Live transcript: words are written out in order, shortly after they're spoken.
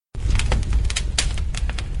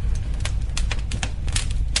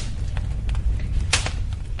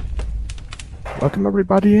Welcome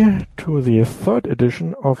everybody to the third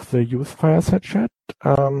edition of the Youth-Fireside-Chat.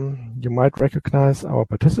 You might recognize our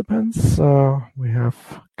participants. We have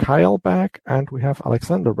Kyle back and we have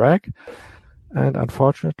Alexander back. And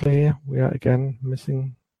unfortunately, we are again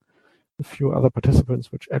missing a few other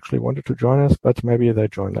participants which actually wanted to join us, but maybe they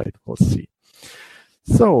joined late. We'll see.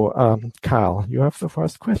 So, Kyle, you have the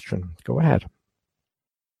first question. Go ahead.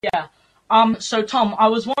 Yeah. So, Tom, I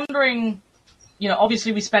was wondering,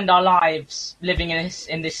 obviously we spend our lives living in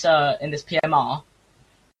this PMR,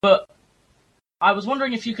 but I was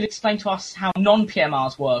wondering if you could explain to us how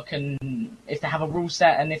non-PMRs work and if they have a rule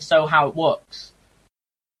set, and if so, how it works.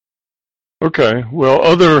 Okay. Well,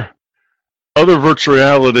 other virtual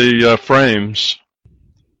reality frames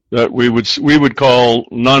that we would call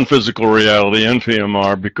non-physical reality,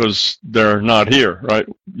 NPMR, because they're not here, right?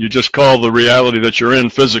 You just call the reality that you're in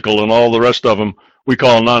physical, and all the rest of them we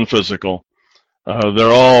call non-physical.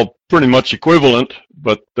 They're all pretty much equivalent,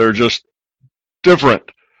 but they're just different.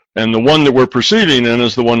 And the one that we're perceiving in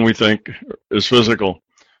is the one we think is physical.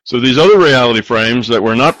 So these other reality frames that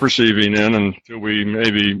we're not perceiving in until we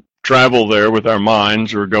maybe travel there with our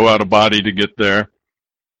minds or go out of body to get there,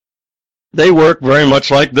 they work very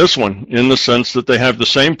much like this one in the sense that they have the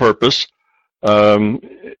same purpose.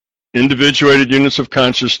 Individuated units of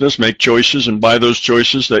consciousness make choices, and by those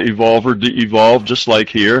choices they evolve or de-evolve, just like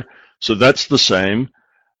here. So that's the same.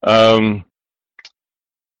 Their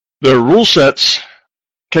rule sets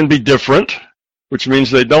can be different, which means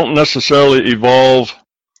they don't necessarily evolve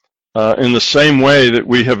in the same way that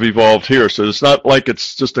we have evolved here. So it's not like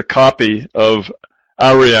it's just a copy of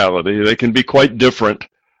our reality. They can be quite different.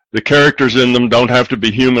 The characters in them don't have to be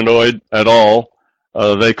humanoid at all.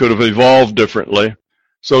 They could have evolved differently.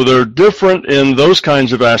 So they're different in those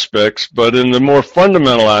kinds of aspects, but in the more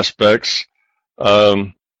fundamental aspects,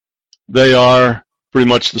 they are pretty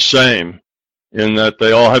much the same in that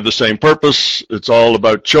they all have the same purpose. It's all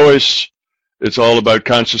about choice. It's all about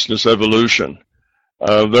consciousness evolution.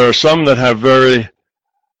 There are some that have very,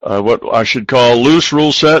 what I should call loose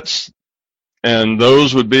rule sets, and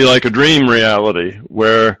those would be like a dream reality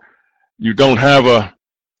where you don't have a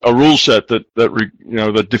rule set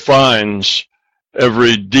that defines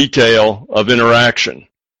every detail of interaction.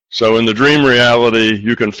 So in the dream reality,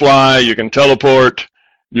 you can fly, you can teleport,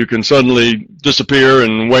 you can suddenly disappear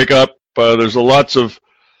and wake up. There's lots of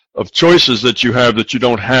choices that you have that you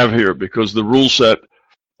don't have here because the rule set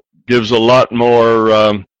gives a lot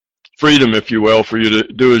more freedom, if you will, for you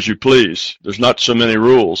to do as you please. There's not so many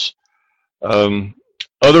rules.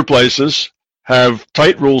 Other places have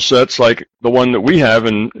tight rule sets like the one that we have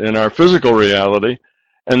in our physical reality,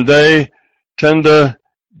 and they tend to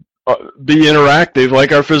be interactive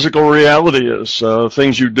like our physical reality is.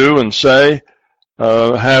 Things you do and say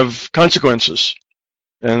have consequences,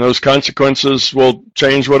 and those consequences will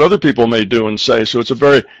change what other people may do and say. So it's a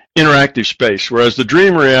very interactive space, whereas the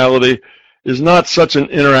dream reality is not such an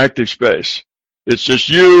interactive space. It's just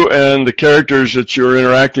you and the characters that you're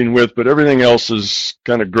interacting with, but everything else is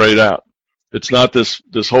kind of grayed out. It's not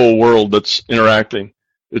this whole world that's interacting.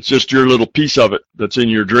 It's just your little piece of it that's in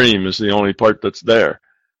your dream is the only part that's there.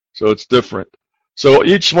 So it's different. So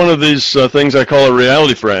each one of these things I call a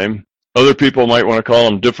reality frame. Other people might want to call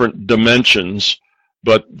them different dimensions,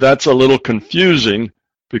 but that's a little confusing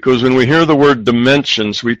because when we hear the word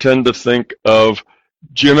dimensions, we tend to think of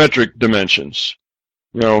geometric dimensions.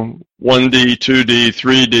 1D, 2D,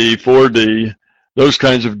 3D, 4D, those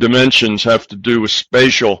kinds of dimensions have to do with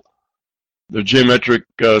the geometric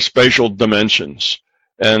spatial dimensions.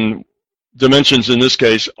 And dimensions in this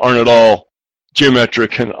case aren't at all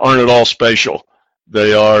geometric and aren't at all spatial.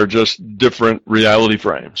 They are just different reality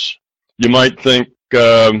frames. You might think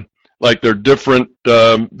like they're different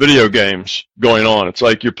video games going on. It's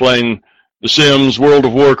like you're playing The Sims, World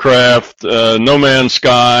of Warcraft, No Man's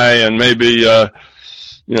Sky, and maybe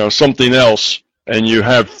something else. And you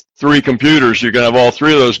have 3 computers. You can have all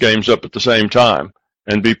 3 of those games up at the same time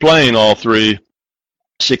and be playing all 3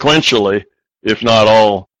 sequentially, if not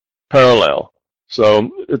all parallel.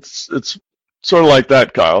 So it's sort of like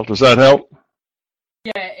that, Kyle. Does that help?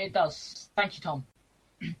 Yeah, it does. Thank you, Tom.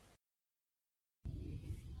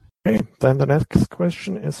 Okay, then the next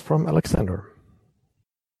question is from Alexander.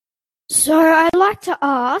 So I'd like to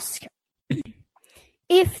ask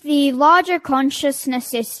if the larger consciousness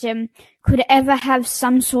system could ever have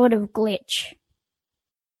some sort of glitch.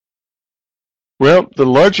 Well, the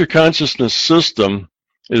larger consciousness system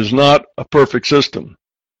is not a perfect system.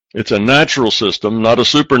 It's a natural system, not a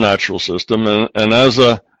supernatural system, and as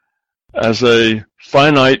a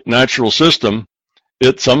finite natural system,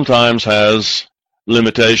 it sometimes has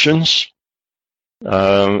limitations.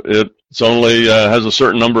 It It's only has a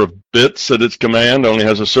certain number of bits at its command, only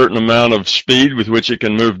has a certain amount of speed with which it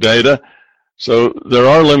can move data. So there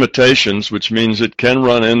are limitations, which means it can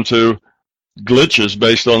run into glitches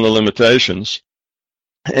based on the limitations.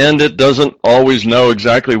 And it doesn't always know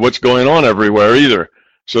exactly what's going on everywhere either.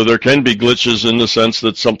 So there can be glitches in the sense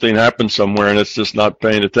that something happened somewhere and it's just not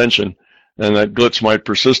paying attention. And that glitch might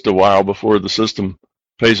persist a while before the system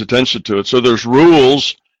pays attention to it. So there's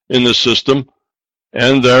rules in the system,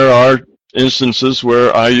 and there are instances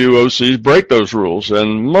where IUOCs break those rules.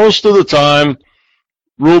 And most of the time,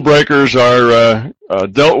 rule breakers are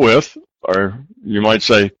dealt with, or you might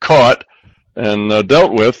say caught and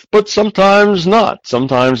dealt with, but sometimes not.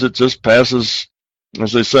 Sometimes it just passes,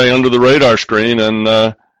 as they say, under the radar screen,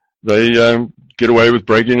 and they get away with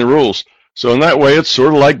breaking the rules. So in that way, it's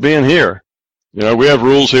sort of like being here. You know, we have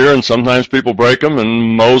rules here, and sometimes people break them,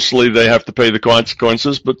 and mostly they have to pay the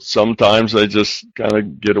consequences, but sometimes they just kind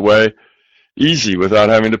of get away easy without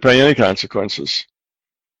having to pay any consequences.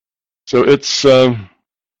 So it's, I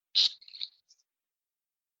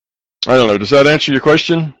don't know, does that answer your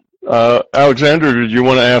question? Alexander, did you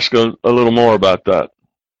want to ask a little more about that?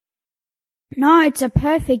 No, it's a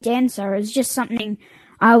perfect answer. It's just something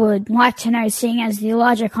I would like to know, seeing as the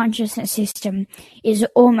larger consciousness system is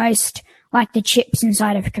almost like the chips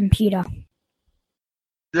inside of a computer.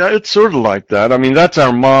 Yeah, it's sort of like that. I mean, that's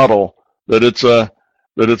our model, that it's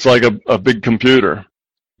like a big computer.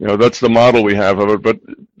 You know, that's the model we have of it, but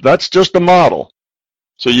that's just a model.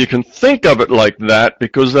 So you can think of it like that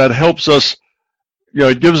because that helps us, you know,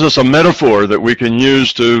 it gives us a metaphor that we can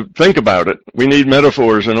use to think about it. We need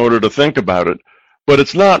metaphors in order to think about it. But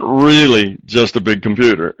it's not really just a big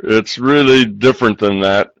computer. It's really different than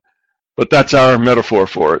that. But that's our metaphor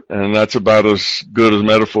for it, and that's about as good a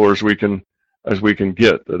metaphor as we can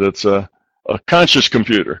get. That it's a conscious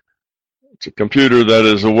computer. It's a computer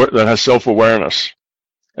that has self-awareness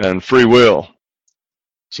and free will.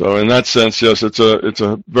 So in that sense, yes, it's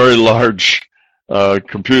a very large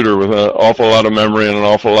computer with an awful lot of memory and an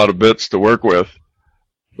awful lot of bits to work with.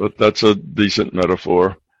 But that's a decent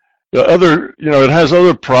metaphor. It has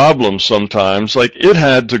other problems sometimes. Like it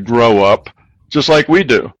had to grow up just like we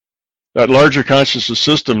do. That larger consciousness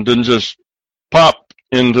system didn't just pop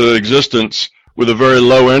into existence with a very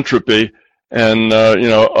low entropy and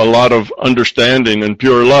a lot of understanding and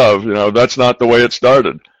pure love. You know, that's not the way it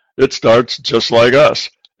started. It starts just like us.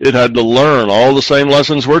 It had to learn all the same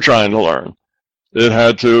lessons we're trying to learn. It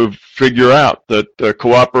had to figure out that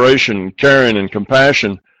cooperation, caring, and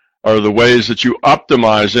compassion are the ways that you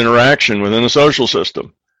optimize interaction within a social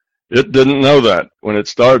system. It didn't know that when it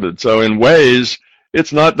started. So in ways,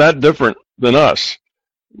 it's not that different than us.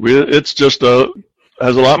 It's just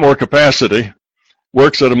has a lot more capacity,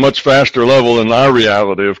 works at a much faster level than our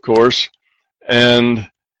reality, of course, and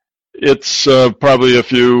it's probably a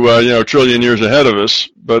few trillion years ahead of us.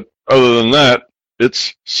 But other than that,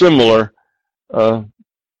 it's similar to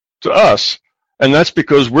us, and that's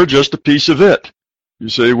because we're just a piece of it. You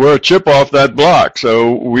see, we're a chip off that block,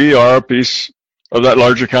 so we are a piece of that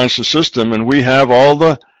larger conscious system, and we have all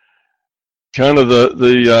the kind of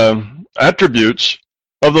the attributes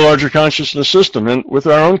of the larger consciousness system, and with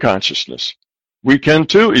our own consciousness. We can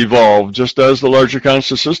too evolve just as the larger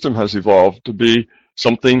conscious system has evolved to be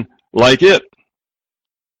something like it.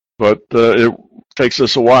 But it takes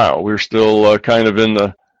us a while. We're still kind of in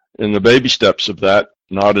the baby steps of that,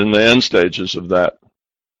 not in the end stages of that.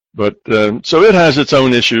 But so it has its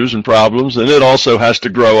own issues and problems, and it also has to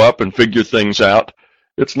grow up and figure things out.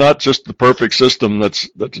 It's not just the perfect system that's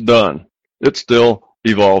done. It's still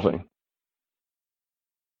evolving.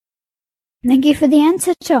 Thank you for the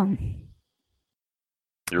answer, Tom.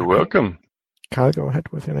 You're welcome. Kyle, go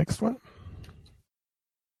ahead with your next one.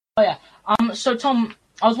 Oh yeah. So Tom,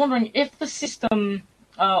 I was wondering if the system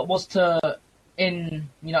was to,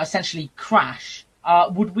 essentially crash.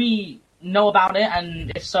 Would we know about it?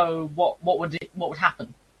 And if so, what would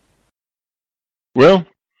happen? Well,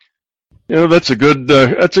 that's a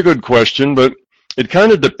good question, but it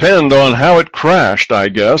kind of depends on how it crashed, I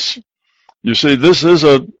guess. You see, this is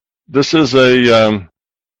a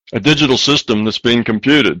digital system that's being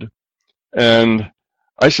computed, and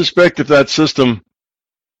I suspect if that system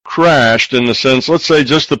crashed in the sense, let's say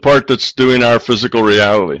just the part that's doing our physical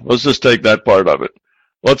reality. Let's just take that part of it.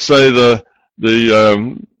 Let's say the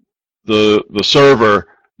server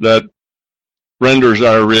that renders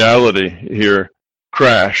our reality here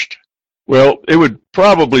crashed. Well, it would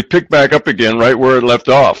probably pick back up again right where it left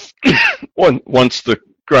off once the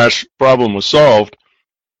crash problem was solved.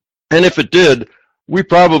 And if it did, we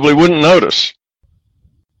probably wouldn't notice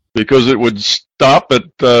because it would stop at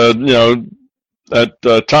at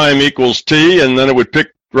time equals t, and then it would pick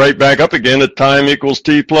right back up again at time equals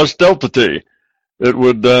t plus delta t. It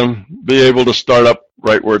would be able to start up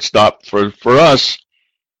right where it stopped. For us,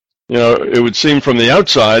 it would seem from the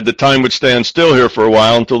outside that time would stand still here for a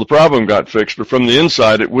while until the problem got fixed, but from the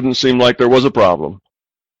inside, it wouldn't seem like there was a problem.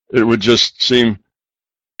 It would just seem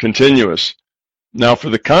continuous. Now, for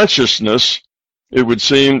the consciousness, it would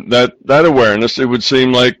seem that awareness, it would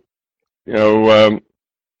seem like, for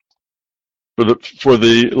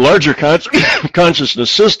the larger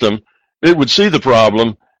consciousness system, it would see the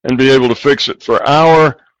problem and be able to fix it. For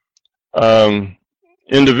our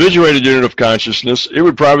individuated unit of consciousness, it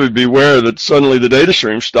would probably be aware that suddenly the data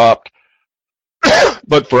stream stopped.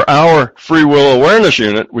 But for our free will awareness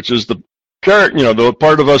unit, which is the the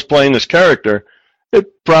part of us playing this character, it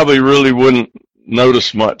probably really wouldn't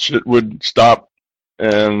notice much. It would stop,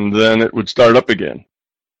 and then it would start up again.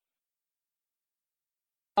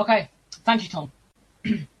 Okay, thank you, Tom.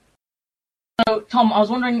 So, Tom, I was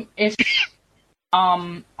wondering if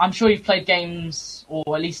I'm sure you've played games,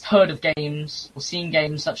 or at least heard of games, or seen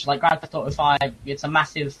games such as like Grand Theft Auto 5. It's a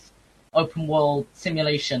massive open world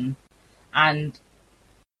simulation, and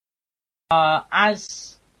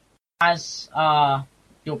as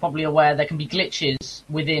you're probably aware, there can be glitches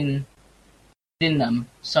within them.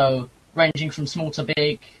 So ranging from small to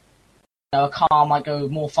big, a car might go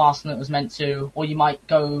more fast than it was meant to, or you might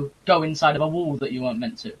go inside of a wall that you weren't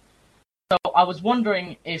meant to. So I was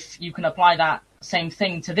wondering if you can apply that same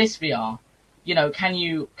thing to this VR.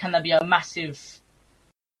 Can there be a massive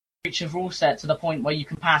breach of rule set to the point where you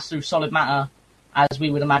can pass through solid matter, as we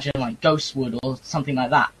would imagine like ghosts would, or something like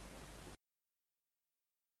that?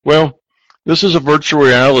 Well, this is a virtual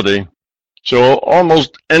reality, so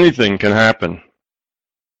almost anything can happen.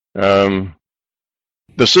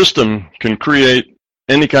 The system can create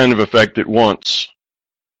any kind of effect it wants.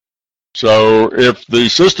 So if the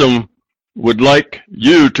system would like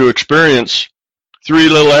you to experience 3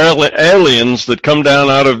 little aliens that come down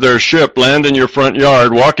out of their ship, land in your front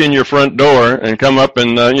yard, walk in your front door, and come up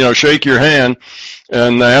and shake your hand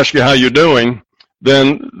and ask you how you're doing,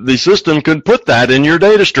 then the system can put that in your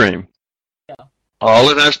data stream. Yeah. All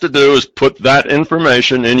it has to do is put that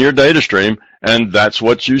information in your data stream, and that's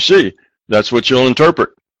what you see. That's what you'll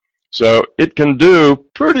interpret. So it can do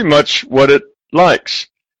pretty much what it likes.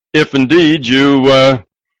 If indeed you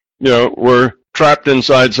were trapped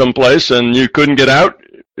inside someplace and you couldn't get out,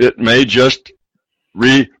 it may just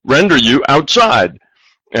re-render you outside.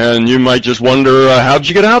 And you might just wonder, how'd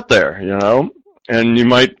you get out there, And you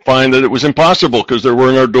might find that it was impossible because there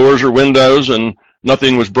were no doors or windows and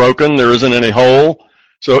nothing was broken. There isn't any hole.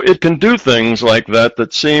 So it can do things like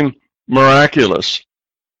that seem miraculous.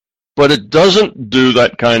 But it doesn't do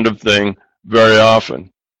that kind of thing very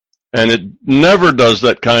often. And it never does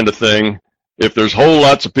that kind of thing if there's whole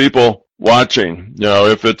lots of people watching.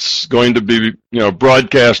 If it's going to be,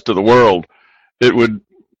 broadcast to the world, it would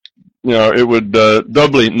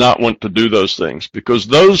doubly not want to do those things, because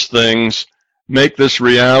those things make this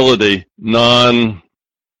reality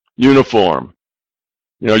non-uniform.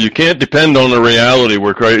 You can't depend on a reality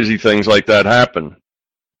where crazy things like that happen.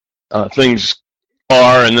 Things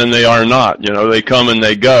are and then they are not. They come and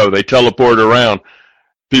they go. They teleport around.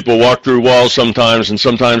 People walk through walls sometimes and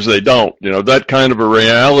sometimes they don't. That kind of a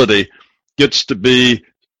reality gets to be,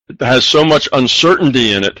 it has so much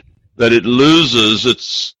uncertainty in it that it loses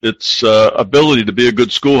its ability to be a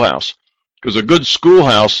good schoolhouse. Because a good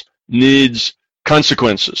schoolhouse needs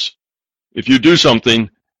consequences. If you do something,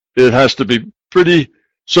 it has to be pretty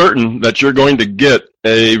certain that you're going to get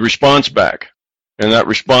a response back. And that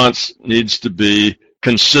response needs to be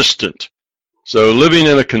consistent. So living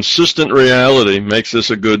in a consistent reality makes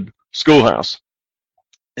this a good schoolhouse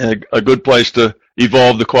and a good place to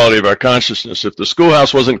evolve the quality of our consciousness. If the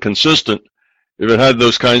schoolhouse wasn't consistent, if it had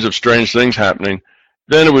those kinds of strange things happening,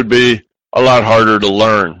 then it would be a lot harder to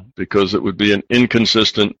learn, because it would be an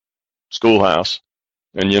inconsistent schoolhouse.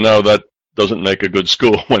 And that doesn't make a good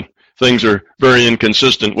school. When things are very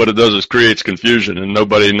inconsistent, what it does is creates confusion, and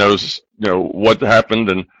nobody knows what happened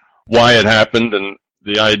and why it happened, and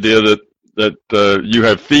the idea that you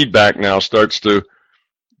have feedback now starts to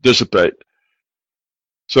dissipate.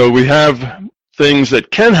 So we have things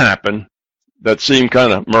that can happen that seem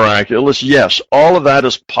kind of miraculous. Yes, all of that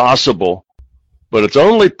is possible, but it's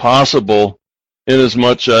only possible in as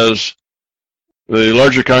much as the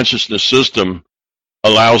larger consciousness system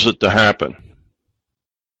allows it to happen,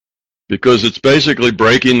 because it's basically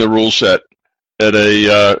breaking the rule set at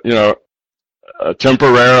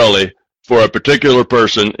temporarily for a particular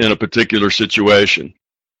person in a particular situation.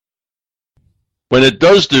 When it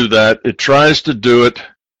does do that, it tries to do it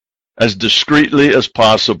as discreetly as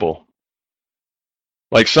possible.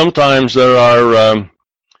 Like sometimes there are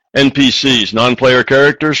NPCs, non-player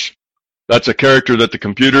characters. That's a character that the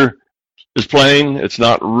computer is playing. It's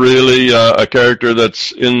not really a character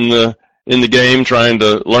that's in the game trying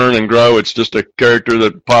to learn and grow. It's just a character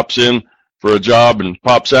that pops in for a job and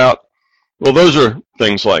pops out. Well, those are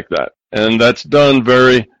things like that, and that's done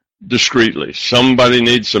very discreetly. Somebody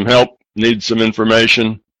needs some help, needs some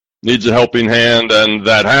information, needs a helping hand, and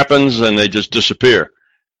that happens, and they just disappear,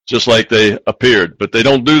 just like they appeared. But they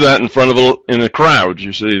don't do that in a crowd,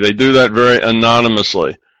 you see. They do that very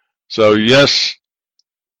anonymously. So, yes,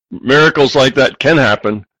 miracles like that can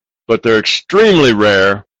happen, but they're extremely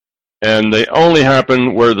rare, and they only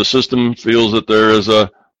happen where the system feels that there is a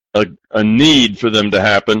need for them to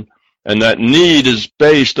happen, and that need is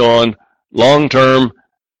based on long-term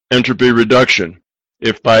entropy reduction.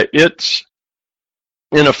 If by its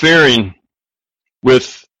interfering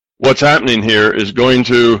with what's happening here is going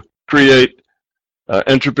to create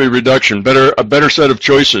entropy reduction, a better set of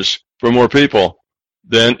choices for more people,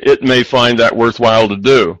 then it may find that worthwhile to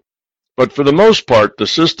do. But for the most part, the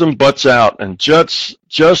system butts out and just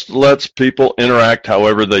lets people interact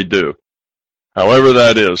however they do. However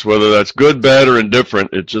that is, whether that's good, bad, or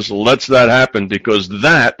indifferent, it just lets that happen because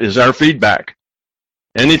that is our feedback.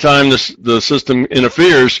 Anytime the system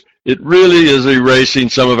interferes, it really is erasing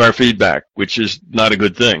some of our feedback, which is not a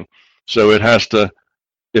good thing. So it has to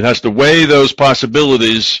weigh those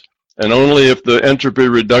possibilities, and only if the entropy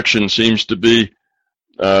reduction seems to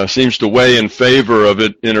weigh in favor of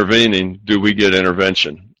it intervening do we get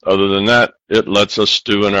intervention. Other than that, it lets us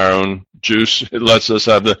stew in our own juice. It lets us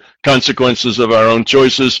have the consequences of our own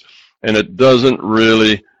choices, and it doesn't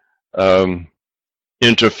really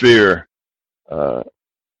interfere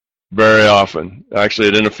very often. Actually,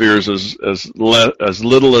 it interferes as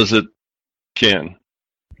little as it can.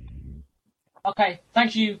 Okay,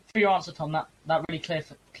 thank you for your answer, Tom. That really cleared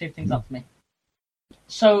things up for me.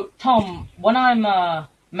 So, Tom, when I'm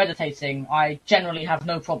meditating, I generally have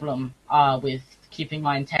no problem with keeping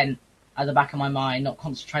my intent at the back of my mind, not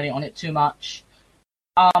concentrating on it too much.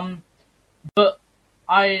 But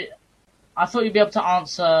I thought you'd be able to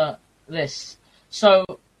answer this. So,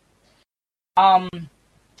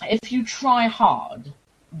 if you try hard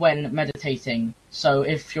when meditating, so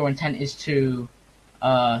if your intent is to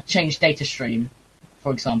change data stream,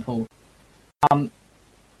 for example,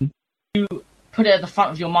 you put it at the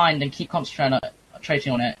front of your mind and keep concentrating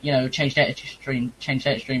on it, change data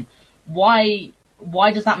stream. Why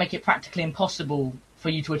does that make it practically impossible for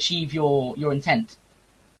you to achieve your intent?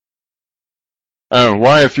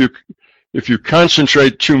 Why, if you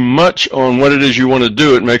concentrate too much on what it is you want to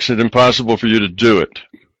do, it makes it impossible for you to do it.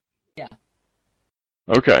 Yeah.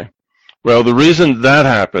 Okay. Well, the reason that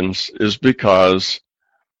happens is because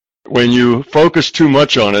when you focus too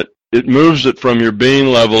much on it, it moves it from your being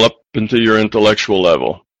level up into your intellectual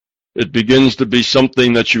level. It begins to be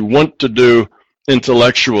something that you want to do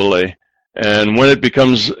intellectually. And when it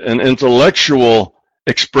becomes an intellectual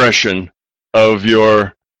expression of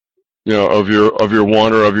your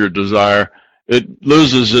want or of your desire, it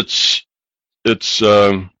loses its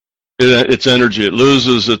energy. It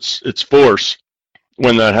loses its force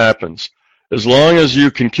when that happens. As long as you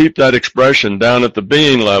can keep that expression down at the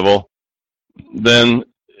being level, then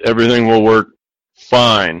everything will work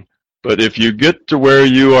fine. But if you get to where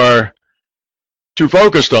you are too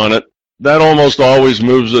focused on it, that almost always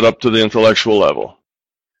moves it up to the intellectual level.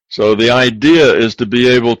 So the idea is to be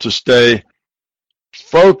able to stay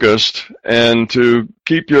focused and to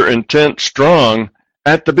keep your intent strong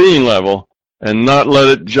at the being level and not let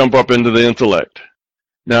it jump up into the intellect.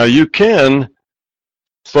 Now you can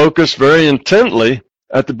focus very intently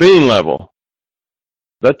at the being level.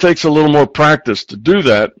 That takes a little more practice to do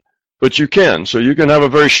that, but you can. So you can have a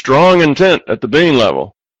very strong intent at the being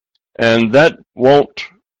level, and that won't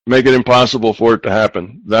make it impossible for it to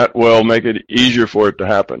happen. That will make it easier for it to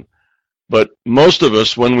happen. But most of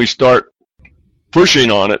us, when we start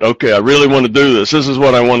pushing on it, okay, I really want to do this. This is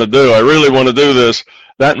what I want to do. I really want to do this.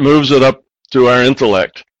 That moves it up to our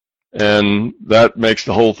intellect, and that makes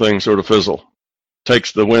the whole thing sort of fizzle,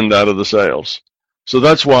 takes the wind out of the sails. So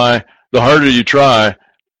that's why the harder you try,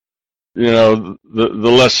 the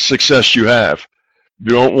less success you have. You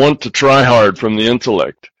don't want to try hard from the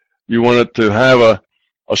intellect. You want it to have a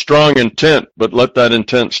strong intent, but let that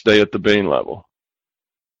intent stay at the being level.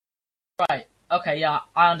 Right. Okay, yeah,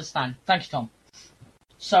 I understand. Thank you, Tom.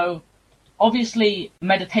 So, obviously,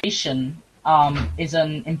 meditation is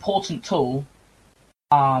an important tool.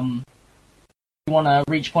 You want to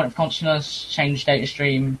reach a point of consciousness, change data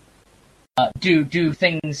stream, do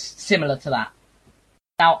things similar to that.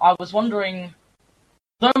 Now, I was wondering,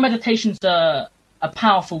 though meditation's a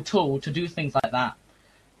powerful tool to do things like that,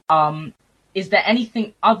 is there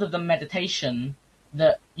anything other than meditation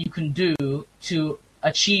that you can do to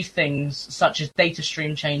achieve things such as data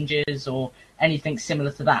stream changes or anything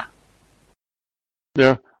similar to that?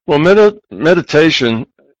 Yeah. Well, meditation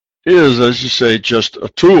is, as you say, just a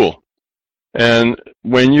tool. And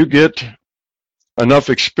when you get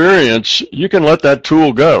enough experience, you can let that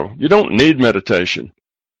tool go. You don't need meditation.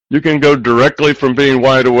 You can go directly from being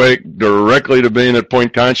wide awake directly to being at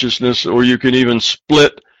point consciousness, or you can even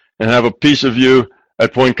split and have a piece of you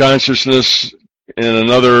at point consciousness in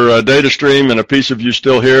another data stream and a piece of you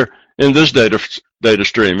still here in this data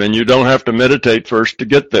stream. And you don't have to meditate first to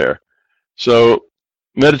get there. So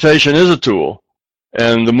meditation is a tool.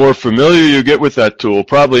 And the more familiar you get with that tool,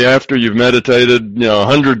 probably after you've meditated,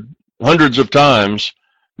 hundreds of times,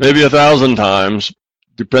 maybe 1,000 times,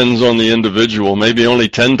 depends on the individual, maybe only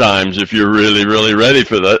 10 times if you're really, really ready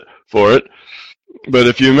for it. But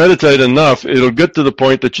if you meditate enough, it'll get to the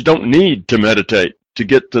point that you don't need to meditate to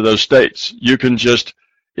get to those states. You can just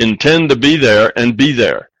intend to be there and be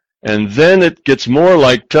there. And then it gets more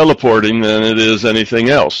like teleporting than it is anything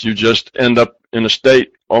else. You just end up in a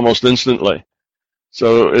state almost instantly.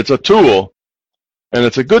 So it's a tool, and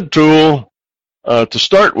it's a good tool to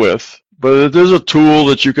start with, but it is a tool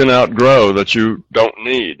that you can outgrow, that you don't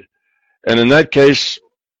need. And in that case,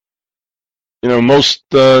 most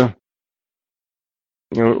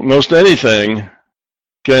anything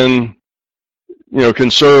can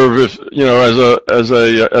serve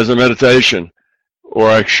as a meditation, or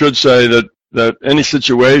I should say that any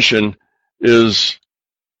situation is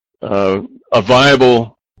a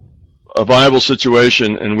viable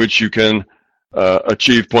situation in which you can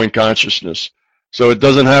achieve point consciousness. So it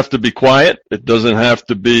doesn't have to be quiet. It doesn't have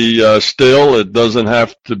to be still. It doesn't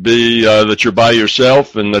have to be that you're by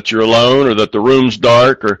yourself and that you're alone, or that the room's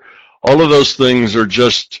dark, or all of those things are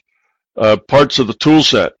just parts of the tool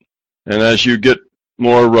set. And as you get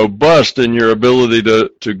more robust in your ability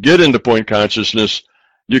to get into point consciousness,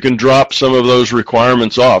 you can drop some of those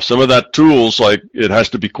requirements off. Some of that tools, like it has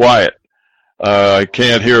to be quiet. I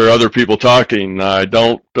can't hear other people talking. I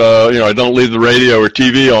don't leave the radio or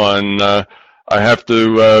TV on. I have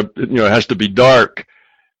to, it has to be dark.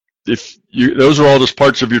 Those are all just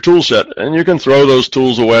parts of your tool set, and you can throw those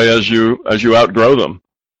tools away as you outgrow them,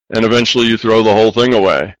 and eventually you throw the whole thing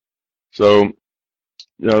away. So,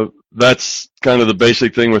 that's kind of the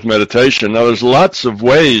basic thing with meditation. Now, there's lots of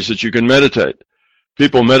ways that you can meditate.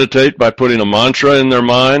 People meditate by putting a mantra in their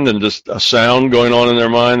mind and just a sound going on in their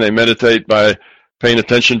mind. They meditate by paying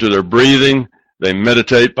attention to their breathing. They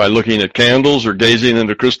meditate by looking at candles or gazing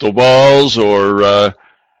into crystal balls or,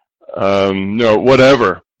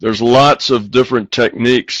 whatever. There's lots of different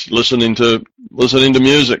techniques. Listening to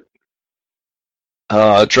music,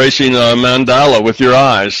 tracing a mandala with your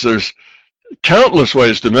eyes. There's countless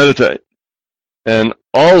ways to meditate, and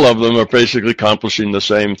all of them are basically accomplishing the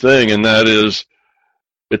same thing, and that is,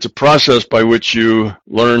 it's a process by which you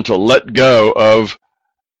learn to let go of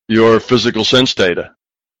your physical sense data,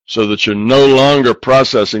 so that you're no longer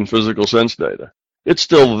processing physical sense data. It's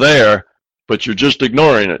still there, but you're just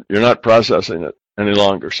ignoring it. You're not processing it any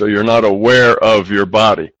longer. So you're not aware of your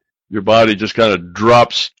body. Your body just kind of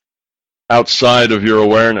drops outside of your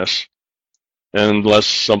awareness, unless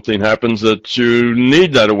something happens that you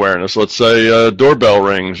need that awareness. Let's say a doorbell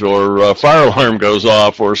rings or a fire alarm goes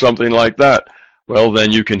off or something like that. Well,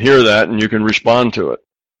 then you can hear that and you can respond to it.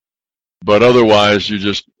 But otherwise, you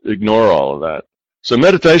just ignore all of that. So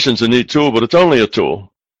meditation's a neat tool, but it's only a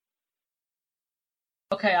tool.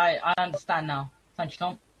 Okay, I understand now. Thank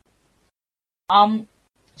you, Tom.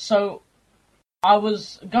 So I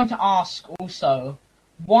was going to ask also,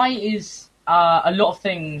 why is a lot of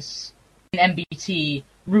things in MBT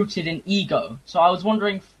rooted in ego? So I was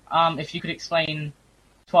wondering if you could explain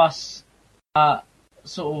to us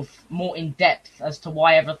sort of more in depth as to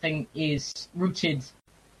why everything is rooted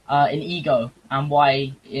in ego, and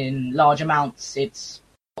why in large amounts it's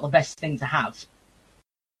not the best thing to have.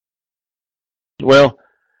 Well,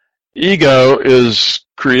 ego is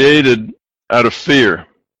created out of fear.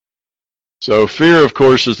 So fear, of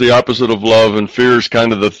course, is the opposite of love, and fear is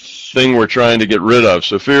kind of the thing we're trying to get rid of.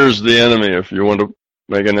 So fear is the enemy. If you want to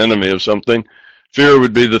make an enemy of something, fear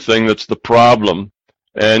would be the thing that's the problem.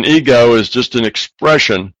 And ego is just an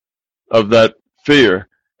expression of that fear.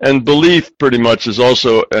 And belief pretty much is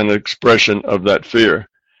also an expression of that fear.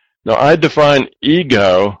 Now, I define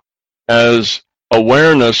ego as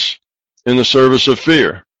awareness in the service of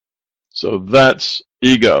fear. So that's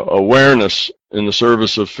ego, awareness in the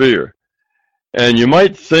service of fear. And you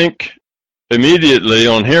might think immediately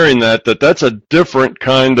on hearing that that's a different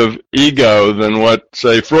kind of ego than what,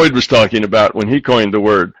 say, Freud was talking about when he coined the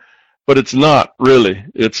word. But it's not really.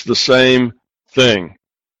 It's the same thing.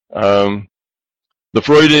 The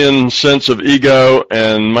Freudian sense of ego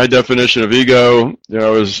and my definition of ego,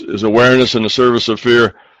 is awareness in the service of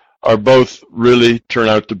fear, are both really turn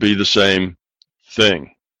out to be the same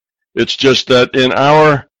thing. It's just that in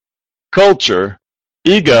our culture,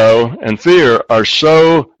 ego and fear are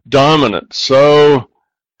so dominant, so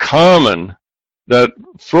common, that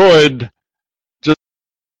Freud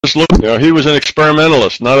just looked, he was an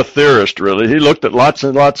experimentalist, not a theorist, really. He looked at lots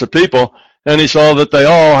and lots of people, and he saw that they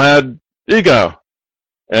all had ego.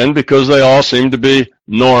 And because they all seemed to be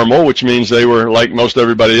normal, which means they were like most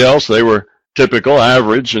everybody else, they were typical,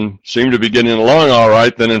 average, and seemed to be getting along all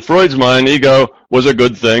right, then in Freud's mind, ego was a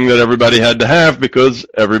good thing that everybody had to have because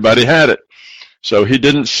everybody had it. So he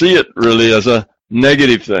didn't see it really as a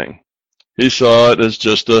negative thing. He saw it as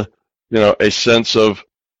just a sense of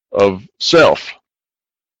self.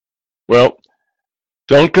 Well,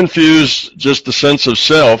 don't confuse just the sense of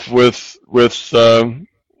self with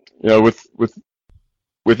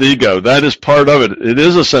ego. That is part of it. It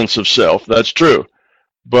is a sense of self, that's true.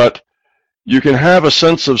 But you can have a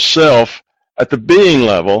sense of self at the being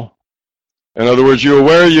level. In other words, you're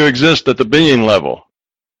aware you exist at the being level.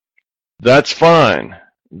 That's fine.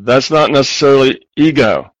 That's not necessarily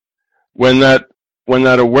ego. When that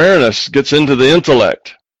awareness gets into the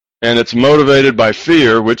intellect and it's motivated by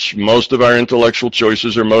fear, which most of our intellectual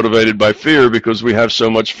choices are motivated by fear because we have so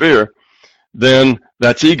much fear, then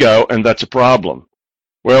that's ego and that's a problem.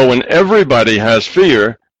 Well, when everybody has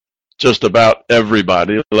fear, just about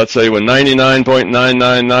everybody, let's say when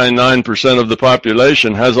 99.9999% of the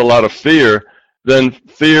population has a lot of fear, then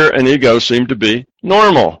fear and ego seem to be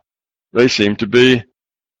normal. They seem to be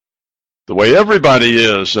the way everybody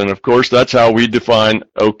is. And of course, that's how we define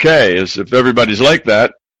okay, is if everybody's like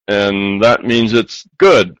that, and that means it's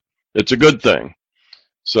good. It's a good thing.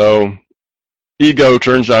 So ego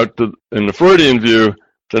turns out to, in the Freudian view,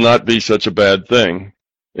 to not be such a bad thing.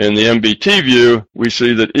 In the MBT view, we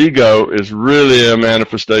see that ego is really a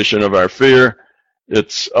manifestation of our fear.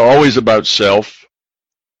 It's always about self.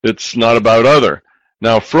 It's not about other.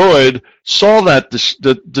 Now, Freud saw that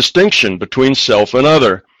distinction between self and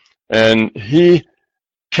other, and he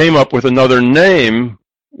came up with another name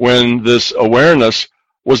when this awareness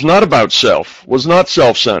was not about self, was not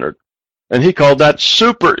self-centered, and he called that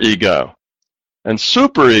superego. And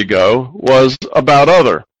superego was about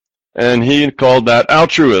other, and he called that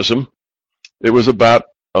altruism. It was about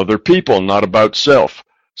other people, not about self.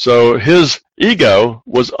 So his ego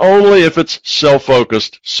was only if it's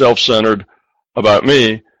self-focused, self-centered, about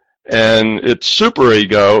me, and it's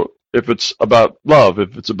superego if it's about love,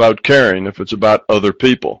 if it's about caring, if it's about other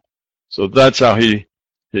people. So that's how he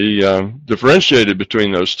differentiated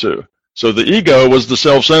between those two. So the ego was the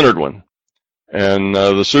self-centered one, and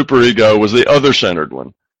the superego was the other-centered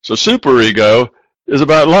one. So superego is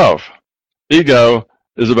about love. Ego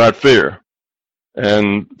is about fear,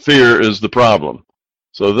 and fear is the problem.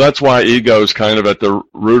 So that's why ego is kind of at the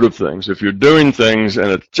root of things. If you're doing things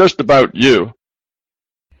and it's just about you,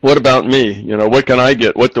 what about me? What can I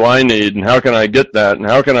get? What do I need? And how can I get that? And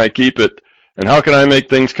how can I keep it? And how can I make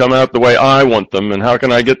things come out the way I want them? And how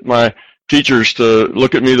can I get my teachers to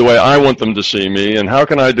look at me the way I want them to see me? And how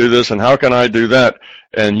can I do this? And how can I do that?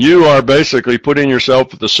 And you are basically putting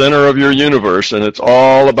yourself at the center of your universe, and it's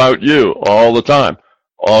all about you all the time.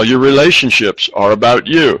 All your relationships are about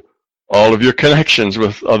you. All of your connections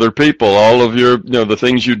with other people, all of your, the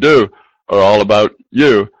things you do are all about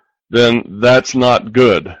you. Then that's not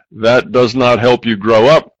good. That does not help you grow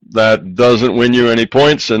up. That doesn't win you any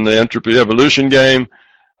points in the entropy evolution game.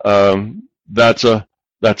 That's a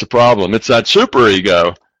problem. It's that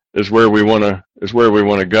superego is where we want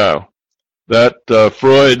to go. That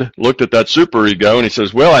Freud looked at that superego and he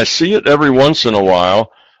says, well, I see it every once in a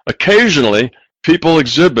while. Occasionally, people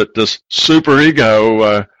exhibit this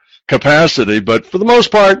superego capacity, but for the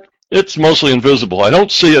most part, it's mostly invisible. I don't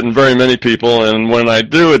see it in very many people, and when I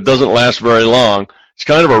do, it doesn't last very long. It's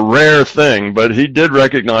kind of a rare thing, but he did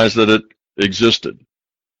recognize that it existed.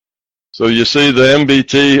 So you see the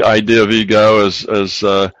MBT idea of ego as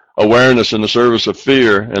awareness in the service of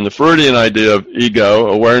fear, and the Freudian idea of ego,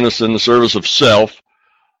 awareness in the service of self,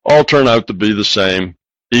 all turn out to be the same,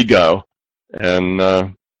 ego. And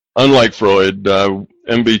unlike Freud,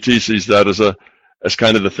 MBT sees that as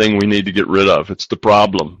kind of the thing we need to get rid of. It's the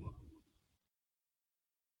problem.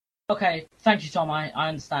 Okay, thank you, Tom. I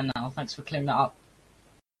understand now. Thanks for clearing that up.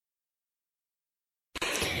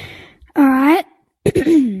 All right.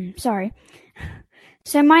 Sorry.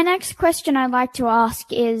 So my next question I'd like to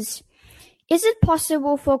ask is it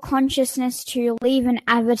possible for consciousness to leave an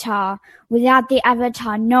avatar without the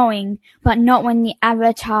avatar knowing, but not when the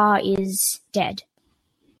avatar is dead?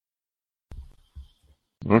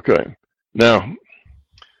 Okay. Now,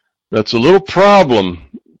 that's a little problem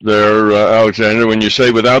there, Alexander, when you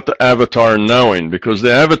say without the avatar knowing, because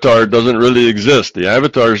the avatar doesn't really exist. The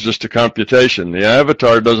avatar is just a computation. The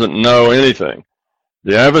avatar doesn't know anything.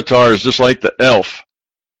 The avatar is just like the elf,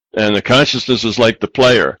 and the consciousness is like the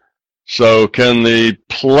player. So can the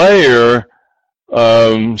player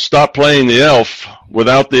stop playing the elf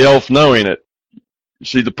without the elf knowing it? You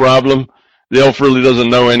see the problem? The elf really doesn't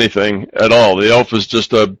know anything at all. The elf is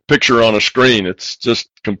just a picture on a screen. It's just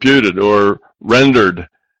computed or rendered,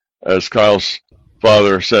 as Kyle's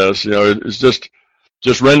father says. You know, it's just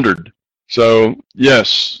rendered. So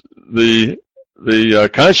yes, the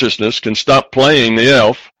consciousness can stop playing the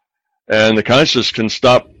elf, and the consciousness can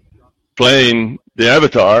stop playing the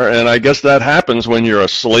avatar, and I guess that happens when you're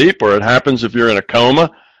asleep, or it happens if you're in a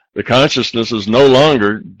coma. The consciousness is no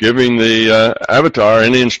longer giving the avatar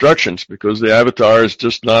any instructions, because the avatar is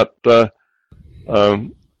just not,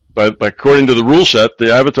 according to the rule set,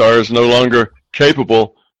 the avatar is no longer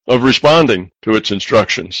capable of responding to its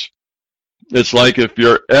instructions. It's like if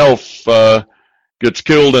your elf gets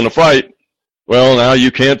killed in a fight, well, now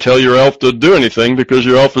you can't tell your elf to do anything because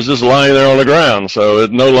your elf is just lying there on the ground, so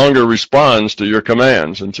it no longer responds to your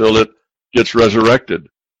commands until it gets resurrected.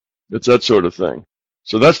 It's that sort of thing.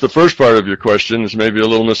 So that's the first part of your question, is maybe a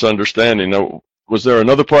little misunderstanding. Now, was there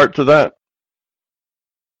another part to that?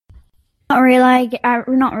 Not really. I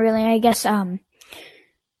guess I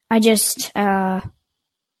just worded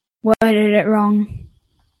it wrong.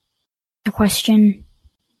 The question.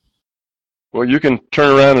 Well, you can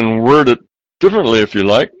turn around and word it differently if you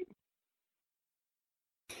like.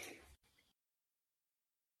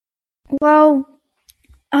 Well,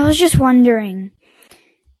 I was just wondering,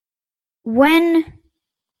 when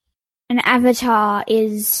an avatar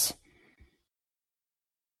is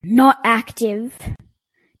not active,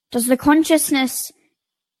 does the consciousness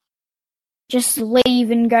just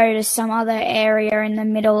leave and go to some other area in the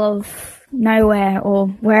middle of nowhere or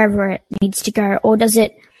wherever it needs to go, or does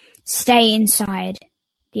it stay inside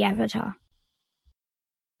the avatar?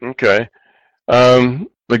 Okay.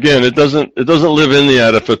 Again, it doesn't live in the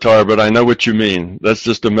avatar, but I know what you mean. That's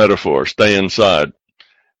just a metaphor. Stay inside.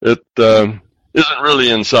 It isn't really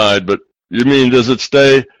inside, but you mean, does it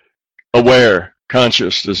stay aware,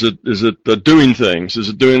 conscious? Is it doing things? Is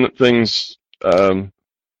it doing things when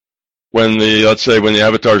let's say when the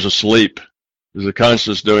avatar's asleep? Is the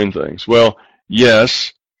conscious doing things? Well,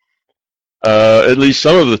 yes. At least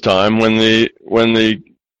some of the time, when the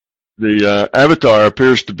avatar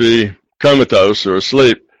appears to be comatose or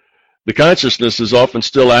asleep, the consciousness is often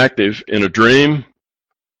still active in a dream.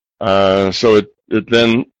 So it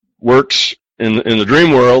then works in the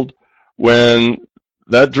dream world, when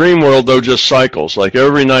that dream world, though, just cycles. Like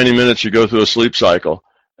every 90 minutes you go through a sleep cycle,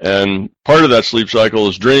 and part of that sleep cycle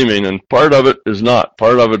is dreaming, and part of it is not.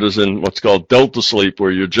 Part of it is in what's called delta sleep,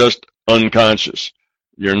 where you're just unconscious.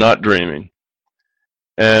 You're not dreaming.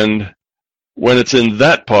 And when it's in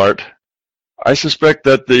that part, I suspect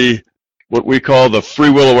that what we call the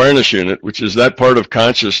free will awareness unit, which is that part of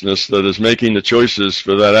consciousness that is making the choices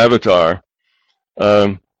for that avatar,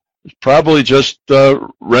 is probably just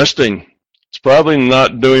resting. It's probably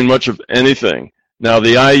not doing much of anything. Now,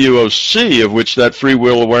 the IUOC, of which that free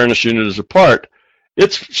will awareness unit is a part,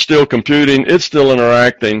 it's still computing, it's still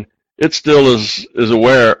interacting, it still is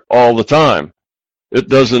aware all the time. It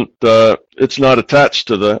doesn't, it's not attached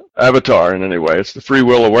to the avatar in any way. It's the free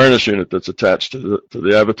will awareness unit that's attached to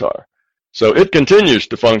the avatar. So it continues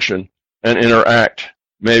to function and interact,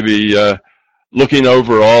 maybe looking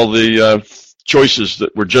over all the choices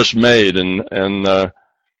that were just made, and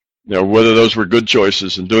you know, whether those were good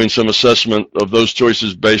choices, and doing some assessment of those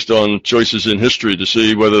choices based on choices in history to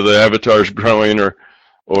see whether the avatar is growing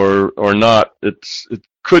or not. It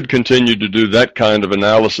could continue to do that kind of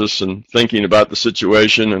analysis and thinking about the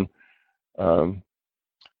situation, and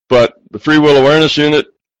but the free will awareness unit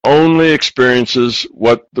only experiences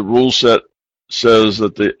what the rule set says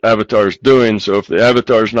that the avatar is doing. So if the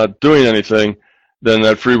avatar is not doing anything, then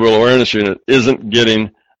that free will awareness unit isn't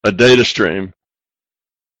getting a data stream.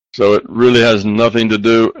 So it really has nothing to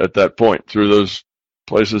do at that point through those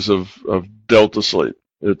places of delta sleep.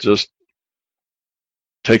 It just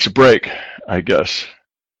takes a break, I guess,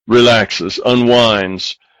 relaxes,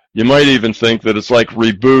 unwinds. You might even think that it's like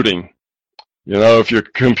rebooting. You know, if your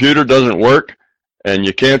computer doesn't work and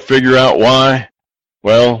you can't figure out why,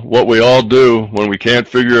 well, what we all do when we can't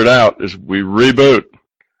figure it out is we reboot.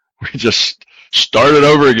 We just start it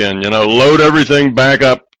over again, load everything back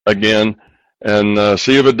up again and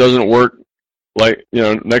see if it doesn't work like,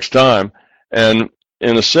 next time. And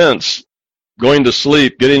in a sense, going to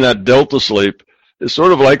sleep, getting that delta sleep is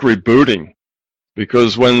sort of like rebooting,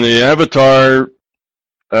 because when the avatar,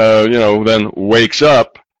 then wakes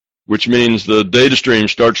up, which means the data stream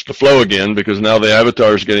starts to flow again because now the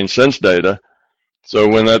avatar is getting sense data. So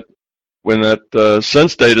when that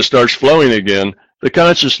sense data starts flowing again, the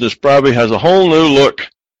consciousness probably has a whole new look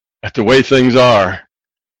at the way things are.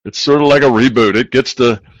 It's sort of like a reboot. It gets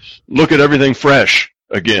to look at everything fresh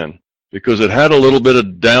again because it had a little bit of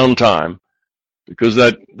downtime, because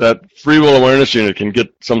that free will awareness unit can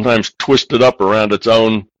get sometimes twisted up around its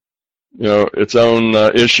own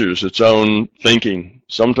issues, its own thinking.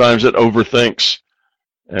 Sometimes it overthinks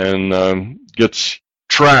and gets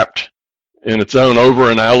trapped in its own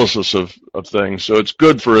over-analysis of things. So it's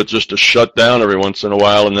good for it just to shut down every once in a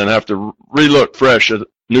while and then have to relook fresh at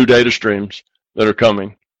new data streams that are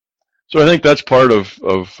coming. So I think that's part of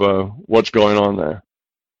what's going on there.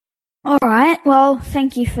 All right. Well,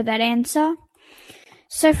 thank you for that answer.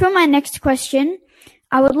 So for my next question,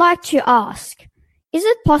 I would like to ask, is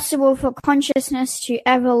it possible for consciousness to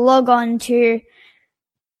ever log on to,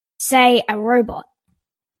 say, a robot?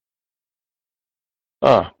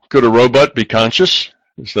 Could a robot be conscious?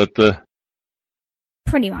 Is that the...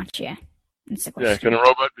 Pretty much, yeah. That's the question. Yeah, can a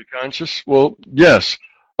robot be conscious? Well, yes.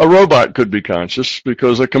 A robot could be conscious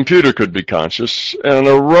because a computer could be conscious, and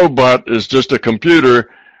a robot is just a computer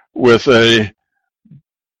with a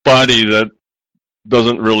body that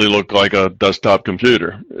doesn't really look like a desktop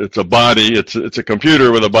computer. It's a body, it's a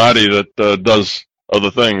computer with a body that does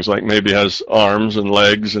other things, like maybe has arms and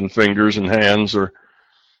legs and fingers and hands, or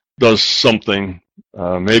does something.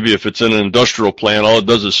 Maybe if it's in an industrial plant, all it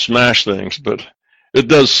does is smash things, but it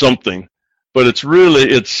does something. But it's really,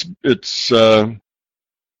 the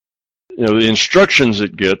instructions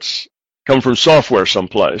it gets come from software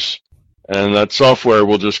someplace, and that software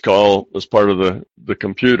we'll just call as part of the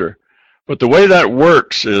computer. But the way that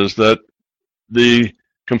works is that the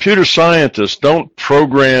computer scientists don't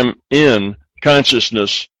program in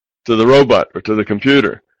consciousness to the robot or to the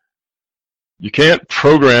computer. You can't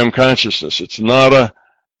program consciousness. It's not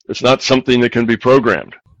something that can be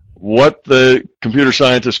programmed. What the computer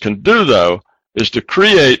scientists can do, though, is to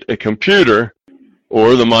create a computer,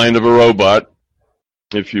 or the mind of a robot,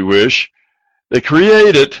 if you wish. They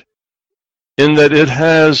create it in that it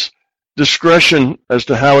has discretion as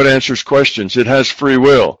to how it answers questions. It has free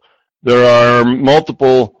will. There are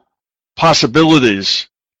multiple possibilities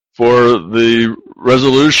for the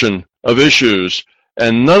resolution of issues,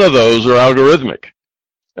 and none of those are algorithmic.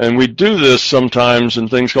 And we do this sometimes in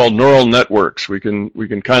things called neural networks. We can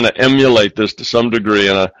kind of emulate this to some degree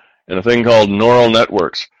in a thing called neural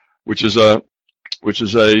networks, which is a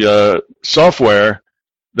software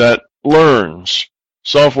that learns,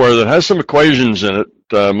 software that has some equations in it,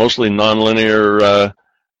 mostly nonlinear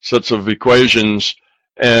sets of equations,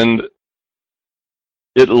 and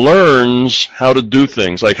it learns how to do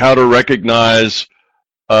things, like how to recognize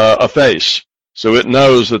a face. So it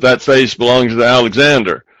knows that face belongs to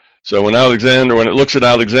Alexander. So when it looks at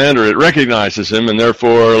Alexander, it recognizes him and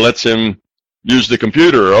therefore lets him use the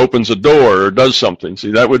computer or opens a door or does something.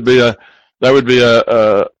 See, that would be a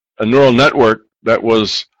neural network that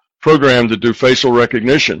was programmed to do facial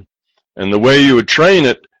recognition. And the way you would train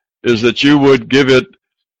it is that you would give it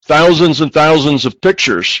thousands and thousands of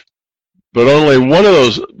pictures, but only one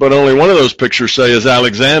of those pictures, say, is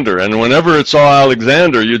Alexander. And whenever it saw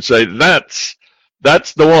Alexander, you'd say, that's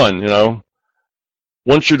the one,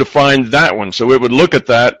 wants you to find that one. So it would look at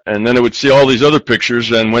that, and then it would see all these other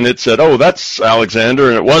pictures, and when it said, oh, that's Alexander,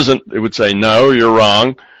 and it wasn't, it would say, no, you're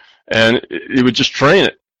wrong, and it would just train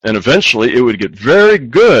it. And eventually it would get very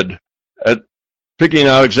good at picking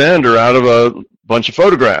Alexander out of a bunch of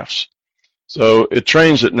photographs. So it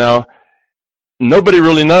trains it. Now, nobody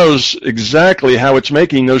really knows exactly how it's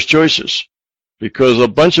making those choices, because a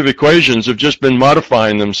bunch of equations have just been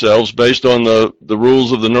modifying themselves based on the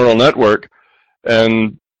rules of the neural network,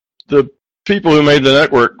 and the people who made the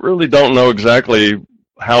network really don't know exactly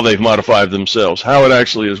how they've modified themselves, how it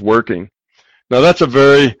actually is working. Now, that's a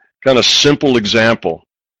very kind of simple example.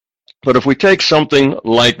 But if we take something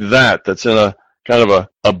like that, that's in a kind of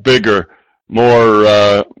a bigger,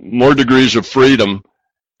 more degrees of freedom,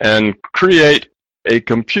 and create a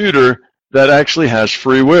computer that actually has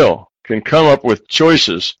free will, can come up with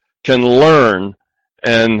choices, can learn,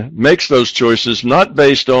 and makes those choices not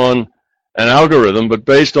based on an algorithm, but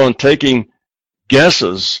based on taking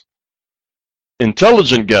guesses,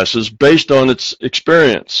 intelligent guesses, based on its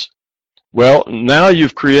experience. Well, now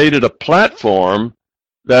you've created a platform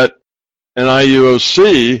that an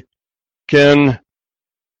IUOC can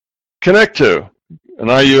connect to. An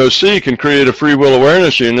IUOC can create a free will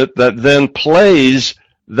awareness unit that then plays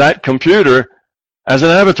that computer as an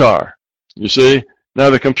avatar. You see? Now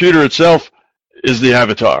the computer itself is the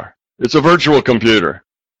avatar. It's a virtual computer.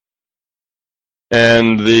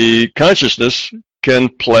 And the consciousness can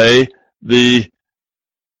play the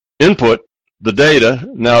input, the data.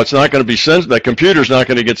 Now it's not going to be sensed. That computer's not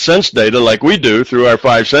going to get sense data like we do through our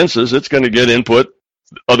 5 senses. It's going to get input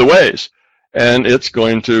other ways. And it's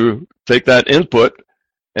going to take that input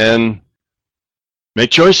and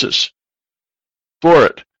make choices for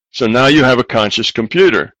it. So now you have a conscious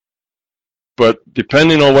computer. But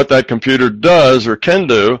depending on what that computer does or can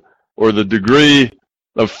do, or the degree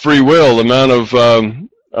of free will, the amount of,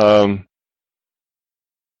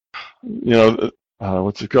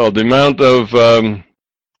 what's it called? The amount of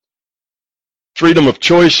freedom of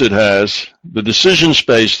choice it has, the decision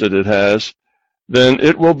space that it has, then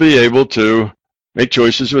it will be able to make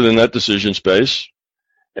choices within that decision space.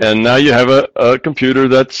 And now you have a computer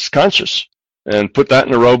that's conscious. And put that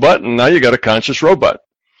in a robot, and now you got a conscious robot.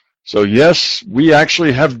 So yes, we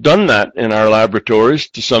actually have done that in our laboratories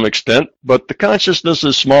to some extent, but the consciousness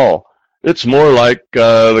is small. It's more like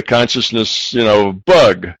the consciousness,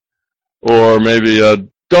 bug, or maybe a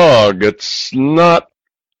dog. It's not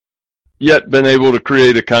yet been able to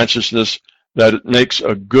create a consciousness that makes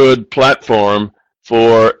a good platform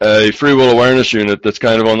for a free will awareness unit that's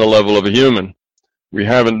kind of on the level of a human. We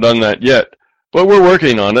haven't done that yet, but we're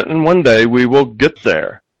working on it, and one day we will get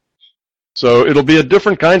there. So it'll be a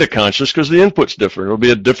different kind of conscious because the input's different. It'll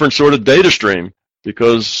be a different sort of data stream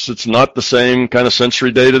because it's not the same kind of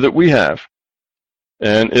sensory data that we have.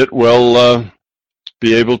 And it will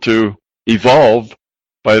be able to evolve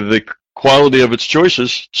by the quality of its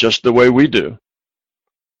choices just the way we do.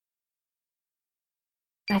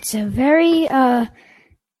 That's a very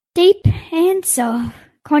deep answer.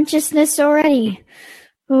 Consciousness already.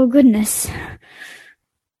 Oh, goodness.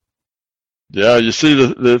 Yeah, you see,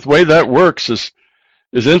 the way that works is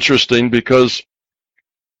interesting because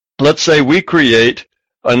let's say we create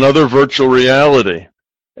another virtual reality,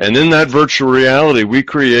 and in that virtual reality we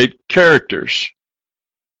create characters.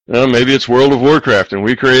 Maybe it's World of Warcraft, and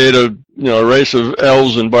we create a race of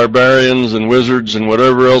elves and barbarians and wizards and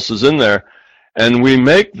whatever else is in there, and we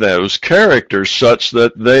make those characters such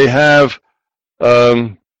that they have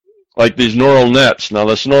like these neural nets. Now,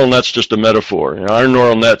 this neural net's just a metaphor. Our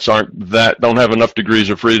neural nets don't have enough degrees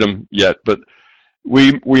of freedom yet, but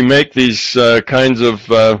we make these kinds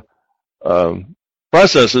of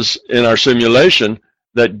processes in our simulation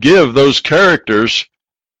that give those characters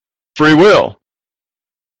free will.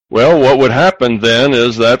 Well, what would happen then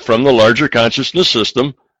is that from the larger consciousness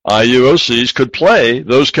system, IUOCs could play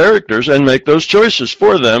those characters and make those choices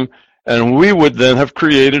for them, and we would then have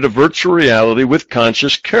created a virtual reality with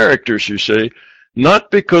conscious characters, you see, not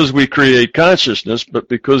because we create consciousness, but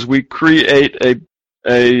because we create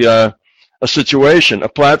a situation, a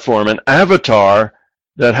platform, an avatar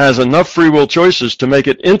that has enough free will choices to make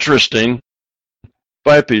it interesting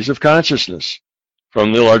by a piece of consciousness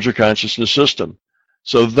from the larger consciousness system.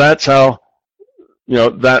 So that's how,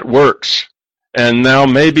 that works. And now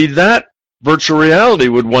maybe that virtual reality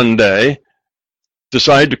would one day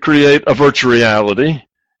decide to create a virtual reality,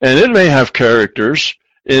 and it may have characters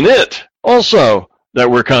in it also that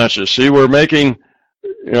we're conscious. See, we're making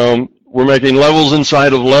levels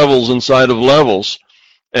inside of levels inside of levels.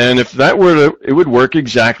 And if that were to, it would work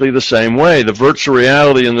exactly the same way. The virtual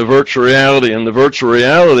reality and the virtual reality and the virtual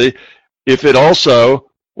reality, if it also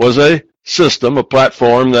was a system, a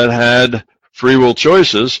platform that had free will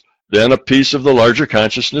choices, then a piece of the larger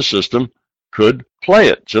consciousness system could play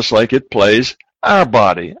it, just like it plays our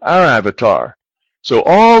body, our avatar. So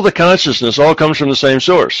all the consciousness all comes from the same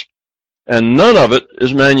source. And none of it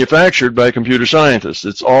is manufactured by computer scientists.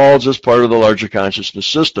 It's all just part of the larger consciousness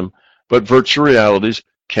system. But virtual realities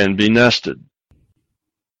can be nested.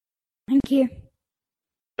 Thank you.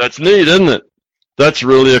 That's neat, isn't it? That's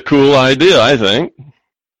really a cool idea, I think.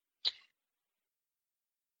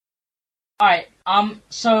 All right.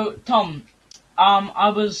 So, Tom, I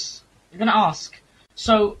was going to ask.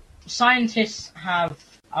 So, scientists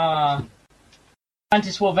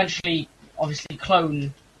will eventually, obviously,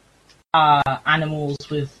 clone animals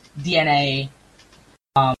with DNA,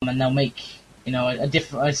 and they'll make, a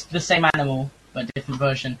different, it's the same animal but a different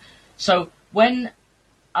version. So, when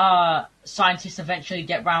scientists eventually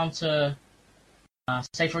get round to,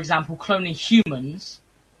 say, for example, cloning humans.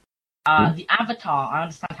 The avatar, I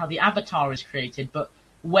understand how the avatar is created, but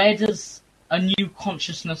where does a new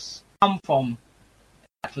consciousness come from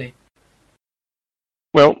exactly?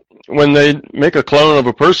 Well, when they make a clone of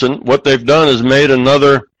a person, what they've done is made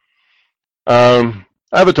another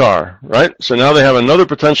avatar, right? So now they have another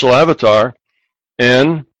potential avatar,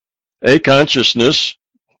 and a consciousness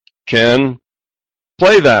can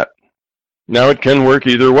play that. Now it can work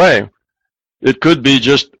either way. It could be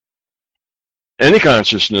just any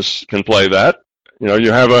consciousness can play that. You know,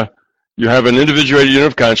 you have an individuated unit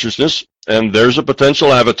of consciousness, and there's a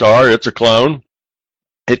potential avatar. It's a clone.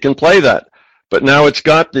 It can play that, but now it's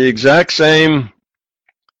got the exact same.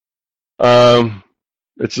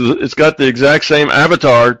 It's got the exact same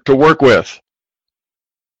avatar to work with.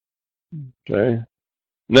 Okay.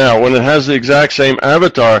 Now, when it has the exact same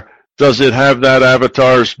avatar, does it have that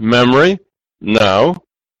avatar's memory? No.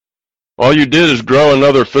 All you did is grow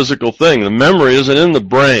another physical thing. The memory isn't in the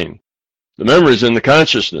brain. The memory is in the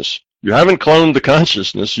consciousness. You haven't cloned the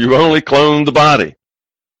consciousness. You've only cloned the body.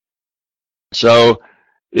 So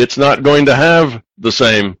it's not going to have the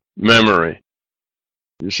same memory.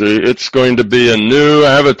 You see, it's going to be a new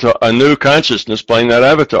avatar, a new consciousness playing that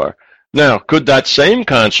avatar. Now, could that same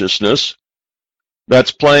consciousness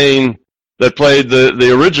that played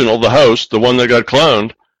the original, the host, the one that got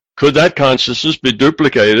cloned, could that consciousness be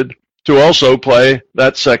duplicated to also play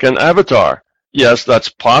that second avatar? Yes, that's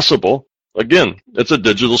possible. Again, it's a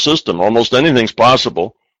digital system. Almost anything's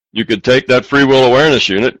possible. You could take that free will awareness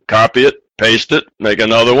unit, copy it, paste it, make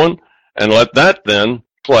another one, and let that then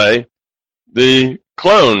play the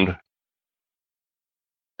cloned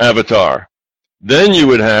avatar. Then you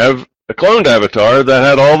would have a cloned avatar that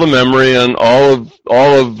had all the memory and all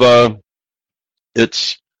of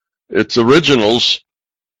its original's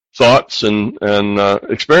thoughts and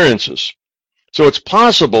experiences. So it's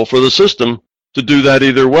possible for the system to do that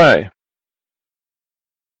either way.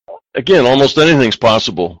 Again, almost anything's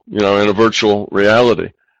possible, you know, in a virtual reality.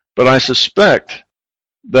 But I suspect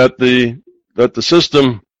that the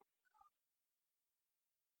system,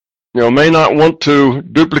 you know, may not want to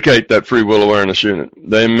duplicate that free will awareness unit.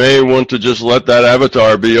 They may want to just let that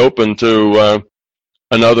avatar be open to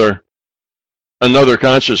another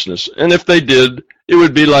consciousness. And if they did, it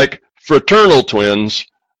would be like fraternal twins,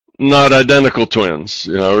 not identical twins.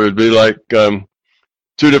 You know, it would be like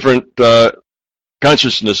two different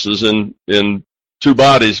consciousnesses in two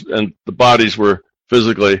bodies, and the bodies were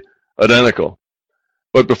physically identical.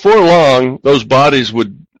 But before long, those bodies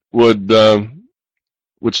would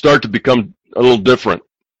start to become a little different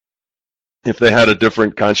if they had a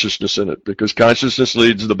different consciousness in it, because consciousness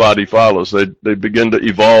leads, the body follows. They begin to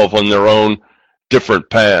evolve on their own different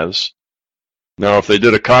paths. Now, if they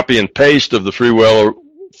did a copy and paste of the free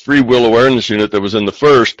will awareness unit that was in the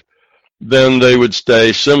first, then they would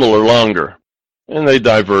stay similar longer, and they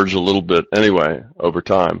diverge a little bit anyway over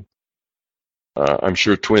time. I'm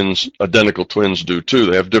sure identical twins do too.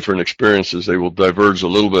 They have different experiences. They will diverge a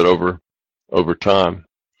little bit over time.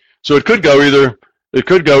 So it could go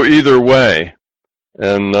either way.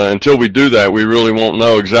 And until we do that, we really won't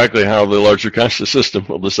know exactly how the larger conscious system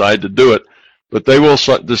will decide to do it. But they will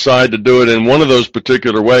decide to do it in one of those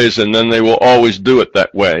particular ways, and then they will always do it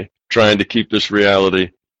that way, trying to keep this reality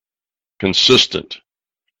consistent.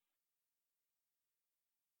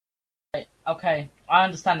 Okay, I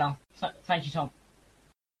understand now. Thank you, Tom.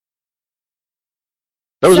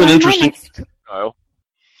 That was an interesting, Kyle.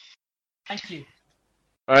 Thank you.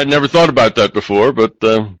 I had never thought about that before, but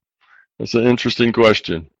that's an interesting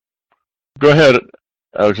question. Go ahead,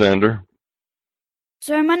 Alexander.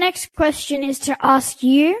 So my next question is to ask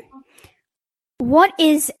you, what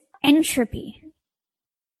is entropy?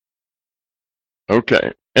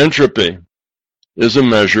 Okay. Entropy is a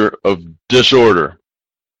measure of disorder.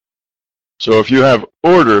 So if you have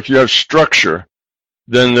order, if you have structure,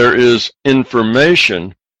 then there is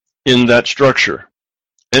information in that structure.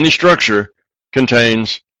 Any structure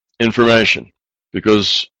contains information,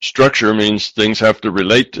 because structure means things have to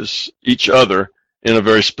relate to each other in a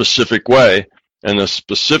very specific way, and the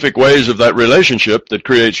specific ways of that relationship that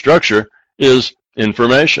create structure is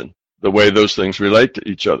information, the way those things relate to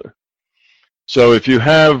each other. So if you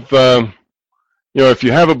have, if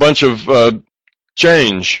you have a bunch of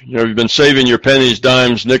change, you've been saving your pennies,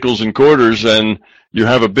 dimes, nickels, and quarters, and you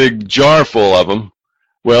have a big jar full of them,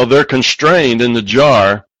 well, they're constrained in the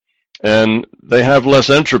jar, and they have less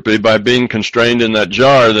entropy by being constrained in that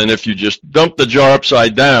jar than if you just dump the jar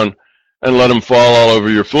upside down and let them fall all over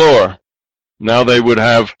your floor. Now they would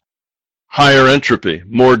have higher entropy,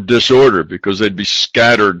 more disorder, because they'd be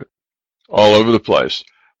scattered all over the place.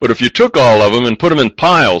 But if you took all of them and put them in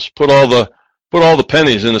piles, put all the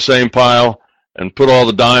pennies in the same pile and put all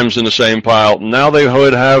the dimes in the same pile, now they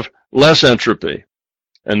would have less entropy.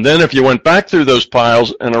 And then if you went back through those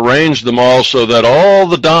piles and arranged them all so that all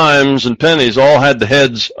the dimes and pennies all had the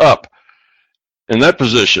heads up in that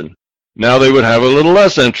position, now they would have a little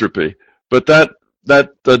less entropy. But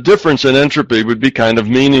the difference in entropy would be kind of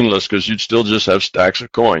meaningless because you'd still just have stacks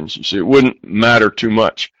of coins. You see, it wouldn't matter too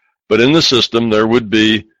much. But in the system, there would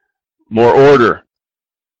be more order.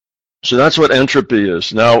 So that's what entropy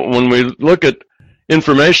is. Now, when we look at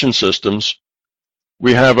information systems,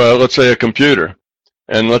 we have, let's say, a computer.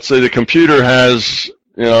 And let's say the computer has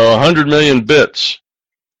 100 million bits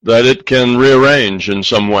that it can rearrange in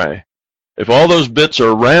some way. If all those bits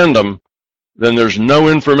are random, then there's no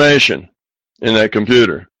information in that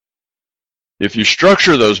computer. If you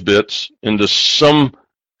structure those bits into some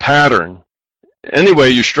pattern, any way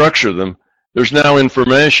you structure them, there's now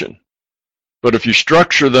information. But if you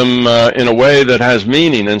structure them in a way that has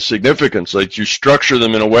meaning and significance, like you structure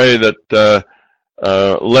them in a way that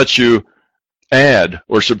lets you add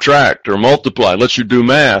or subtract or multiply, lets you do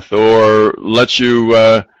math, or lets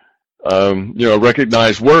you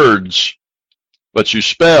recognize words, lets you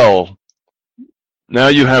spell, now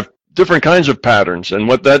you have different kinds of patterns, and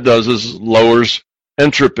what that does is lowers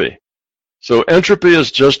entropy. So entropy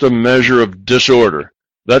is just a measure of disorder.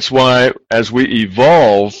 That's why as we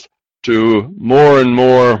evolve to more and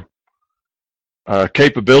more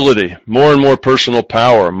capability, more and more personal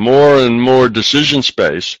power, more and more decision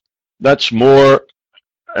space, that's more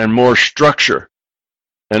and more structure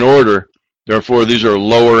and order. Therefore, these are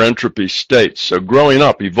lower entropy states. So growing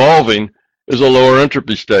up, evolving, is a lower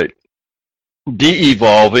entropy state.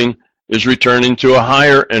 De-evolving is returning to a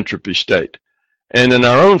higher entropy state. And in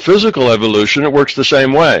our own physical evolution, it works the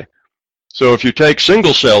same way. So if you take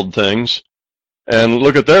single-celled things and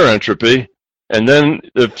look at their entropy, and then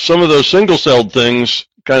if some of those single-celled things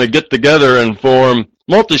kind of get together and form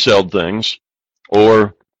multi-celled things,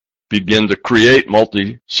 or begin to create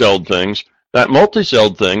multi-celled things, that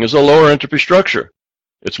multi-celled thing is a lower entropy structure.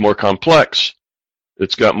 It's more complex.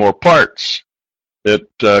 It's got more parts. It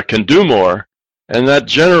can do more. And that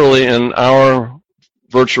generally in our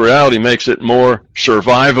virtual reality makes it more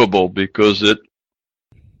survivable because it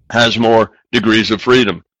has more degrees of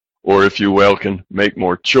freedom, or if you will, can make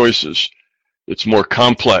more choices. It's more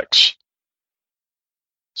complex.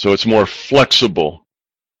 So it's more flexible.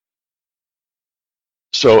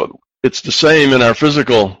 So it's the same in our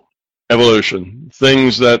physical evolution.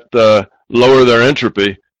 Things that lower their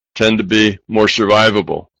entropy tend to be more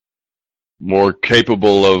survivable, more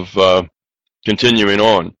capable of continuing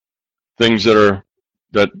on. Things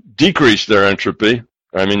that decrease their entropy,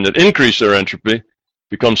 that increase their entropy,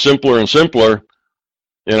 become simpler and simpler.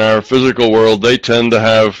 In our physical world, they tend to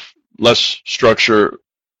have less structure,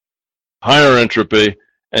 higher entropy,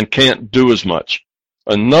 and can't do as much.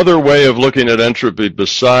 Another way of looking at entropy,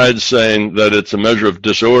 besides saying that it's a measure of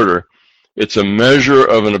disorder, it's a measure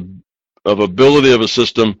of ability of a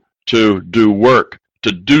system to do work,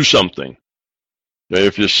 to do something. Okay,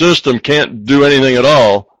 if your system can't do anything at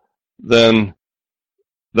all, then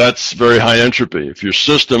that's very high entropy. If your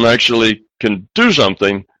system actually can do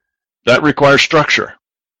something, that requires structure.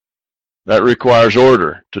 That requires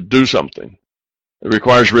order to do something. It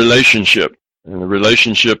requires relationship, and the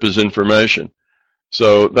relationship is information.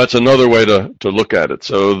 So that's another way to look at it.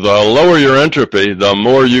 So the lower your entropy, the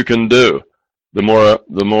more you can do, the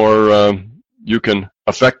more you can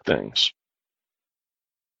affect things.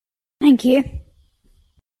 Thank you.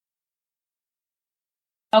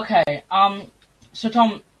 Okay. So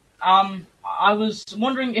Tom, I was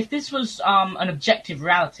wondering if this was an objective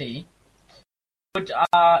reality, would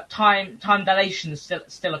time dilation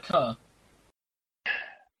still occur?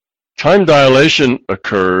 Time dilation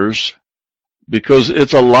occurs because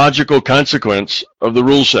it's a logical consequence of the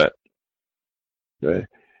rule set. Okay.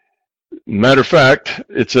 Matter of fact,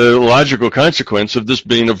 it's a logical consequence of this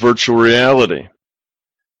being a virtual reality.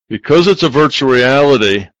 Because it's a virtual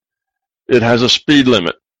reality, it has a speed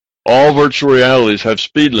limit. All virtual realities have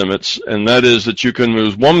speed limits, and that is that you can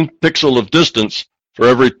move 1 pixel of distance for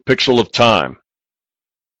every pixel of time.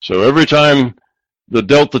 So every time the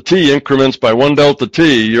delta t increments by 1 delta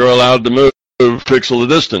t, you're allowed to move a pixel of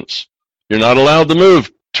distance. You're not allowed to move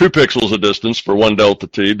 2 pixels of distance for 1 delta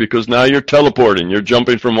t because now you're teleporting. You're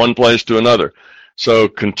jumping from one place to another. So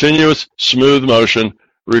continuous smooth motion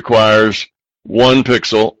requires 1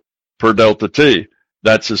 pixel per delta t.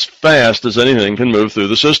 That's as fast as anything can move through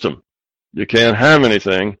the system. You can't have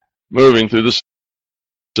anything moving through the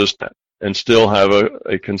system and still have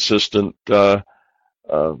a consistent,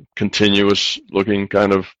 continuous looking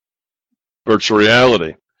kind of virtual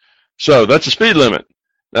reality. So that's a speed limit.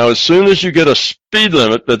 Now, as soon as you get a speed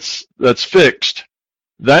limit that's fixed,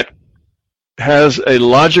 that has a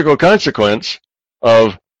logical consequence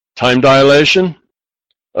of time dilation,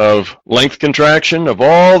 of length contraction, of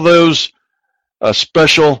all those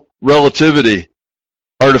special relativity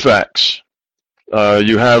artifacts.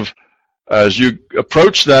 You have, as you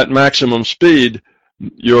approach that maximum speed,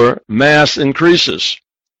 your mass increases.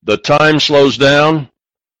 The time slows down,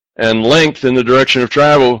 and length in the direction of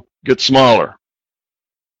travel gets smaller.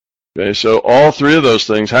 Okay, so all three of those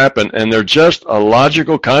things happen, and they're just a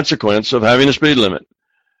logical consequence of having a speed limit.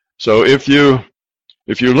 So if you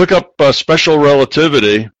look up special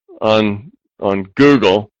relativity on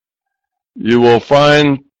Google, you will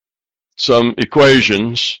find some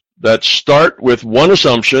equations that start with one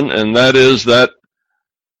assumption, and that is that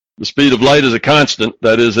the speed of light is a constant,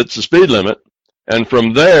 that is, it's the speed limit. And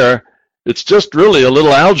from there, it's just really a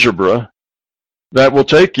little algebra that will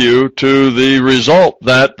take you to the result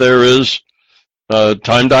that there is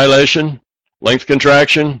time dilation, length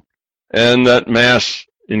contraction, and that mass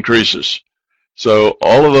increases. So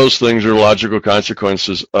all of those things are logical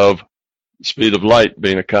consequences of the speed of light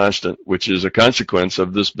being a constant, which is a consequence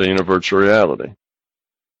of this being a virtual reality.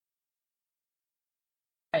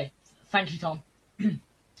 Okay, thank you, Tom.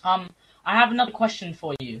 I have another question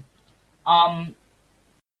for you.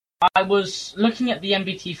 I was looking at the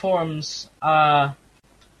MBT forums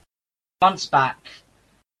months back,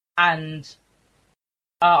 and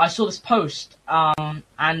I saw this post,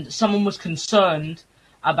 and someone was concerned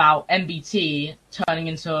about MBT turning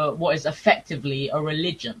into what is effectively a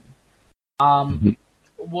religion.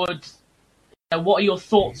 What are your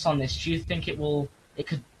thoughts on this? Do you think it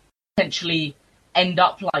could potentially end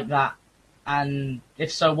up like that? And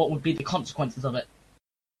if so, what would be the consequences of it?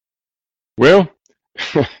 Well,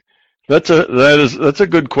 that's a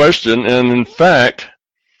good question, and in fact,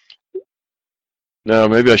 now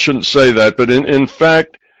maybe I shouldn't say that, but in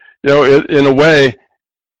fact, in a way,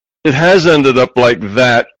 it has ended up like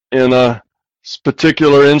that in a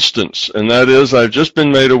particular instance, and that is, I've just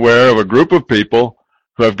been made aware of a group of people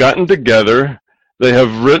who have gotten together. They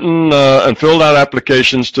have written and filled out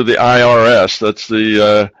applications to the IRS.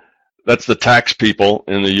 That's the tax people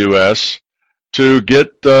in the U.S. to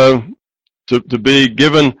get to be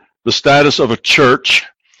given the status of a church,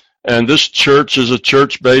 and this church is a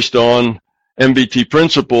church based on MBT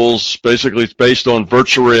principles. Basically, it's based on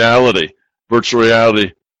virtual reality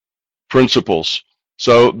principles.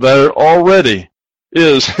 So there already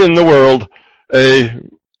is in the world a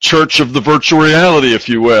church of the virtual reality, if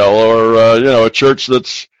you will, or a church that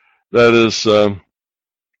is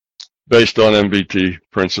based on MBT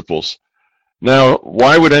principles. Now,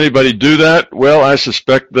 why would anybody do that? Well, I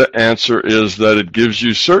suspect the answer is that it gives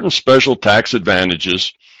you certain special tax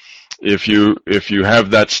advantages if you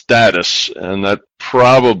have that status, and that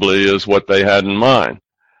probably is what they had in mind.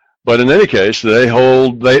 But in any case,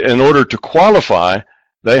 in order to qualify,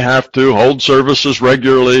 they have to hold services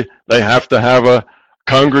regularly, they have to have a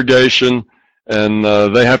congregation, and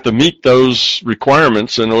they have to meet those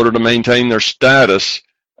requirements in order to maintain their status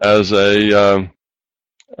as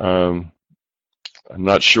I'm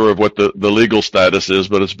not sure of what the legal status is,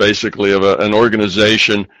 but it's basically of an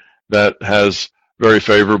organization that has very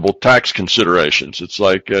favorable tax considerations. It's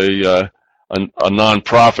like a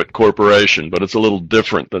nonprofit corporation, but it's a little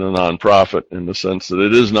different than a nonprofit in the sense that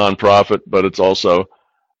it is nonprofit, but it's also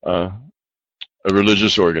a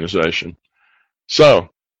religious organization. So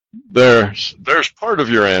there's part of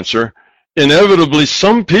your answer. Inevitably,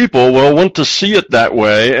 some people will want to see it that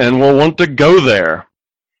way and will want to go there.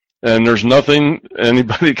 And there's nothing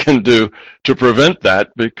anybody can do to prevent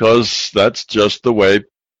that, because that's just the way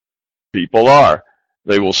people are.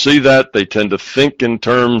 They will see that. They tend to think in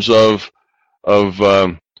terms of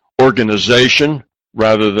organization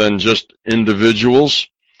rather than just individuals.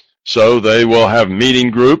 So they will have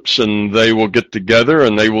meeting groups, and they will get together,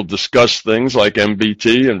 and they will discuss things like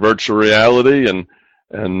MBT and virtual reality and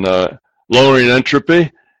lowering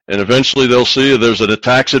entropy. And eventually they'll see there's a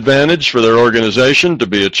tax advantage for their organization to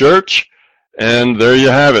be a church, and there you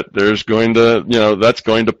have it. There's going to, that's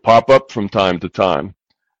going to pop up from time to time.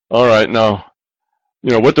 All right, now,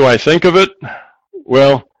 what do I think of it?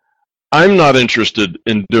 Well, I'm not interested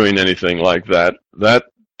in doing anything like that. That,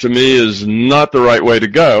 to me, is not the right way to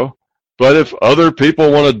go. But if other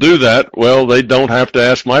people want to do that, well, they don't have to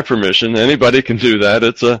ask my permission. Anybody can do that.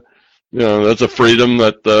 It's that's a freedom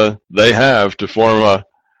that they have to form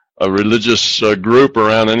a religious group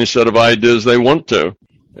around any set of ideas they want to,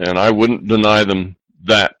 and I wouldn't deny them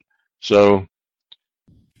that. So,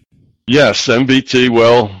 yes, MBT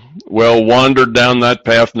will wander down that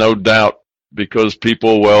path, no doubt, because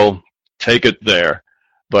people will take it there.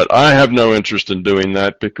 But I have no interest in doing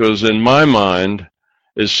that, because in my mind,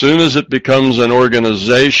 As soon as it becomes an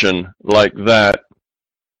organization like that,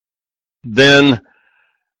 then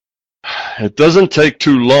it doesn't take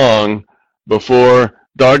too long before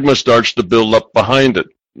dogma starts to build up behind it.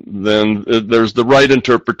 Then there's the right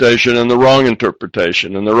interpretation and the wrong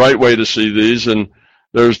interpretation, and the right way to see these, and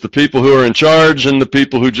there's the people who are in charge and the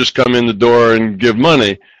people who just come in the door and give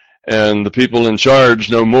money, and the people in charge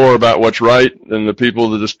know more about what's right than the people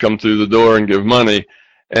that just come through the door and give money,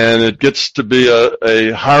 and it gets to be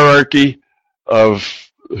a hierarchy of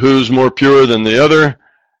who's more pure than the other.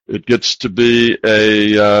 It gets to be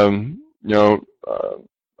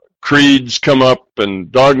creeds come up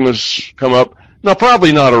and dogmas come up. Now,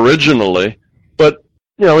 probably not originally, but,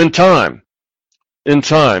 in time. In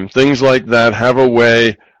time, things like that have a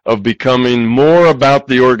way of becoming more about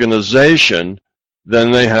the organization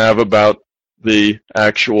than they have about the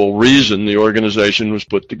actual reason the organization was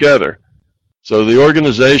put together. So the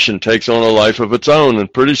organization takes on a life of its own,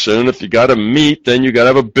 and pretty soon, if you got a meet, then you got to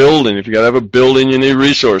have a building. If you got to have a building, you need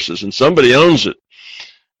resources, and somebody owns it,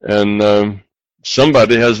 and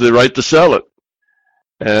somebody has the right to sell it,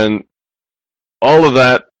 and all of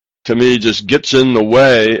that, to me, just gets in the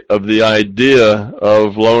way of the idea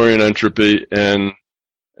of lowering entropy and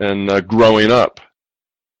growing up.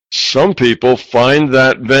 Some people find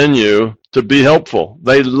that venue to be helpful.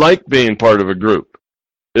 They like being part of a group.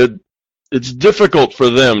 It's difficult for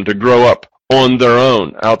them to grow up on their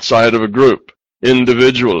own, outside of a group,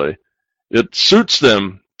 individually. It suits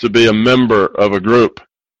them to be a member of a group.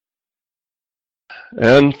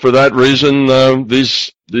 And for that reason,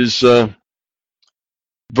 these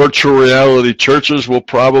virtual reality churches will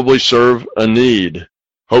probably serve a need.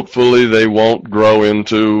 Hopefully they won't grow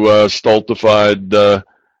into stultified,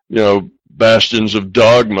 bastions of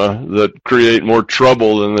dogma that create more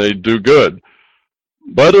trouble than they do good.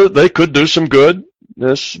 But they could do some good.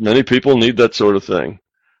 Yes, many people need that sort of thing.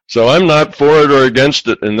 So I'm not for it or against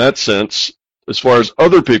it in that sense, as far as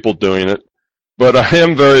other people doing it, but I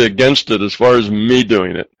am very against it as far as me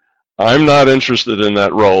doing it. I'm not interested in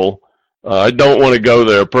that role. I don't want to go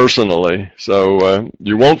there personally, so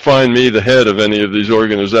you won't find me the head of any of these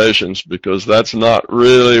organizations, because that's not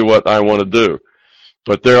really what I want to do.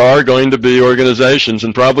 But there are going to be organizations,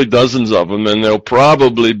 and probably dozens of them, and they'll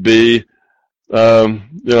probably be,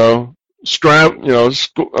 scrapping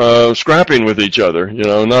with each other.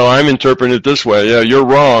 No, I'm interpreting it this way. Yeah, you're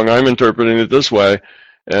wrong. I'm interpreting it this way,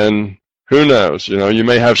 and who knows? You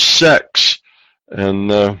may have sex, and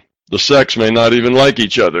the sex may not even like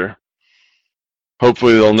each other.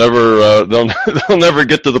 Hopefully they'll never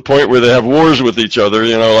get to the point where they have wars with each other,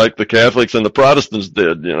 like the Catholics and the Protestants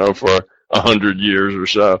did, for 100 years or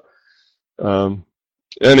so.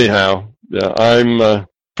 Anyhow, yeah, I'm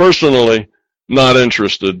personally not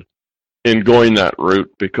interested in going that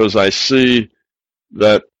route, because I see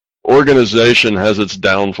that organization has its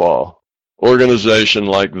downfall. Organization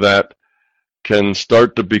like that can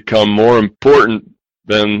start to become more important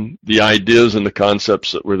than the ideas and the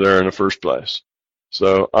concepts that were there in the first place.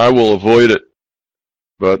 So I will avoid it,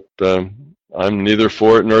 but I'm neither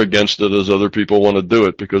for it nor against it as other people want to do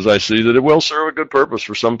it, because I see that it will serve a good purpose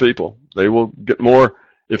for some people. They will get more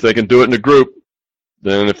if they can do it in a group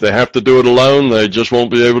than if they have to do it alone. They just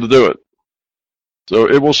won't be able to do it. So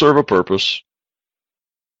it will serve a purpose.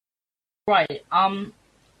 Right.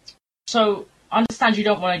 So I understand you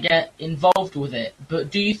don't want to get involved with it, but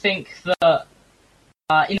do you think that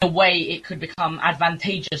in a way it could become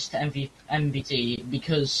advantageous to MVT,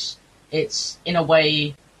 because it's in a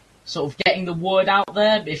way sort of getting the word out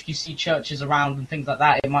there? If you see churches around and things like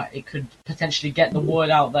that, it could potentially get the word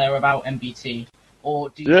out there about MVT. Or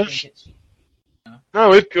do you think it's...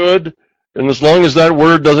 No, it could. And as long as that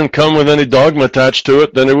word doesn't come with any dogma attached to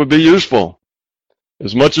it, then it would be useful.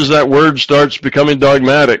 As much as that word starts becoming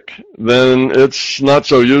dogmatic, then it's not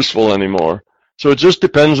so useful anymore. So it just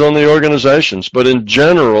depends on the organizations. But in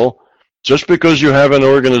general, just because you have an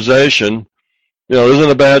organization, isn't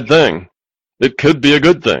a bad thing. It could be a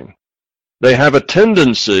good thing. They have a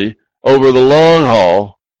tendency over the long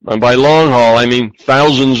haul, and by long haul I mean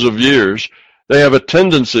thousands of years, they have a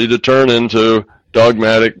tendency to turn into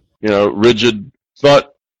dogmatic, rigid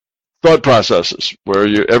thought processes, where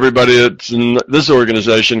everybody that's in this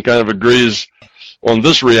organization kind of agrees on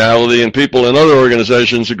this reality, and people in other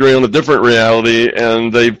organizations agree on a different reality,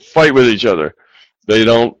 and they fight with each other. They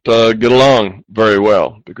don't get along very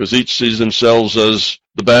well, because each sees themselves as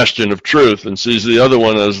the bastion of truth and sees the other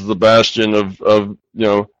one as the bastion of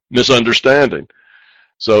misunderstanding.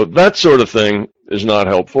 So that sort of thing is not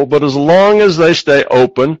helpful. But as long as they stay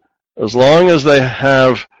open, as long as they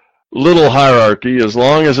have little hierarchy, as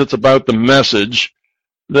long as it's about the message,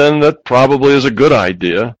 then that probably is a good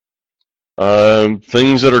idea.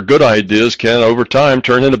 Things that are good ideas can, over time,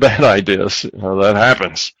 turn into bad ideas. That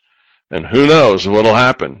happens. And who knows what'll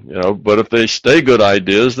happen, but if they stay good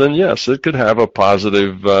ideas, then yes, it could have a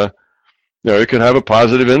positive, it could have a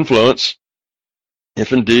positive influence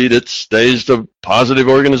if indeed it stays a positive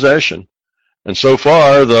organization. And so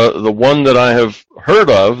far, the one that I have heard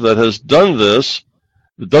of that has done this,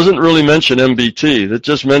 it doesn't really mention MBT. It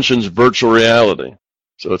just mentions virtual reality.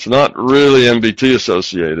 So it's not really MBT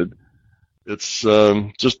associated. It's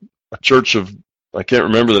just a church of, I can't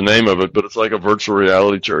remember the name of it, but it's like a virtual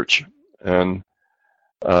reality church. And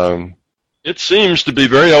it seems to be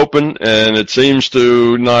very open, and it seems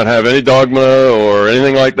to not have any dogma or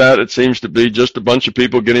anything like that. It seems to be just a bunch of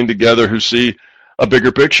people getting together who see a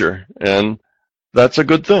bigger picture, and that's a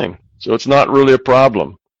good thing. So it's not really a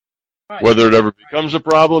problem. Right. Whether it ever becomes a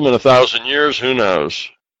problem in 1,000 years, who knows?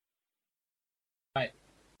 Right.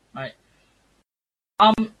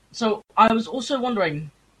 So I was also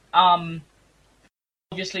wondering,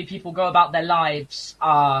 obviously people go about their lives,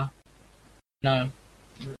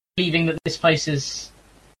 believing that this place is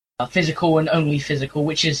physical and only physical,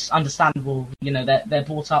 which is understandable. They're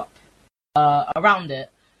brought up around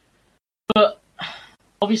it. But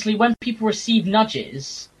obviously, when people receive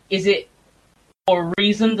nudges, is it for a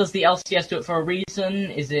reason? Does the LCS do it for a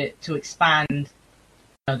reason? Is it to expand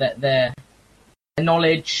their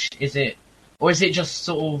knowledge? Or is it just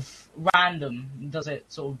sort of random? Does it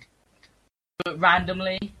sort of do it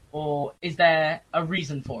randomly, or is there a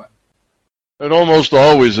reason for it? It almost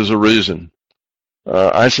always is a reason.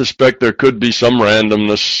 I suspect there could be some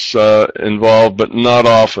randomness involved, but not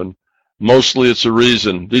often. Mostly it's a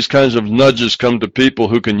reason. These kinds of nudges come to people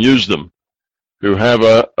who can use them, who have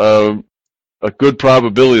a good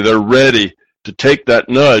probability. They're ready to take that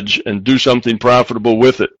nudge and do something profitable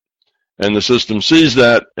with it. And the system sees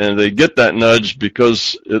that, and they get that nudge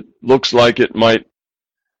because it looks like it might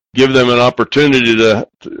give them an opportunity to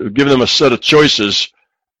give them a set of choices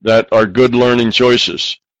that are good learning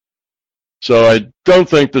choices. So I don't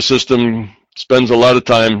think the system spends a lot of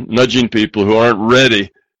time nudging people who aren't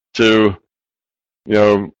ready to,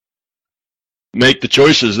 make the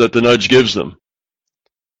choices that the nudge gives them.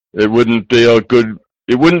 It wouldn't be a good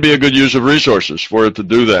use of resources for it to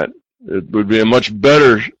do that. It would be a much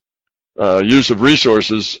better use of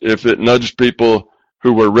resources if it nudged people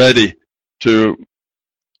who were ready to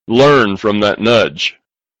learn from that nudge.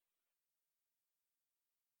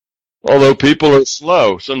 Although people are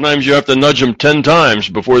slow, sometimes you have to nudge them 10 times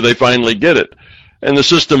before they finally get it. And the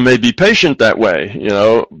system may be patient that way,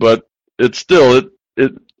 but it's still,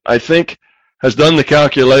 it I think, has done the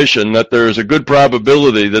calculation that there is a good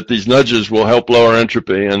probability that these nudges will help lower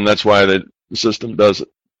entropy, and that's why the system does it.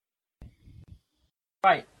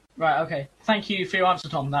 Right, okay. Thank you for your answer,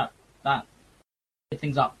 Tom. That cleared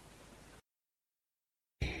things up.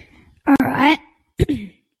 All right.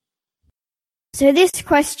 So this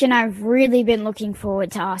question I've really been looking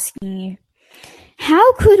forward to asking you.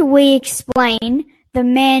 How could we explain the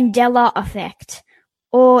Mandela effect?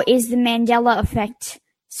 Or is the Mandela effect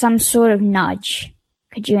some sort of nudge?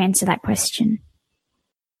 Could you answer that question?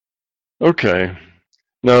 Okay.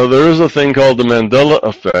 Now, there is a thing called the Mandela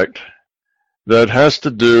effect that has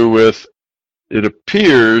to do with, it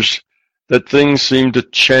appears that things seem to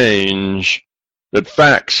change, that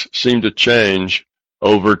facts seem to change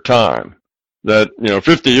over time. That,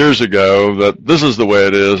 50 years ago, that this is the way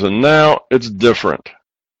it is, and now it's different.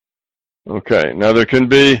 Okay, now there can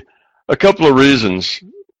be a couple of reasons,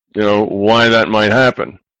 why that might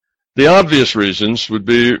happen. The obvious reasons would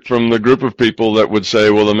be from the group of people that would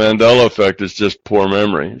say, well, the Mandela effect is just poor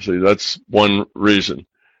memory. See, that's one reason,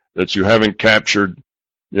 that you haven't captured,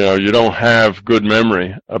 you don't have good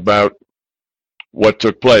memory about what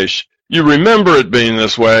took place. You remember it being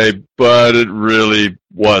this way, but it really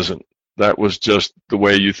wasn't. That was just the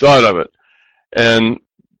way you thought of it. And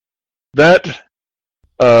that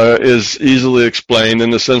is easily explained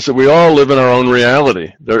in the sense that we all live in our own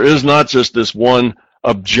reality. There is not just this one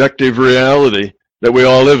objective reality that we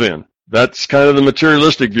all live in. That's kind of the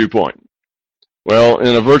materialistic viewpoint. Well,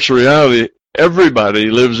 in a virtual reality,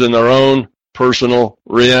 everybody lives in their own personal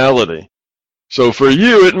reality. So for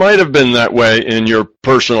you, it might have been that way in your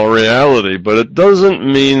personal reality, but it doesn't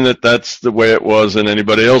mean that that's the way it was in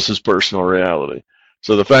anybody else's personal reality.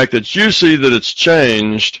 So the fact that you see that it's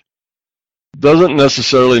changed doesn't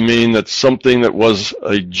necessarily mean that something that was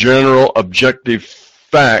a general objective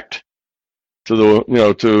fact to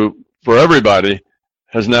the, for everybody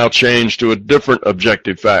has now changed to a different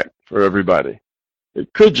objective fact for everybody.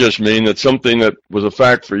 It could just mean that something that was a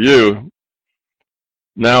fact for you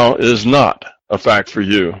now is not a fact for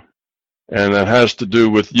you, and that has to do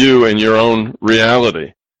with you and your own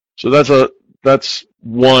reality. So that's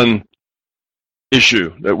one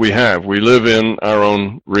issue that we have. We live in our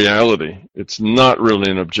own reality. It's not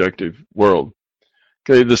really an objective world.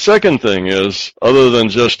 Okay, the second thing is, other than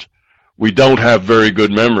just we don't have very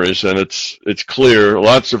good memories, and it's clear,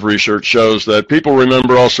 lots of research shows that people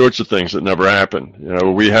remember all sorts of things that never happened. You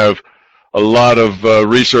know, we have a lot of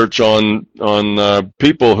research on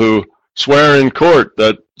people who swear in court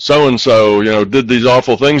that so-and-so, you know, did these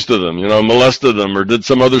awful things to them, you know, molested them or did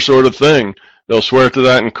some other sort of thing. They'll swear to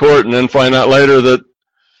that in court and then find out later that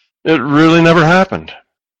it really never happened,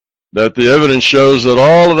 that the evidence shows that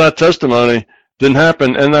all of that testimony didn't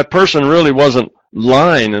happen, and that person really wasn't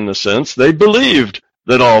lying in the sense. They believed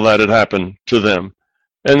that all that had happened to them.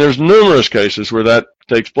 And there's numerous cases where that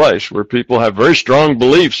takes place, where people have very strong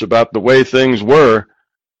beliefs about the way things were,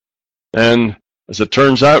 and as it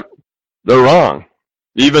turns out, they're wrong.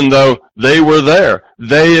 Even though they were there,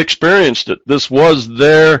 they experienced it. This was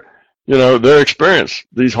their experience.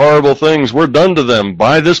 These horrible things were done to them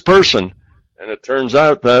by this person, and it turns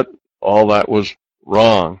out that all that was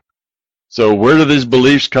wrong. So where do these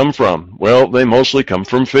beliefs come from? Well, they mostly come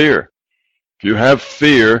from fear. If you have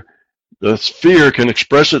fear, this fear can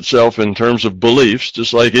express itself in terms of beliefs,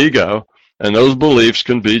 just like ego, and those beliefs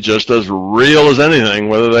can be just as real as anything,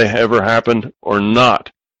 whether they ever happened or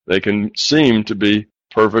not. They can seem to be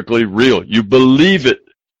perfectly real. You believe it.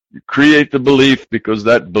 You create the belief because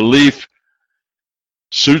that belief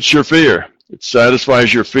suits your fear. It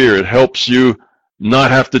satisfies your fear. It helps you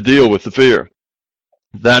not have to deal with the fear.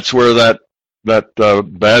 That's where that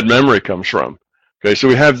bad memory comes from. Okay, so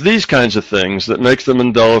we have these kinds of things that makes the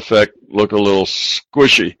Mandela effect look a little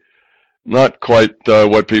squishy, not quite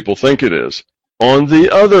what people think it is. On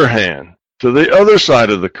the other hand, to the other side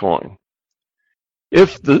of the coin,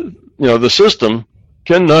 if the system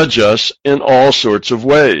can nudge us in all sorts of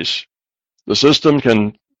ways. The system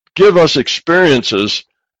can give us experiences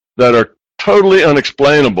that are totally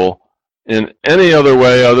unexplainable in any other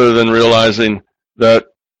way other than realizing that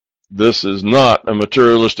this is not a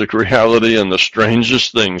materialistic reality and the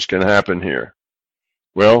strangest things can happen here.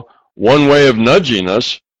 Well, one way of nudging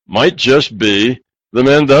us might just be the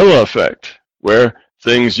Mandela effect, where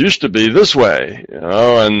things used to be this way,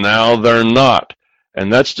 and now they're not.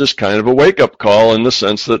 And that's just kind of a wake-up call in the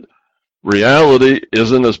sense that reality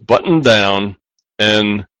isn't as buttoned down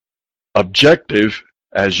and objective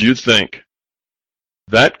as you think.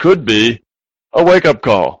 That could be a wake-up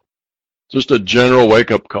call, just a general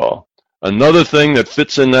wake-up call. Another thing that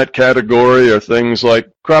fits in that category are things like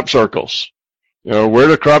crop circles. Where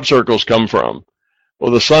do crop circles come from?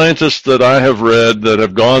 Well, the scientists that I have read that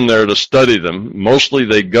have gone there to study them, mostly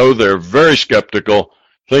they go there very skeptical,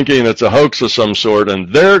 thinking it's a hoax of some sort,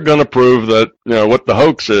 and they're going to prove that, what the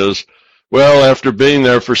hoax is. Well, after being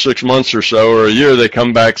there for 6 months or so, or a year, they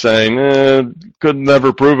come back saying, could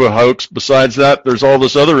never prove a hoax. Besides that, there's all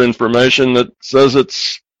this other information that says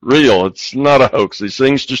it's real. It's not a hoax. These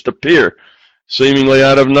things just appear seemingly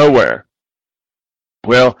out of nowhere.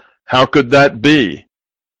 Well, how could that be?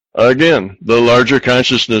 Again, the larger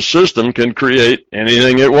consciousness system can create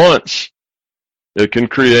anything it wants. It can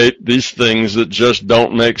create these things that just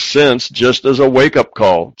don't make sense, just as a wake-up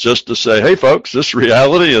call, just to say, hey, folks, this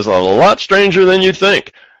reality is a lot stranger than you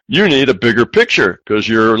think. You need a bigger picture, because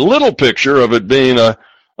your little picture of it being a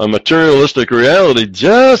materialistic reality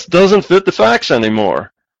just doesn't fit the facts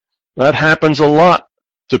anymore. That happens a lot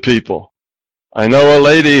to people. I know a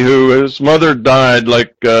lady whose mother died I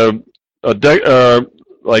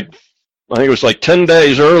think it was like 10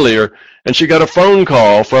 days earlier, and she got a phone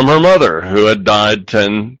call from her mother who had died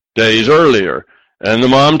 10 days earlier. And the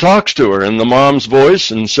mom talks to her in the mom's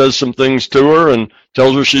voice and says some things to her and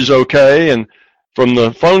tells her she's okay. And from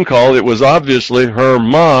the phone call, it was obviously her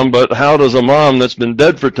mom, but how does a mom that's been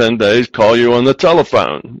dead for 10 days call you on the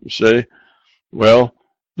telephone? You see? Well,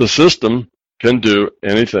 the system can do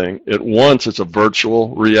anything it wants. It's a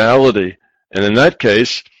virtual reality. And in that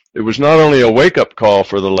case, it was not only a wake-up call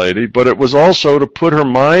for the lady, but it was also to put her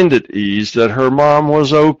mind at ease that her mom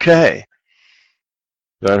was okay,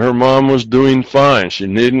 that her mom was doing fine. She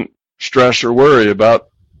needn't stress or worry about,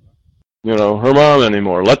 her mom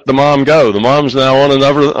anymore. Let the mom go. The mom's now on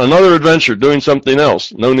another adventure doing something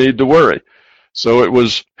else. No need to worry. So it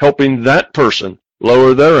was helping that person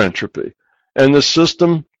lower their entropy. And the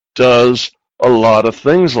system does a lot of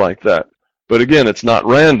things like that. But again, it's not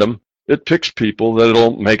random. It picks people that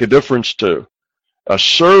it'll make a difference to. A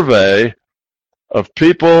survey of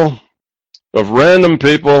people, of random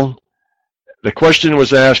people, the question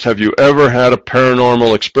was asked, have you ever had a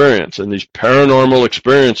paranormal experience? And these paranormal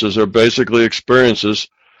experiences are basically experiences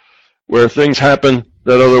where things happen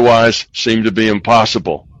that otherwise seem to be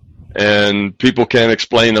impossible. And people can't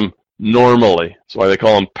explain them normally. That's why they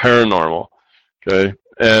call them paranormal. Okay?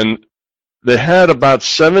 And they had about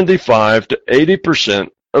 75 to 80%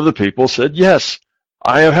 of the people said, yes,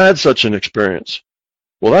 I have had such an experience.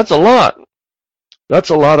 Well, that's a lot. That's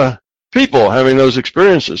a lot of people having those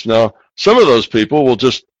experiences. Now, some of those people will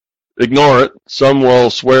just ignore it. Some will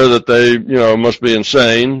swear that they, must be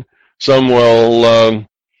insane. Some will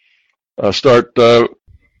start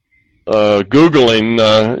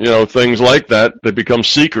Googling, things like that. They become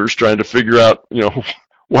seekers trying to figure out,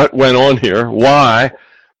 what went on here, why,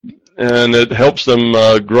 and it helps them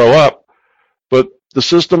grow up. But the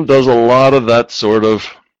system does a lot of that sort of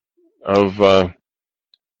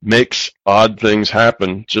makes odd things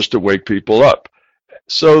happen just to wake people up.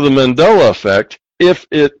 So the Mandela effect, if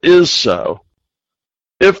it is so,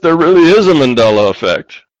 if there really is a Mandela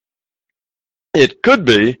effect, it could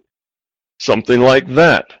be something like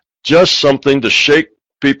that. Just something to shake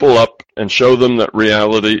people up and show them that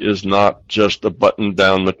reality is not just a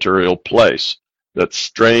buttoned-down material place, that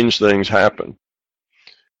strange things happen.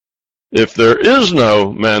 If there is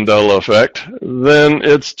no Mandela effect, then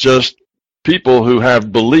it's just people who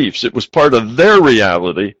have beliefs. It was part of their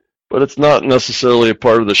reality, but it's not necessarily a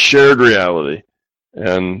part of the shared reality.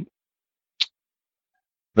 And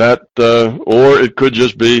that, or it could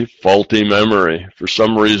just be faulty memory. For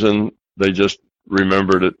some reason, they just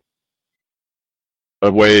remembered it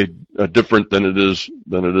a way different than it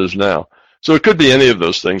is now. So it could be any of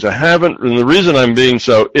those things. I haven't, and the reason I'm being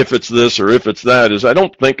so if it's this or if it's that is I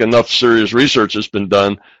don't think enough serious research has been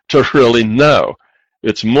done to really know.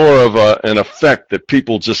 It's more of an effect that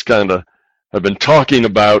people just kind of have been talking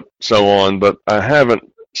about, so on, but I haven't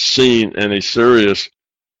seen any serious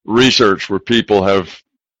research where people have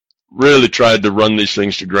really tried to run these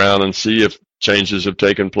things to ground and see if changes have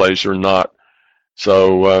taken place or not.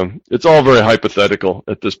 So it's all very hypothetical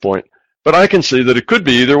at this point. But I can see that it could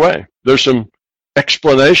be either way. There's some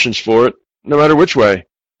explanations for it, no matter which way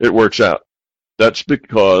it works out. That's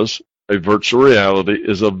because a virtual reality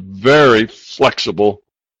is a very flexible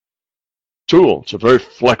tool. It's a very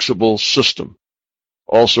flexible system.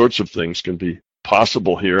 All sorts of things can be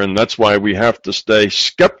possible here, and that's why we have to stay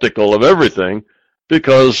skeptical of everything,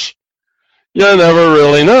 because you never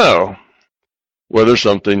really know whether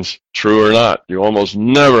something's true or not. You almost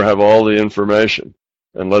never have all the information.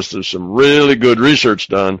 Unless there's some really good research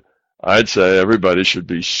done, I'd say everybody should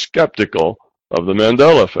be skeptical of the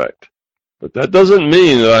Mandela effect. But that doesn't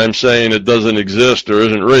mean that I'm saying it doesn't exist or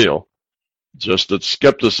isn't real. Just that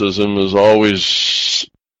skepticism is always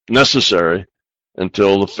necessary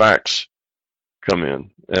until the facts come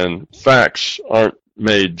in. And facts aren't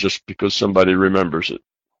made just because somebody remembers it.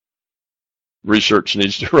 Research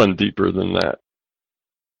needs to run deeper than that.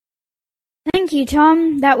 Thank you,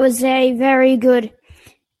 Tom. That was a very good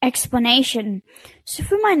explanation. So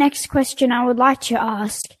for my next question, I would like to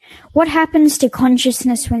ask, what happens to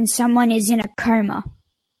consciousness when someone is in a coma?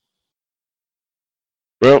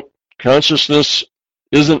 Well, consciousness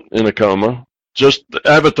isn't in a coma, just the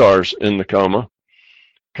avatar's in the coma.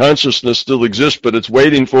 Consciousness still exists, but it's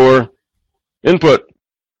waiting for input.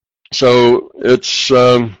 So it's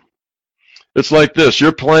like this.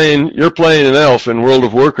 You're playing an elf in World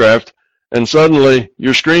of Warcraft, and suddenly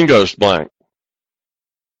your screen goes blank.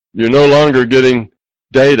 You're no longer getting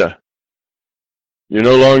data. You're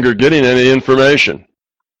no longer getting any information.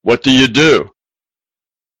 What do?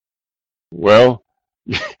 Well,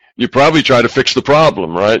 you probably try to fix the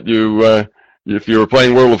problem, right? If you were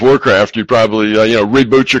playing World of Warcraft, you'd probably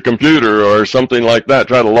reboot your computer or something like that,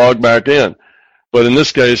 try to log back in. But in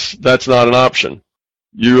this case, that's not an option.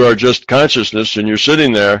 You are just consciousness, and you're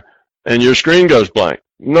sitting there, and your screen goes blank.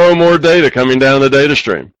 No more data coming down the data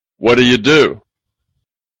stream. What do?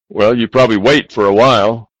 Well, you probably wait for a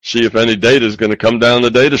while, see if any data is going to come down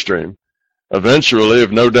the data stream. Eventually,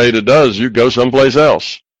 if no data does, you go someplace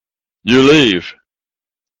else. You leave.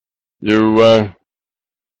 You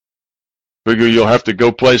figure you'll have to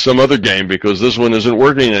go play some other game because this one isn't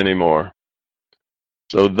working anymore.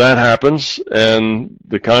 So that happens, and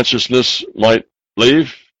the consciousness might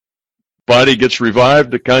leave. Body gets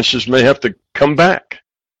revived. The consciousness may have to come back.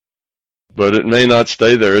 But it may not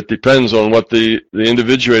stay there. It depends on what the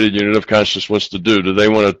individuated unit of consciousness wants to do. Do they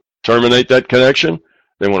want to terminate that connection?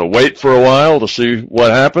 They want to wait for a while to see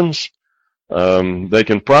what happens? They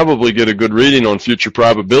can probably get a good reading on future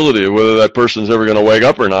probability of whether that person's ever going to wake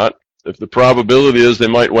up or not. If the probability is they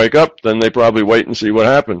might wake up, then they probably wait and see what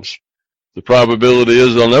happens. the probability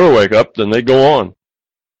is they'll never wake up, then they go on.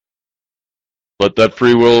 Let that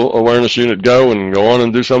free will awareness unit go and go on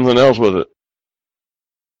and do something else with it.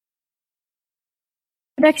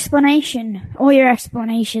 Good explanation. All your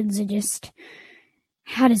explanations are just,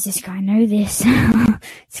 how does this guy know this?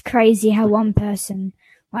 It's crazy how one person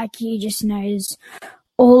like you just knows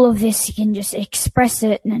all of this. You can just express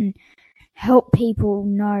it and help people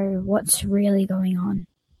know what's really going on.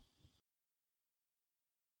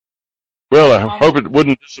 Well, I hope it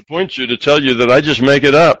wouldn't disappoint you to tell you that I just make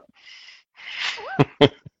it up.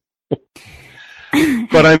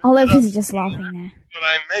 But Oliver's just laughing there. But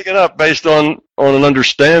I make it up based on an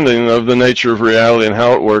understanding of the nature of reality and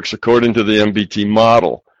how it works according to the MBT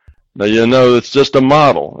model. Now, you know, it's just a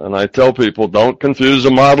model, and I tell people, don't confuse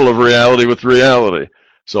a model of reality with reality.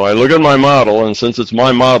 So I look at my model, and since it's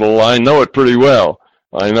my model, I know it pretty well.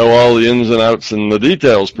 I know all the ins and outs and the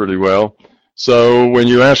details pretty well. So when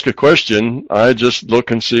you ask a question, I just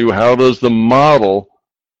look and see how does the model,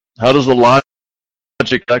 how does the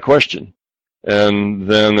logic that question, and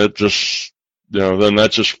then it just, then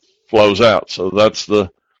that just flows out. So that's the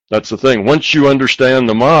thing. Once you understand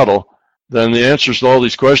the model, then the answers to all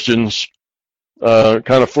these questions kind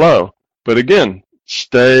of flow. But again,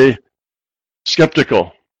 stay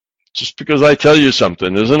skeptical. Just because I tell you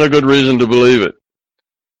something isn't a good reason to believe it.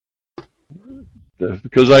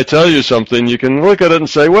 Because I tell you something, you can look at it and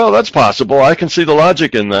say, well, that's possible. I can see the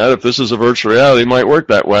logic in that. If this is a virtual reality, it might work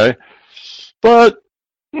that way. But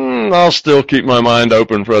I'll still keep my mind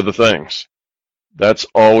open for other things. That's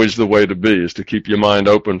always the way to be, is to keep your mind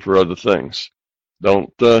open for other things.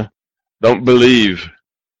 Don't believe.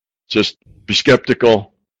 Just be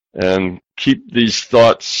skeptical and keep these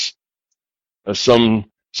thoughts as some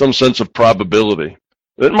sense of probability.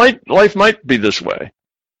 Life might be this way.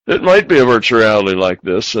 It might be a virtual reality like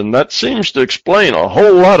this, and that seems to explain a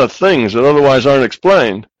whole lot of things that otherwise aren't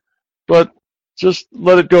explained. But just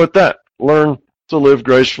let it go at that. Learn to live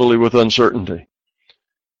gracefully with uncertainty.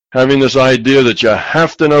 Having this idea that you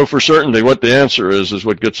have to know for certainty what the answer is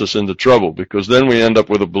what gets us into trouble, because then we end up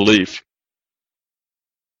with a belief.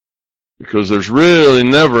 Because there's really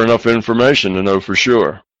never enough information to know for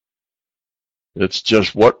sure. It's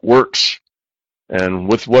just what works. And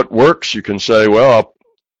with what works, you can say, well,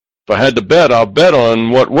 if I had to bet, I'll bet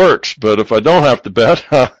on what works. But if I don't have to bet,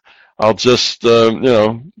 I'll just,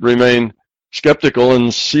 remain skeptical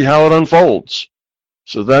and see how it unfolds.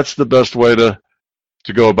 So that's the best way to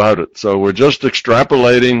go about it. So we're just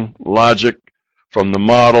extrapolating logic from the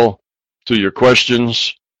model to your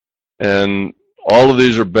questions. And all of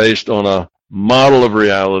these are based on a model of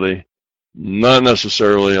reality, not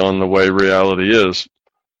necessarily on the way reality is.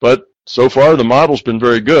 But so far, the model's been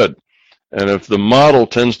very good. And if the model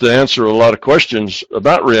tends to answer a lot of questions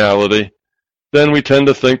about reality, then we tend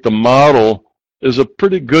to think the model is a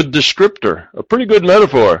pretty good descriptor, a pretty good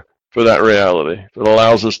metaphor for that reality that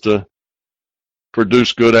allows us to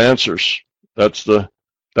produce good answers. That's the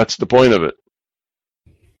point of it.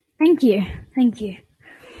 Thank you.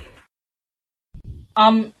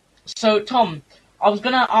 So Tom, I was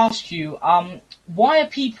gonna ask you, why are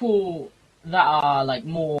people that are like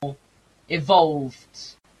more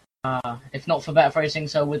evolved, if not for better phrasing,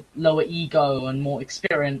 so with lower ego and more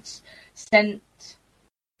experience, sent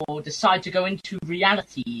or decide to go into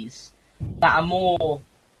realities that are more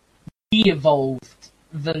de-evolved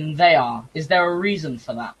than they are? Is there a reason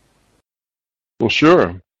for that? Well,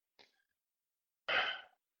 sure.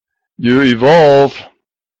 You evolve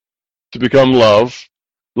to become love.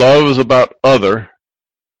 Love is about other.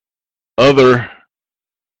 Other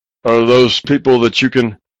are those people that you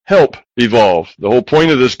can help evolve. The whole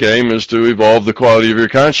point of this game is to evolve the quality of your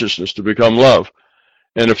consciousness to become love.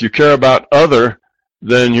 And if you care about other,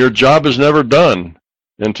 then your job is never done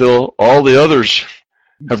until all the others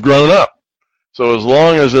have grown up. So as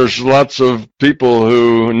long as there's lots of people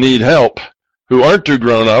who need help who aren't too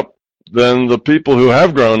grown up, then the people who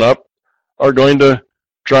have grown up are going to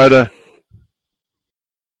try to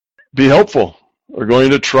be helpful, are going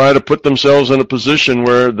to try to put themselves in a position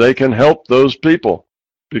where they can help those people,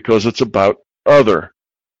 because it's about other.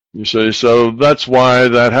 You see, so that's why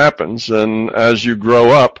that happens. And as you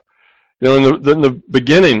grow up, in the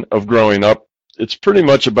beginning of growing up, it's pretty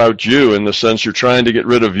much about you, in the sense you're trying to get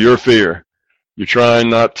rid of your fear. You're trying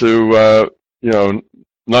not to,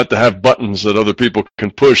 not to have buttons that other people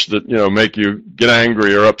can push that, make you get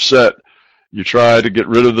angry or upset. You try to get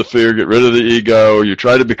rid of the fear, get rid of the ego. You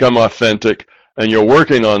try to become authentic, and you're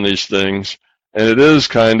working on these things. And it is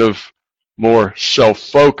kind of more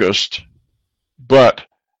self-focused, but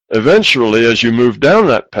eventually, as you move down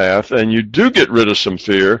that path and you do get rid of some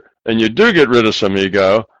fear and you do get rid of some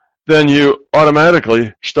ego, then you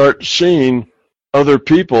automatically start seeing other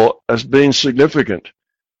people as being significant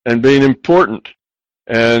and being important.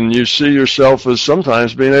 And you see yourself as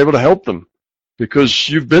sometimes being able to help them because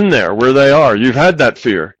you've been there where they are. You've had that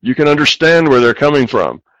fear. You can understand where they're coming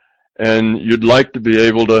from, and you'd like to be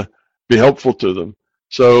able to be helpful to them.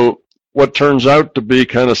 So what turns out to be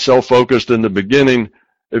kind of self-focused in the beginning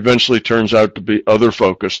eventually turns out to be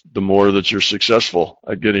other-focused the more that you're successful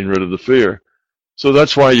at getting rid of the fear. So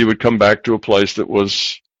that's why you would come back to a place that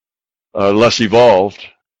was less evolved,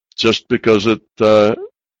 just because that's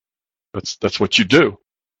what you do,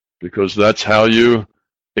 because that's how you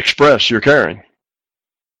express your caring.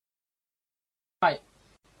 Right.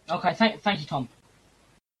 Okay. Thank you, Tom.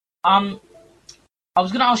 I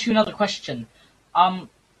was going to ask you another question.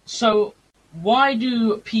 So why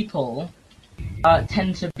do people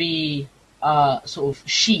tend to be sort of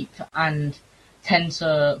sheep and tend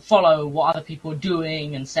to follow what other people are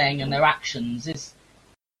doing and saying in their actions? Is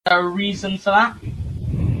there a reason for that?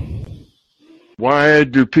 Why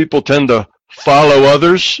do people tend to follow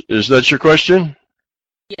others? Is that your question?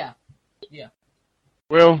 Yeah.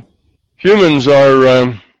 Well, humans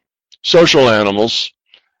are social animals,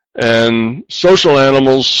 and social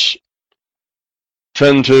animals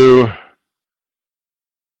tend to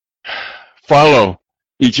follow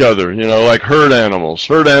each other, like herd animals.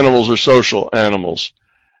 Herd animals are social animals,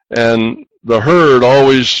 and the herd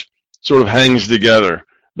always sort of hangs together.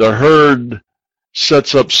 The herd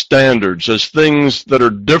sets up standards as things that are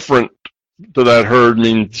different to that herd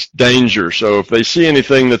means danger. So if they see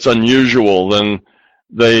anything that's unusual, then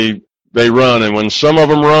they run. And when some of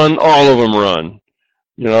them run, all of them run.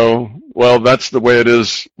 Well, that's the way it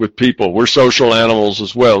is with people. We're social animals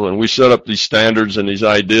as well, and we set up these standards and these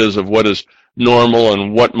ideas of what is normal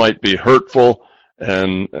and what might be hurtful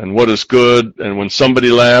and what is good. And when somebody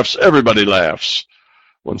laughs, everybody laughs.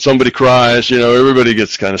 When somebody cries, everybody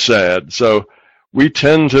gets kind of sad. So we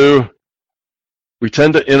tend to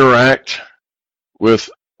interact with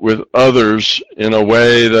others in a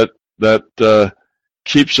way that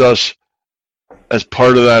keeps us as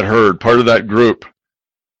part of that herd, part of that group.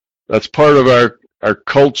 That's part of our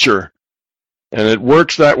culture, and it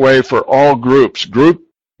works that way for all groups.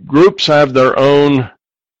 Groups have their own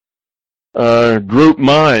group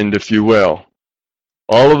mind, if you will.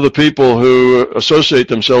 All of the people who associate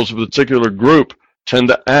themselves with a particular group tend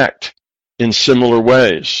to act in similar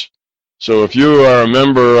ways. So if you are a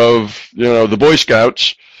member of, the Boy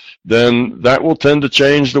Scouts, then that will tend to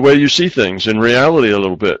change the way you see things in reality a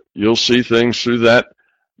little bit. You'll see things through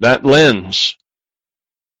that lens.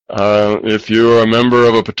 If you're a member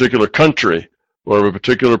of a particular country or of a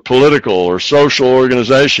particular political or social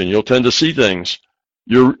organization, you'll tend to see things.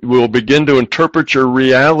 You will begin to interpret your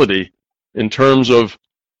reality in terms of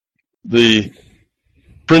the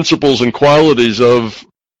principles and qualities of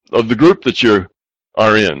the group that you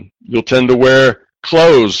are in. You'll tend to wear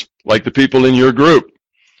clothes like the people in your group.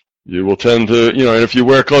 You will tend to, and if you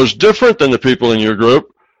wear clothes different than the people in your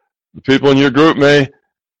group, the people in your group may,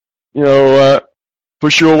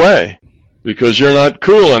 push you away because you're not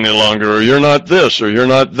cool any longer, or you're not this, or you're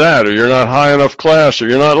not that, or you're not high enough class, or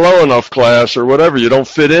you're not low enough class, or whatever. You don't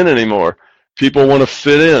fit in anymore. People want to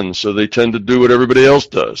fit in, so they tend to do what everybody else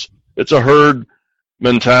does. It's a herd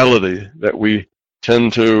mentality that we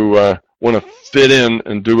tend to want to fit in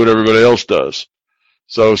and do what everybody else does.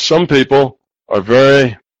 So some people are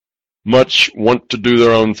very much want to do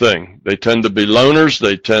their own thing. They tend to be loners.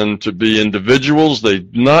 They tend to be individuals. They're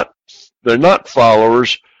not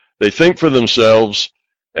followers. They think for themselves,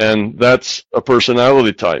 and that's a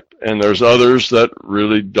personality type. And there's others that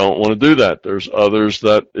really don't want to do that. There's others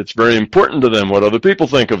that it's very important to them what other people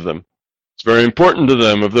think of them. It's very important to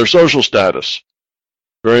them of their social status.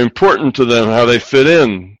 Very important to them how they fit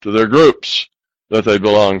in to their groups that they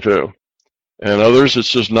belong to. And others,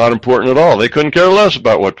 it's just not important at all. They couldn't care less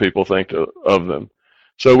about what people think of them.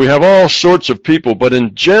 So we have all sorts of people, but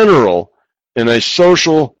in general, in a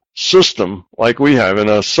social system like we have, in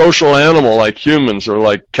a social animal like humans or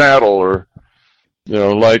like cattle or,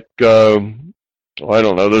 like, I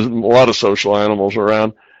don't know, there's a lot of social animals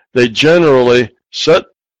around. They generally set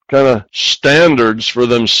kind of standards for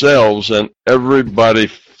themselves, and everybody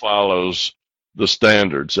follows the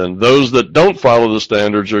standards. And those that don't follow the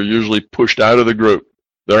standards are usually pushed out of the group.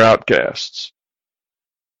 They're outcasts.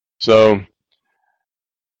 So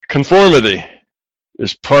conformity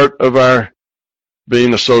is part of our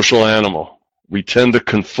being a social animal. We tend to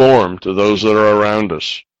conform to those that are around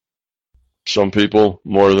us. Some people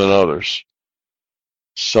more than others.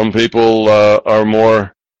 Some people are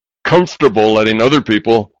more comfortable letting other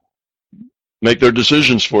people make their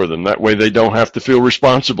decisions for them. That way they don't have to feel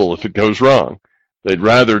responsible if it goes wrong. They'd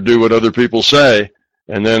rather do what other people say,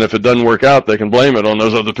 and then if it doesn't work out, they can blame it on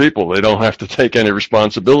those other people. They don't have to take any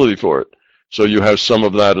responsibility for it. So you have some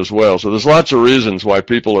of that as well. So there's lots of reasons why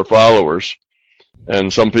people are followers,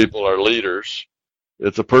 and some people are leaders.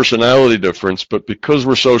 It's a personality difference, but because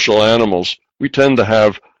we're social animals, we tend to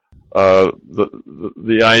have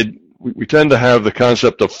we tend to have the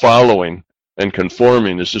concept of following and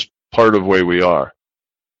conforming is just part of the way we are,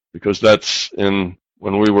 because that's when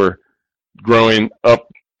we were growing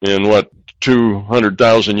up in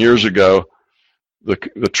 200,000 years ago,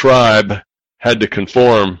 the tribe had to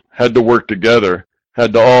conform, had to work together,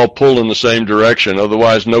 had to all pull in the same direction,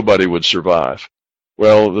 otherwise nobody would survive.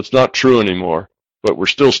 Well, that's not true anymore, but we're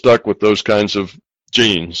still stuck with those kinds of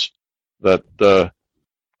genes that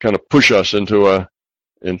kind of push us into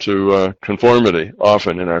conformity,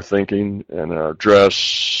 often in our thinking and our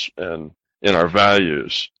dress and in our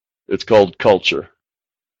values. It's called culture.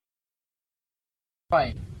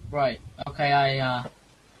 Right. Okay, I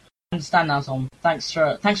understand now, Tom. Thanks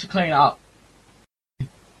for clearing it up.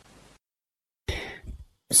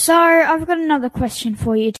 So I've got another question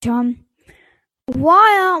for you, Tom.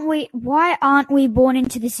 Why aren't we born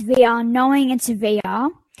into this VR knowing it's a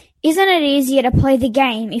VR? Isn't it easier to play the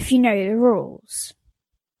game if you know the rules?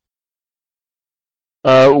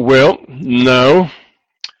 Well, no.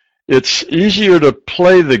 It's easier to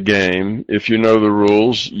play the game if you know the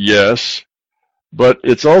rules, yes. But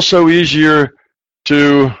it's also easier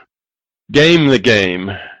to game the game.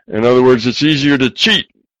 In other words, it's easier to cheat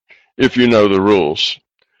if you know the rules.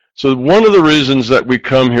 So one of the reasons that we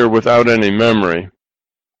come here without any memory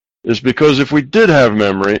is because if we did have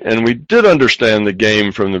memory and we did understand the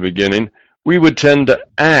game from the beginning, we would tend to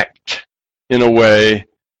act in a way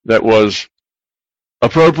that was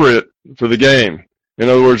appropriate for the game. In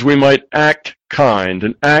other words, we might act kind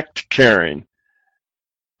and act caring,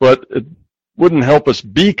 but it wouldn't help us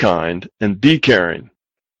be kind and be caring.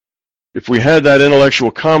 If we had that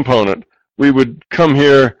intellectual component, we would come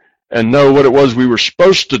here and know what it was we were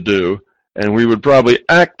supposed to do, and we would probably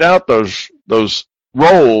act out those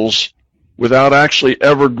roles without actually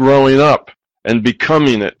ever growing up and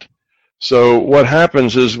becoming it. So what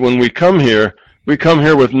happens is when we come here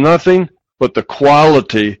with nothing but the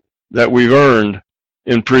quality that we've earned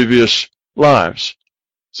in previous lives.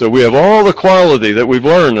 So we have all the quality that we've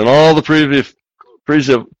learned in all the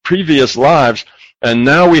previous lives, and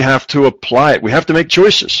now we have to apply it. We have to make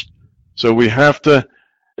choices. So we have to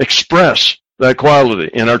express that quality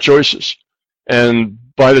in our choices. And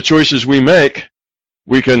by the choices we make,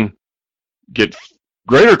 we can get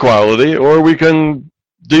greater quality or we can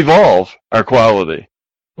devolve our quality.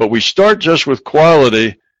 But we start just with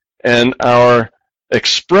quality, and our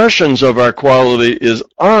expressions of our quality is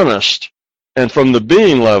honest. And from the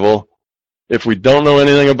being level, if we don't know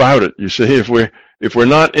anything about it, you see, if we're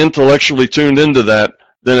not intellectually tuned into that,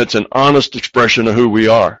 then it's an honest expression of who we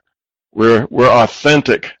are. We're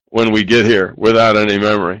authentic when we get here without any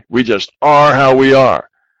memory. We just are how we are.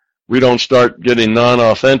 We don't start getting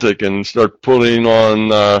non-authentic and start putting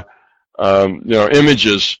on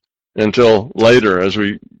images until later. As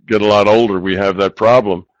we get a lot older, we have that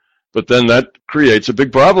problem. But then that creates a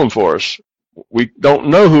big problem for us. We don't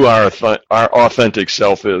know who our authentic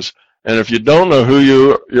self is. And if you don't know who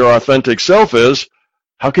your authentic self is,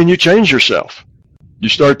 how can you change yourself? You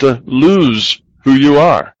start to lose who you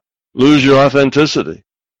are, lose your authenticity.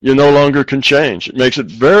 You no longer can change. It makes it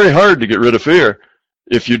very hard to get rid of fear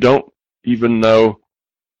if you don't even know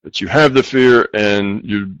that you have the fear and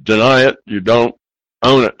you deny it, you don't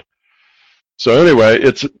own it. So anyway,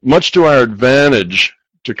 it's much to our advantage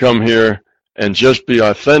to come here and just be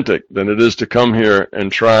authentic than it is to come here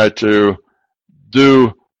and try to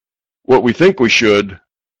do what we think we should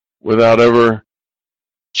without ever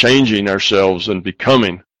changing ourselves and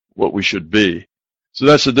becoming what we should be. So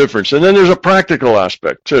that's the difference. And then there's a practical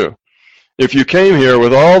aspect too. If you came here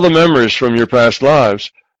with all the memories from your past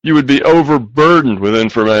lives, you would be overburdened with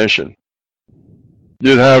information.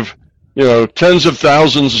 You'd have, tens of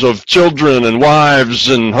thousands of children and wives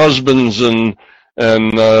and husbands and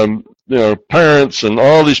parents and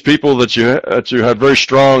all these people that you have very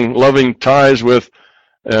strong, loving ties with,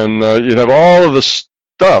 and you'd have all of the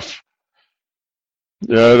stuff.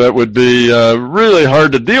 That would be really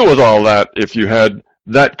hard to deal with all that if you had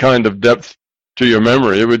that kind of depth to your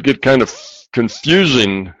memory. It would get kind of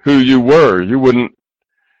confusing who you were.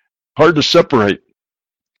 Hard to separate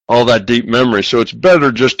all that deep memory. So it's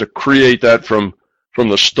better just to create that from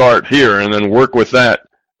the start here and then work with that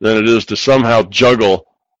than it is to somehow juggle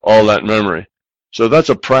all that memory. So that's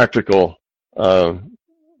a practical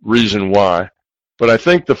reason why. But I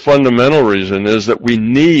think the fundamental reason is that we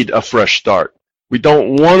need a fresh start. We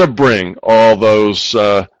don't want to bring all those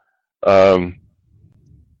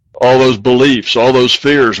beliefs, all those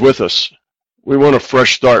fears with us. We want a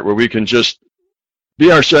fresh start where we can just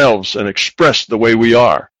be ourselves and express the way we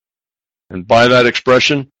are. And by that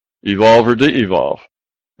expression, evolve or de-evolve.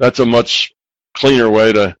 That's a much cleaner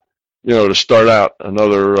way to, to start out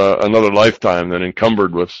another lifetime than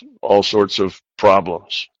encumbered with all sorts of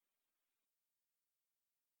problems.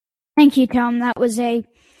 Thank you, Tom. That was a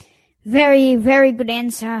very, very good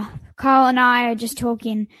answer. Carl and I are just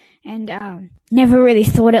talking and never really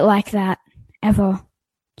thought it like that, ever.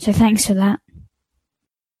 So thanks for that.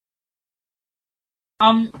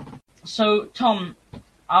 So, Tom,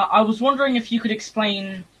 I was wondering if you could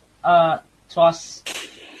explain to us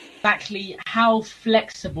exactly how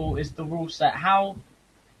flexible is the rule set? How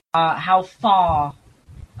far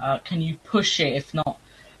can you push it, if not,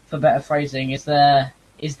 for better phrasing? Is there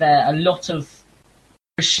a lot of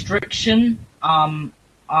restriction? I'm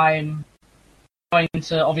going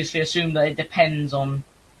to obviously assume that it depends on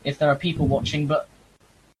if there are people watching, but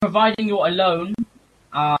providing you're alone,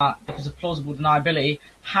 because of plausible deniability,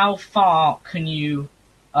 how far can you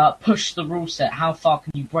push the rule set? How far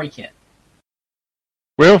can you break it?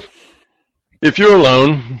 Well, if you're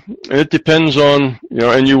alone, it depends on,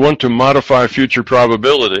 and you want to modify future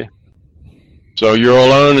probability. So you're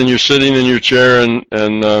alone and you're sitting in your chair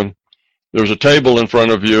and there's a table in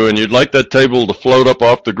front of you and you'd like that table to float up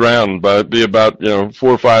off the ground, but be about, 4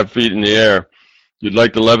 or 5 feet in the air. You'd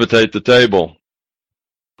like to levitate the table.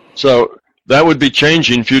 So that would be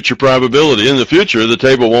changing future probability. In the future, the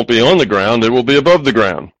table won't be on the ground, it will be above the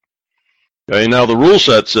ground. Okay, now the rule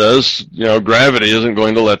set says, gravity isn't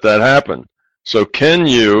going to let that happen. So can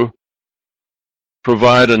you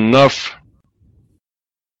provide enough,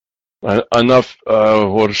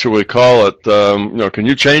 what should we call it? Can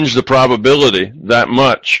you change the probability that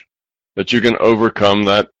much that you can overcome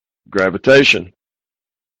that gravitation?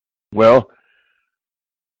 Well,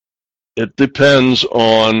 it depends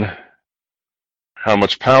on how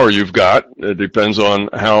much power you've got. It depends on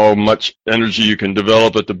how much energy you can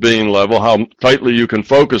develop at the being level, how tightly you can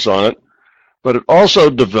focus on it. But it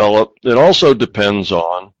also depends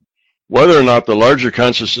on whether or not the larger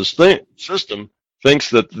consciousness system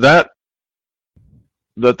thinks that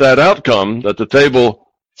outcome, that the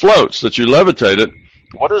table floats, that you levitate it,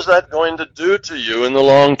 what is that going to do to you in the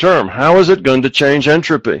long term? How is it going to change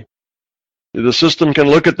entropy? The system can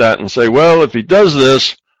look at that and say, well, if he does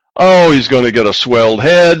this, he's going to get a swelled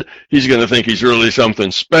head. He's going to think he's really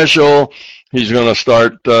something special. He's going to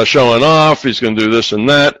start showing off. He's going to do this and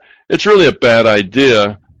that. It's really a bad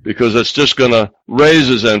idea because it's just going to raise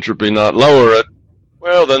his entropy, not lower it.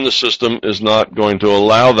 Well, then the system is not going to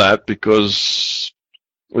allow that because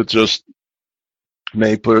it just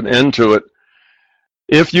may put an end to it.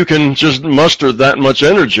 If you can just muster that much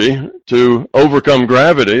energy to overcome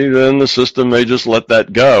gravity, then the system may just let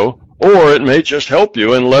that go, or it may just help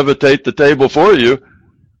you and levitate the table for you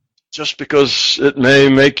just because it may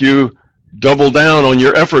make you double down on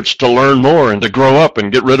your efforts to learn more and to grow up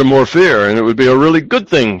and get rid of more fear, and it would be a really good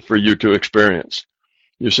thing for you to experience.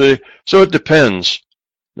 You see? So it depends.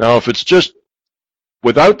 Now, if it's just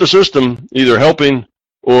without the system either helping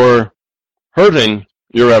or hurting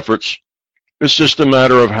your efforts, it's just a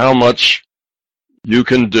matter of how much you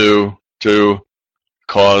can do to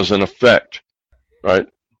cause an effect, right?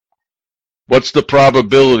 What's the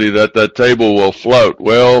probability that that table will float?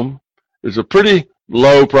 Well, it's a pretty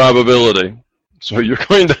low probability. So you're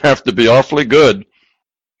going to have to be awfully good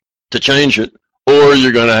to change it, or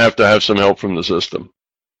you're going to have some help from the system.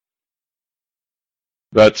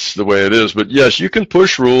 That's the way it is. But yes, you can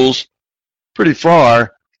push rules pretty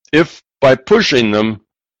far if by pushing them,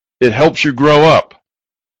 it helps you grow up.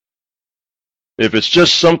 If it's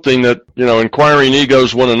just something that, inquiring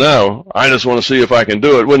egos want to know, I just want to see if I can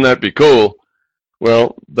do it, wouldn't that be cool?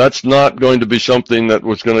 Well, that's not going to be something that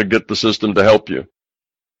was going to get the system to help you.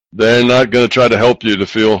 They're not going to try to help you to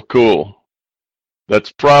feel cool.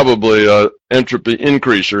 That's probably an entropy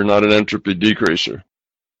increaser, not an entropy decreaser.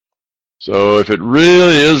 So if it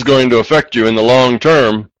really is going to affect you in the long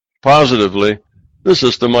term, positively, the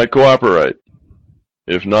system might cooperate.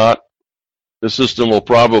 If not, the system will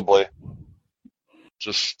probably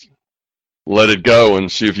just let it go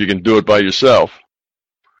and see if you can do it by yourself.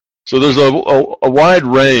 So there's a wide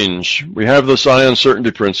range. We have the psi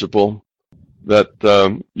uncertainty principle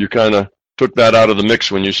that you kind of took that out of the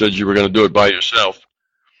mix when you said you were going to do it by yourself.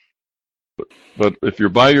 But if you're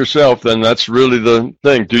by yourself, then that's really the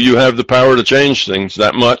thing. Do you have the power to change things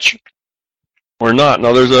that much or not?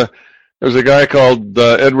 Now, there's There's a guy called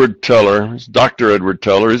Edward Teller. It's Dr. Edward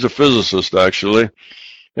Teller. He's a physicist, actually.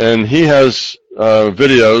 And he has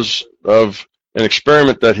videos of an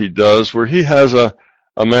experiment that he does where he has a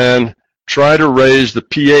man try to raise the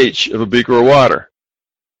pH of a beaker of water.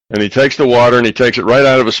 And he takes the water and he takes it right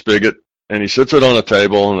out of a spigot and he sits it on a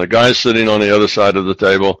table, and the guy's sitting on the other side of the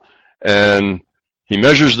table, and he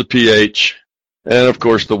measures the pH. And of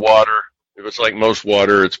course the water, if it's like most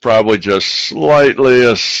water, it's probably just slightly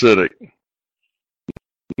acidic.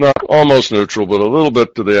 Not almost neutral, but a little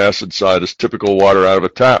bit to the acid side is typical water out of a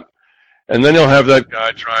tap. And then you'll have that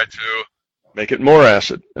guy try to make it more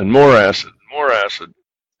acid and more acid and more acid.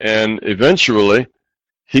 And eventually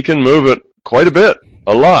he can move it quite a bit,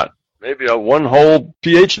 a lot. Maybe a one whole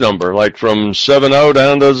pH number, like from 7.0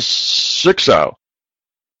 down to 6.0.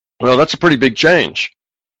 Well, that's a pretty big change.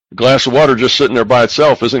 A glass of water just sitting there by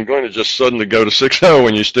itself isn't going to just suddenly go to 6.0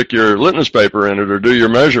 when you stick your litmus paper in it or do your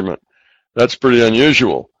measurement. That's pretty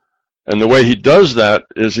unusual. And the way he does that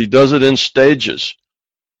is he does it in stages,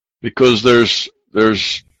 because there's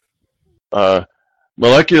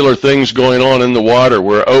molecular things going on in the water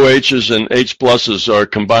where OHs and H pluses are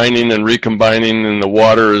combining and recombining, and the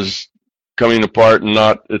water is coming apart,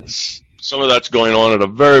 and some of that's going on at a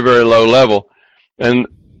very, very low level. And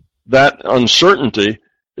that uncertainty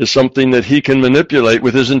is something that he can manipulate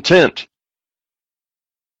with his intent.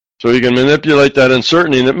 So he can manipulate that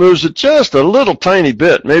uncertainty, and it moves it just a little tiny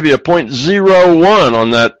bit, maybe a 0.01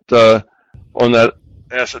 on that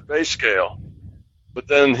acid-base scale. But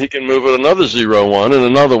then he can move it another 0.1 and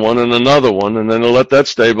another one and another one, and then he'll let that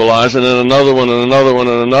stabilize, and then another one and another one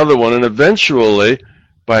and another one, and eventually,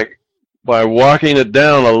 by walking it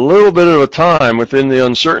down a little bit at a time within the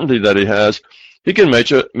uncertainty that he has, he can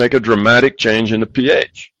make a dramatic change in the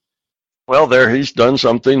pH. Well, there he's done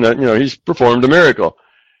something that, he's performed a miracle.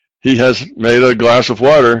 He has made a glass of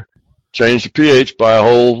water change the pH by a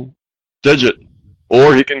whole digit.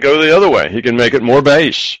 Or he can go the other way. He can make it more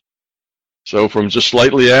base. So from just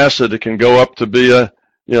slightly acid, it can go up to be an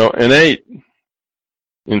 8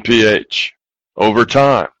 in pH over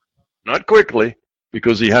time. Not quickly,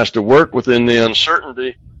 because he has to work within the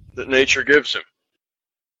uncertainty that nature gives him.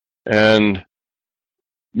 And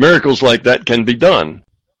miracles like that can be done.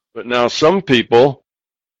 But now some people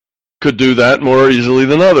could do that more easily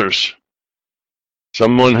than others.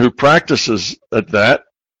 Someone who practices at that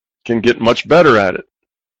can get much better at it.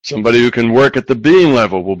 Somebody who can work at the being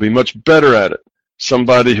level will be much better at it.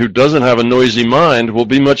 Somebody who doesn't have a noisy mind will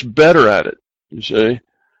be much better at it, you see.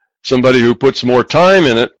 Somebody who puts more time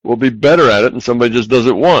in it will be better at it, and somebody just does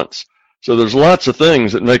it once. So there's lots of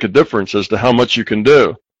things that make a difference as to how much you can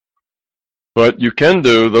do. But you can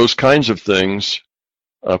do those kinds of things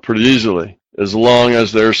pretty easily, as long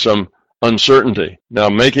as there's some uncertainty. Now,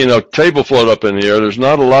 making a table float up in the air, there's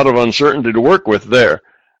not a lot of uncertainty to work with there.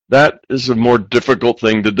 That is a more difficult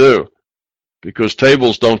thing to do, because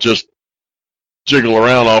tables don't just jiggle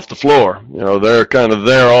around off the floor. They're kind of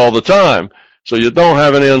there all the time. So you don't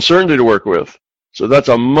have any uncertainty to work with. So that's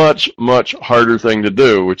a much, much harder thing to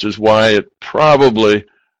do, which is why it probably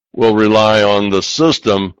will rely on the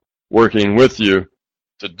system working with you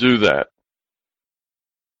to do that.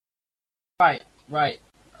 Right.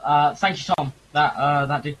 Thank you, Tom.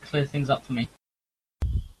 That did clear things up for me.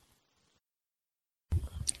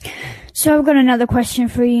 So I've got another question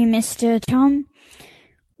for you, Mr. Tom.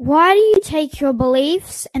 Why do you take your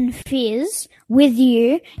beliefs and fears with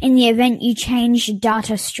you in the event you change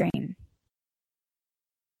data stream?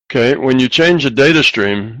 Okay, when you change a data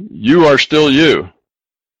stream, you are still you,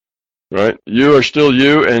 right? You are still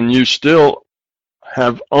you, and you still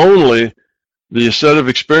have only the set of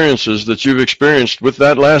experiences that you've experienced with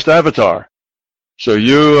that last avatar. So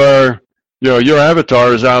you are, your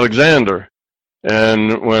avatar is Alexander.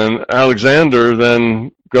 And when Alexander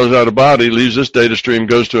then goes out of body, leaves this data stream,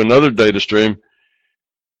 goes to another data stream,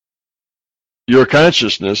 your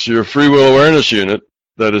consciousness, your free will awareness unit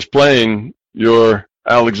that is playing your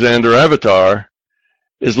Alexander avatar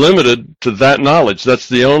is limited to that knowledge. That's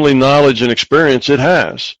the only knowledge and experience it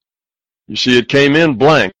has. You see, it came in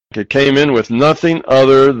blank. It came in with nothing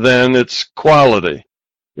other than its quality.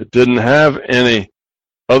 It didn't have any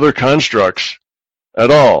other constructs at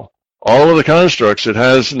all. All of the constructs it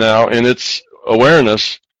has now in its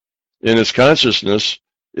awareness, in its consciousness,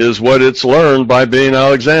 is what it's learned by being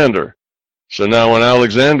Alexander. So now when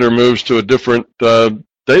Alexander moves to a different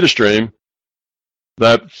data stream,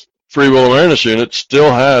 that free will awareness unit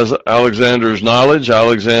still has Alexander's knowledge,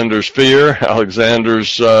 Alexander's fear,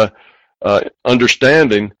 Alexander's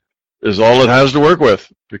understanding is all it has to work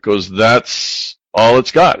with, because that's all it's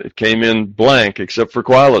got. It came in blank except for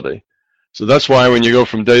quality. So that's why when you go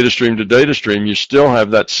from data stream to data stream, you still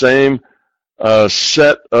have that same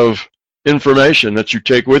set of information that you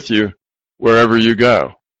take with you wherever you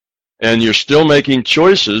go. And you're still making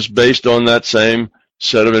choices based on that same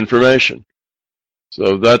set of information.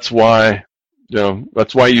 So that's why,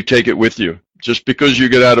 that's why you take it with you. Just because you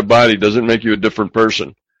get out of body doesn't make you a different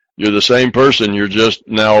person. You're the same person, you're just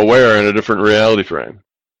now aware in a different reality frame.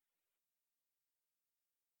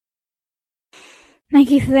 Thank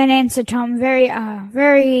you for that answer, Tom. Very,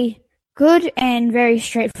 very good and very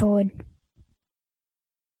straightforward.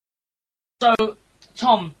 So,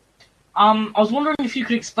 Tom, I was wondering if you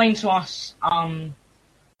could explain to us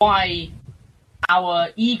why our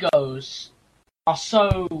egos are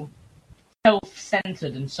so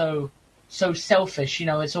self-centered and so selfish.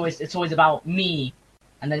 It's always about me,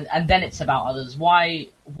 and then it's about others. Why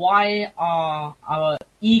are our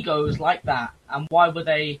egos like that, and why did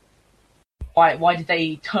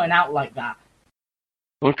they turn out like that?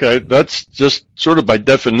 Okay, that's just sort of by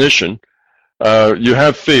definition. You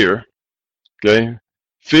have fear. Okay,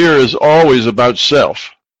 fear is always about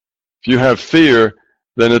self. If you have fear,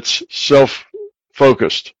 then it's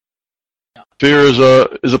self-focused. Yeah. Fear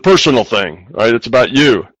is a personal thing, right? It's about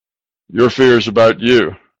you. Your fear is about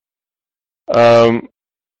you.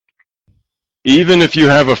 Even if you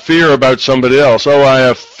have a fear about somebody else, I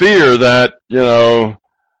have fear that,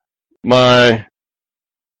 my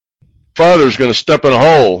father's going to step in a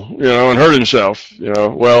hole, and hurt himself,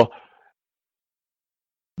 well,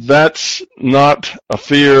 that's not a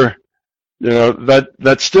fear,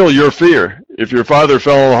 that's still your fear. If your father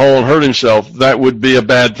fell in a hole and hurt himself, that would be a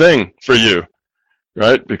bad thing for you,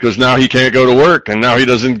 right? Because now he can't go to work, and now he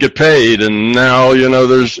doesn't get paid, and now,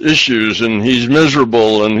 there's issues, and he's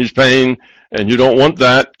miserable, and he's paying, and you don't want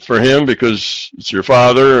that for him because it's your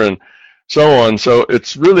father, and so on. So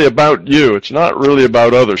it's really about you. It's not really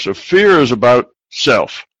about others. So fear is about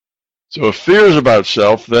self. So if fear is about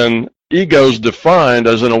self, then ego is defined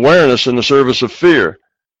as an awareness in the service of fear.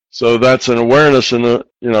 So that's an awareness in the,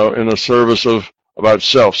 in the service of about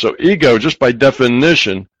self. So ego, just by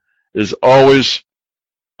definition, is always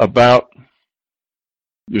about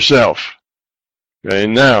yourself. Okay.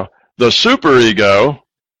 Now, the superego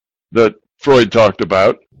that Freud talked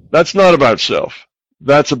about, that's not about self.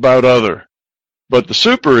 That's about other. But the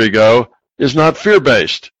superego is not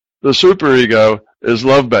fear-based. The superego is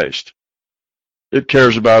love-based. It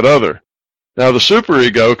cares about other. Now, the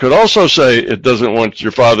superego could also say it doesn't want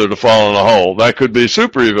your father to fall in a hole. That could be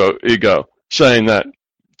superego saying that,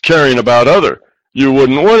 caring about other. You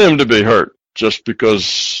wouldn't want him to be hurt just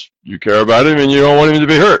because you care about him and you don't want him to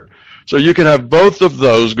be hurt. So you can have both of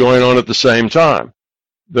those going on at the same time.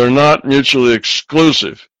 They're not mutually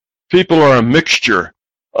exclusive. People are a mixture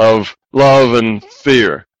of love and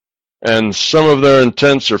fear. And some of their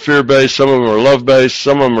intents are fear-based, some of them are love-based,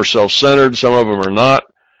 some of them are self-centered, some of them are not.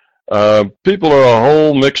 People are a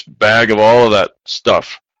whole mixed bag of all of that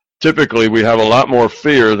stuff. Typically, we have a lot more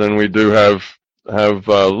fear than we do have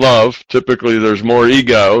love. Typically, there's more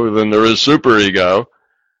ego than there is superego.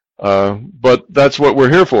 But that's what we're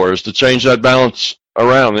here for, is to change that balance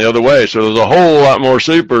around the other way. So there's a whole lot more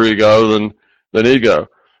superego than ego.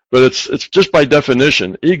 But it's just by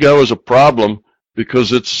definition. Ego is a problem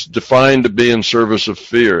because it's defined to be in service of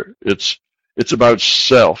fear. It's about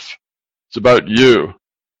self. It's about you.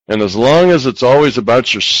 And as long as it's always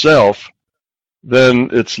about yourself, then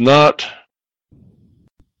it's not,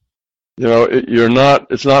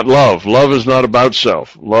 it's not love. Love is not about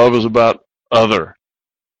self. Love is about other.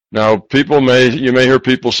 Now, you may hear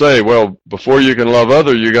people say, well, before you can love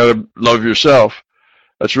other, you got to love yourself.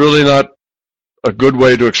 That's really not a good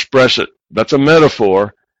way to express it. That's a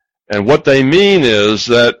metaphor. And what they mean is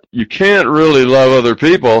that you can't really love other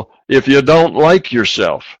people if you don't like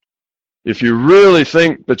yourself. If you really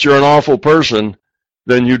think that you're an awful person,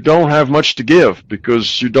 then you don't have much to give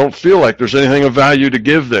because you don't feel like there's anything of value to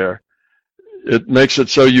give there. It makes it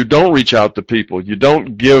so you don't reach out to people. You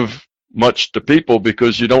don't give much to people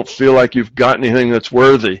because you don't feel like you've got anything that's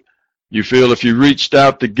worthy. You feel if you reached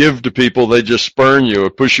out to give to people, they just spurn you or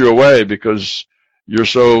push you away because you're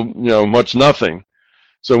so, much nothing.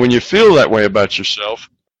 So when you feel that way about yourself,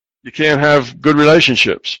 you can't have good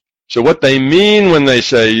relationships. So what they mean when they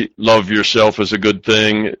say love yourself is a good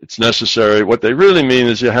thing, it's necessary, what they really mean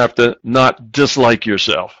is you have to not dislike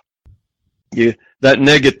yourself. That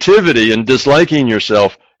negativity and disliking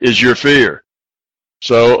yourself is your fear.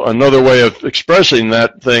 So another way of expressing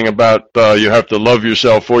that thing about you have to love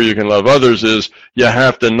yourself before you can love others is you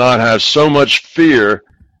have to not have so much fear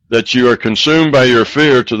that you are consumed by your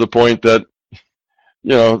fear to the point that,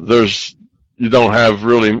 there's you don't have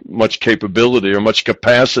really much capability or much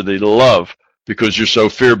capacity to love because you're so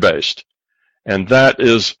fear-based. And that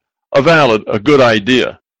is a good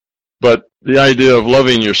idea. But the idea of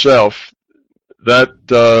loving yourself, that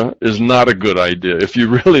is not a good idea. If you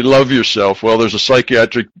really love yourself, well, there's a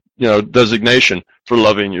psychiatric, designation for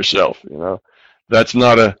loving yourself. That's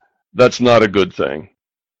not a good thing.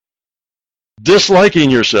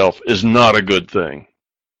 Disliking yourself is not a good thing.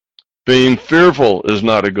 Being fearful is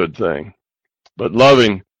not a good thing. But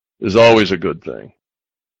loving is always a good thing.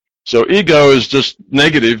 So ego is just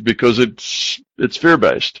negative because it's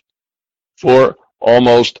fear-based for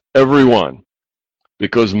almost everyone,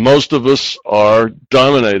 because most of us are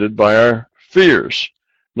dominated by our fears.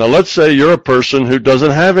 Now, let's say you're a person who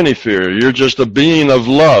doesn't have any fear. You're just a being of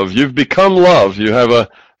love. You've become love. You have a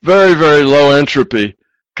very, very low entropy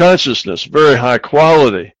consciousness, very high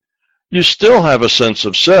quality. You still have a sense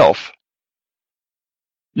of self.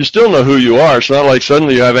 You still know who you are. It's not like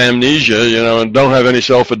suddenly you have amnesia, and don't have any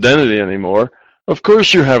self-identity anymore. Of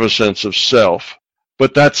course you have a sense of self,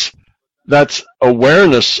 but that's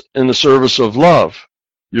awareness in the service of love.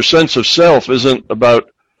 Your sense of self isn't about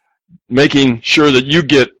making sure that you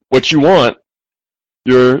get what you want.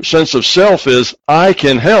 Your sense of self is, I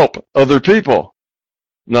can help other people,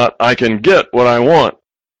 not I can get what I want.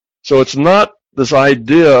 So it's not this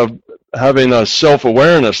idea of having a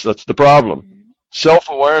self-awareness that's the problem.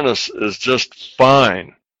 Self-awareness is just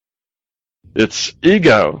fine. It's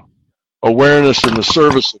ego, awareness in the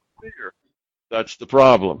service of fear, that's the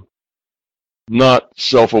problem, not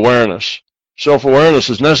self-awareness. Self-awareness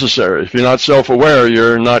is necessary. If you're not self-aware,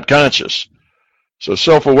 you're not conscious. So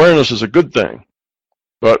self-awareness is a good thing.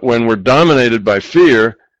 But when we're dominated by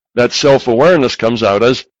fear, that self-awareness comes out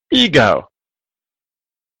as ego.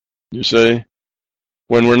 You see?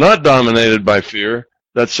 When we're not dominated by fear,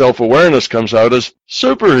 that self-awareness comes out as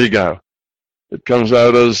superego. It comes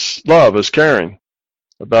out as love, as caring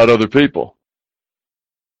about other people.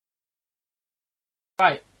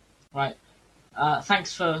 Right.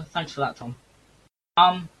 Thanks for that, Tom.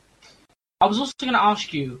 I was also going to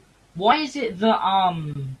ask you, why is it that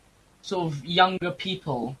sort of younger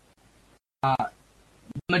people,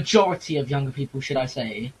 majority of younger people, should I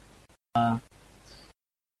say,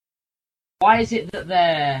 why is it that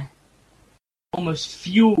they're almost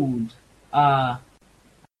fueled,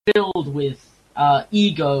 filled with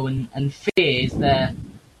ego and fear?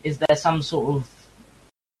 Is there some sort of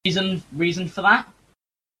reason for that?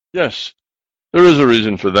 Yes, there is a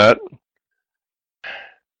reason for that.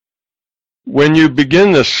 When you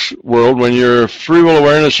begin this world, when your free will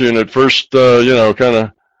awareness unit first, kind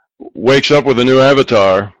of wakes up with a new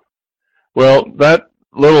avatar, well, that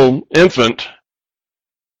little infant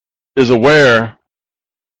is aware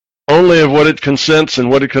only of what it can sense and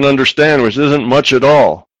what it can understand, which isn't much at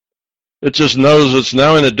all. It just knows it's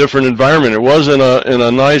now in a different environment. It was in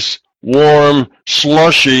a nice, warm,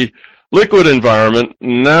 slushy, liquid environment.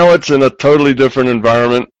 Now it's in a totally different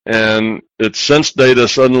environment, and its sense data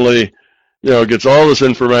suddenly, gets all this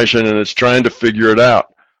information, and it's trying to figure it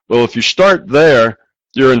out. Well, if you start there,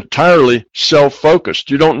 you're entirely self-focused.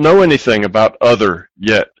 You don't know anything about other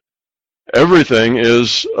yet. Everything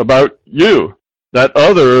is about you. That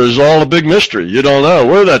other is all a big mystery. You don't know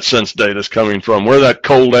where that sense data is coming from, where that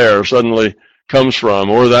cold air suddenly comes from,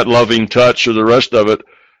 or that loving touch, or the rest of it.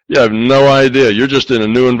 You have no idea. You're just in a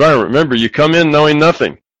new environment. Remember, you come in knowing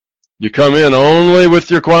nothing. You come in only with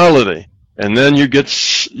your quality, and then you get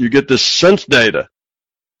this sense data.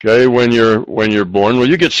 Okay, when you're born, well,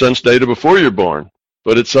 you get sense data before you're born,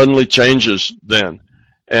 but it suddenly changes then,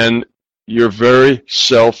 and you're very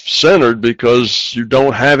self-centered because you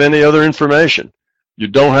don't have any other information. You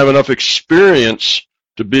don't have enough experience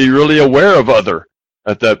to be really aware of other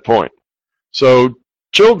at that point. So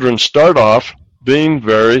children start off being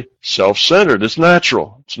very self-centered. It's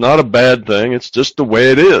natural. It's not a bad thing. It's just the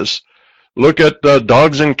way it is. Look at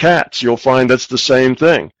dogs and cats. You'll find that's the same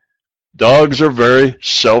thing. Dogs are very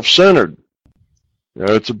self-centered.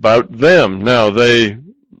 It's about them. Now, they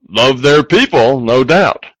love their people, no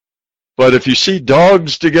doubt. But if you see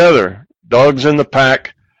dogs together, dogs in the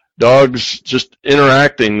pack, dogs just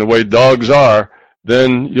interacting the way dogs are,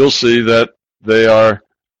 then you'll see that they're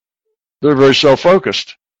very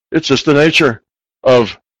self-focused. It's just the nature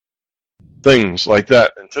of things like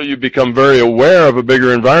that. Until you become very aware of a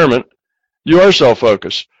bigger environment, you are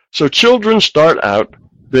self-focused. So children start out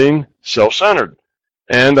being self-centered.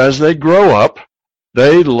 And as they grow up,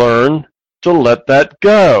 they learn to let that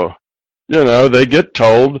go. They get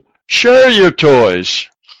told, share your toys.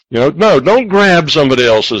 No, don't grab somebody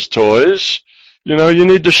else's toys. You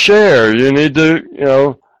need to share. You need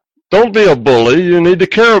to, don't be a bully. You need to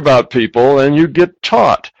care about people, and you get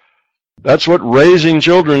taught. That's what raising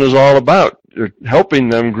children is all about. You're helping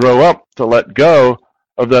them grow up to let go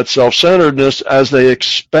of that self-centeredness as they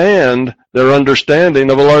expand their understanding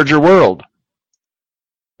of a larger world,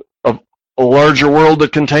 of a larger world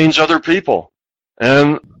that contains other people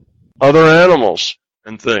and other animals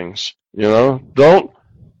and things. Don't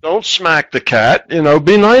smack the cat.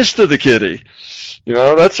 Be nice to the kitty.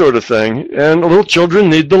 That sort of thing. And little children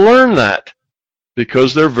need to learn that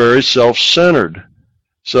because they're very self-centered.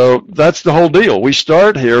 So that's the whole deal. We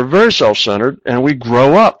start here very self-centered, and we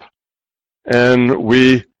grow up, and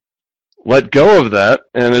we let go of that.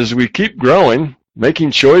 And as we keep growing,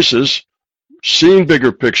 making choices, seeing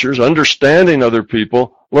bigger pictures, understanding other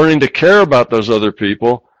people, learning to care about those other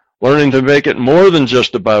people, learning to make it more than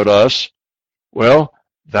just about us, well,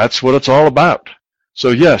 that's what it's all about. So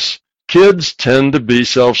yes, kids tend to be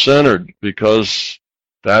self-centered because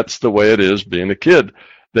that's the way it is being a kid.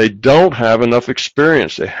 They don't have enough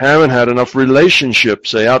experience. They haven't had enough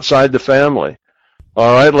relationships, say, outside the family.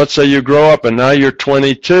 All right, let's say you grow up and now you're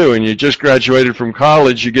 22 and you just graduated from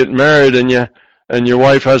college, you get married and your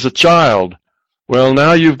wife has a child. Well,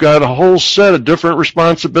 now you've got a whole set of different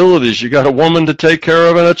responsibilities. You got a woman to take care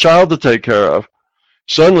of and a child to take care of.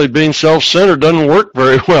 Suddenly being self-centered doesn't work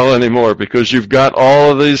very well anymore because you've got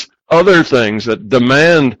all of these other things that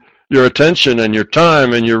demand your attention and your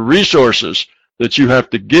time and your resources that you have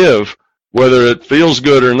to give. Whether it feels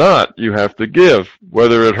good or not, you have to give.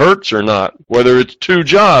 Whether it hurts or not, whether it's 2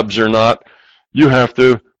 jobs or not, you have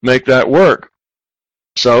to make that work.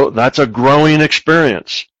 So that's a growing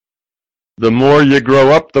experience. The more you grow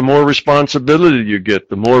up, the more responsibility you get.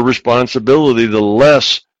 The more responsibility, the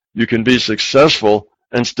less you can be successful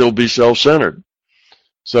and still be self-centered.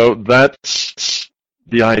 So that's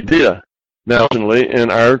the idea. Now, in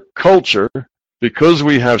our culture, because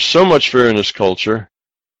we have so much fear in this culture,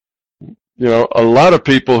 a lot of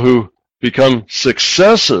people who become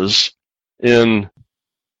successes in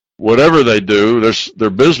whatever they do, their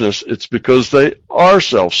business, it's because they are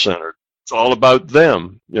self-centered. It's all about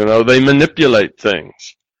them. They manipulate things.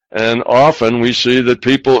 And often we see that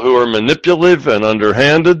people who are manipulative and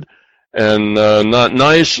underhanded and not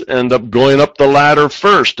nice end up going up the ladder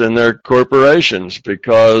first in their corporations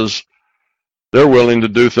because they're willing to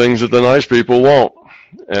do things that the nice people won't.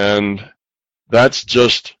 And that's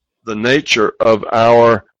just the nature of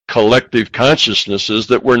our collective consciousnesses,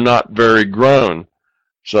 that we're not very grown.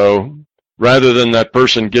 So rather than that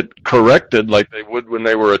person get corrected like they would when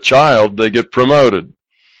they were a child, they get promoted.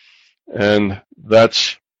 And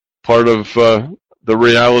that's part of the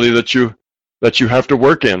reality that you have to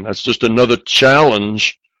work in. That's just another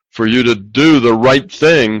challenge for you to do the right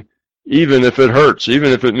thing, even if it hurts,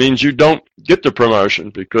 even if it means you don't get the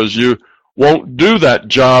promotion, because you won't do that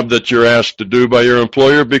job that you're asked to do by your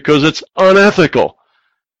employer because it's unethical.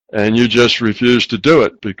 And you just refuse to do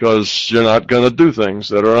it because you're not going to do things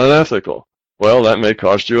that are unethical. Well, that may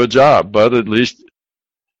cost you a job, but at least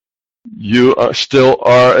you still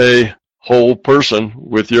are a whole person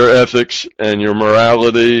with your ethics and your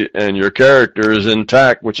morality and your character is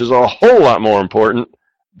intact, which is a whole lot more important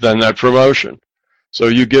than that promotion. So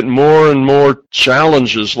you get more and more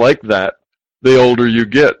challenges like that the older you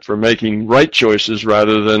get for making right choices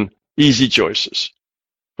rather than easy choices.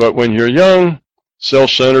 But when you're young,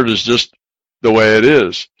 self-centered is just the way it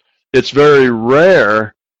is. It's very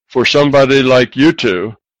rare for somebody like you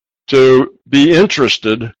two to be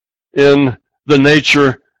interested in the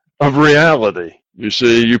nature of reality. You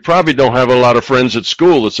see, you probably don't have a lot of friends at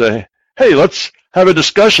school that say, hey, let's have a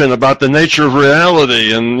discussion about the nature of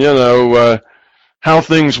reality and, how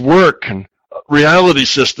things work and reality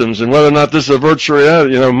systems and whether or not this is a virtual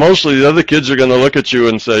reality. Mostly the other kids are going to look at you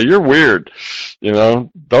and say, you're weird.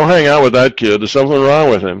 Don't hang out with that kid. There's something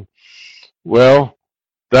wrong with him. Well,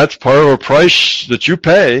 that's part of a price that you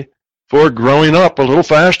pay for growing up a little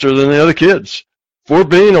faster than the other kids, for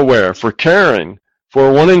being aware, for caring,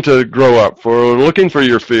 for wanting to grow up, for looking for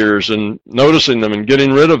your fears and noticing them and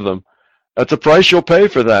getting rid of them. That's the price you'll pay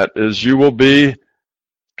for that, is you will be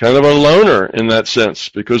kind of a loner in that sense,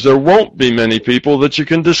 because there won't be many people that you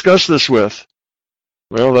can discuss this with.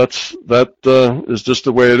 Well, that is just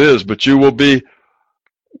the way it is, but you will be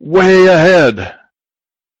way ahead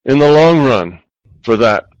in the long run for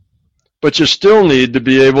that. But you still need to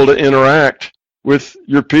be able to interact with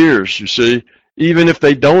your peers, you see. Even if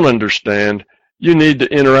they don't understand, you need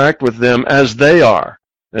to interact with them as they are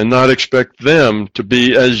and not expect them to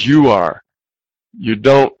be as you are. You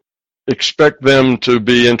don't expect them to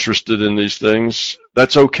be interested in these things.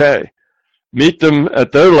 That's okay. Meet them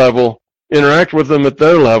at their level, interact with them at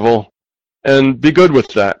their level, and be good with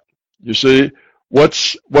that. You see,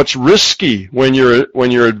 what's risky when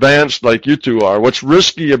you're advanced like you two are? What's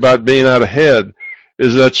risky about being out ahead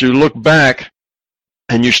is that you look back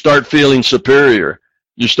and you start feeling superior.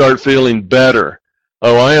 You start feeling better.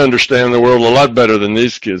 Oh, I understand the world a lot better than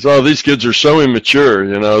these kids. Oh, these kids are so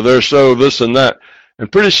immature, they're so this and that.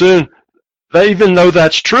 And pretty soon, they even know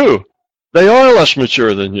that's true. They are less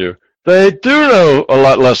mature than you. They do know a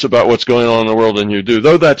lot less about what's going on in the world than you do.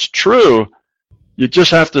 Though that's true, you just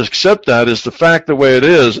have to accept that as the fact the way it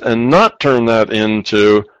is and not turn that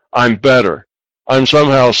into, I'm better. I'm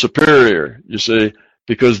somehow superior, you see,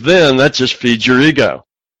 because then that just feeds your ego.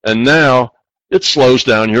 And now it slows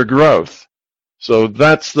down your growth. So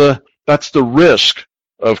that's the risk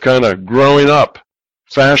of kind of growing up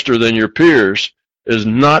faster than your peers, is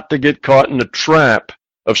not to get caught in the trap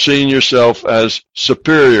of seeing yourself as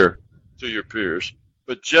superior to your peers,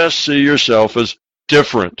 but just see yourself as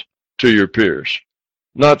different to your peers.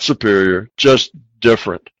 Not superior, just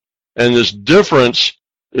different. And this difference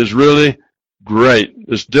is really great.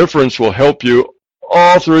 This difference will help you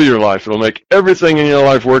all through your life. It'll make everything in your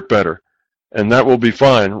life work better, and that will be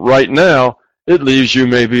fine. Right now, it leaves you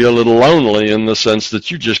maybe a little lonely in the sense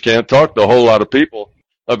that you just can't talk to a whole lot of people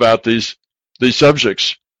about these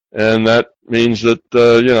subjects, and that means that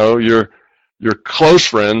your close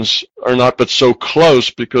friends are not but so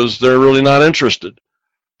close because they're really not interested.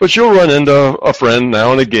 But you'll run into a friend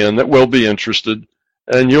now and again that will be interested,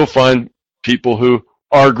 and you'll find people who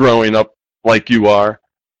are growing up like you are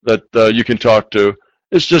that you can talk to.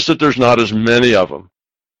 It's just that there's not as many of them.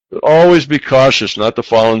 But always be cautious not to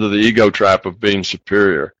fall into the ego trap of being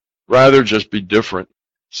superior. Rather, just be different.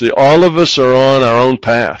 See, all of us are on our own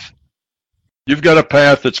path. You've got a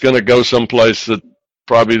path that's going to go someplace that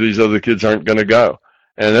probably these other kids aren't going to go.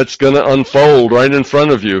 And it's going to unfold right in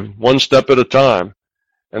front of you, one step at a time.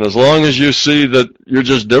 And as long as you see that you're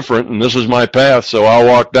just different, and this is my path, so I'll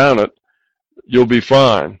walk down it, you'll be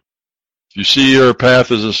fine. If you see your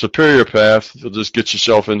path as a superior path, you'll just get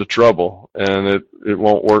yourself into trouble, and it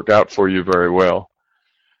won't work out for you very well.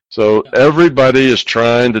 So everybody is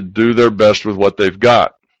trying to do their best with what they've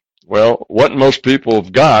got. Well, what most people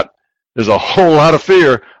have got is a whole lot of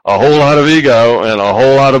fear, a whole lot of ego, and a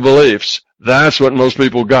whole lot of beliefs. That's what most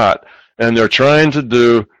people got, and they're trying to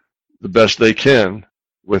do the best they can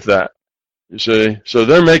with that, you see. So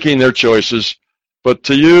they're making their choices, but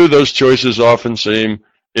to you, those choices often seem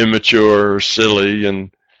immature or silly and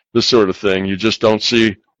this sort of thing. You just don't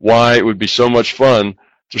see why it would be so much fun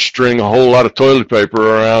to string a whole lot of toilet paper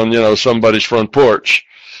around, somebody's front porch,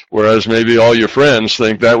 whereas maybe all your friends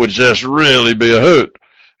think that would just really be a hoot.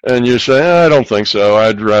 And you say, I don't think so.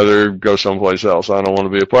 I'd rather go someplace else. I don't want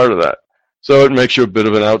to be a part of that. So it makes you a bit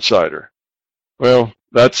of an outsider. Well,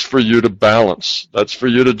 that's for you to balance. That's for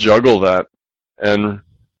you to juggle that and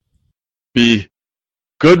be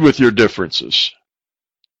good with your differences.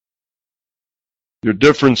 Your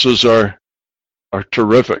differences are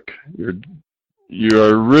terrific. You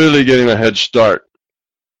are really getting a head start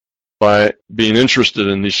by being interested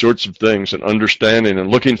in these sorts of things and understanding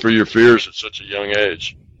and looking for your fears at such a young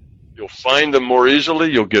age. You'll find them more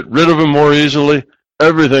easily. You'll get rid of them more easily.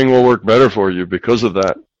 Everything will work better for you because of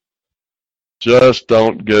that. Just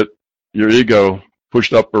don't get your ego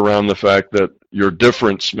pushed up around the fact that your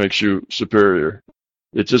difference makes you superior.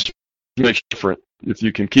 It just makes you different. If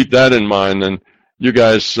you can keep that in mind, then you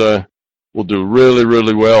guys will do really,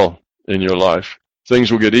 really well in your life.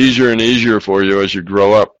 Things will get easier and easier for you as you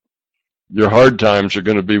grow up. Your hard times are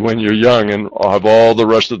going to be when you're young and have all the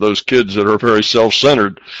rest of those kids that are very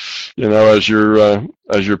self-centered, as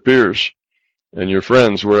your peers and your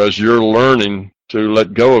friends, whereas you're learning to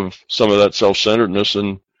let go of some of that self-centeredness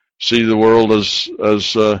and see the world as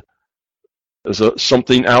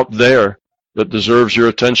something out there that deserves your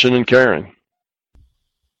attention and caring.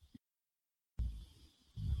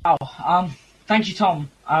 Wow. Thank you, Tom,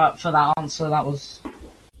 for that answer. That was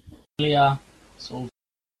really sort of.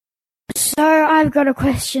 So I've got a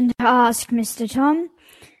question to ask, Mr. Tom.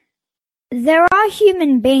 There are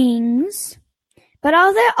human beings, but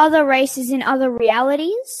are there other races in other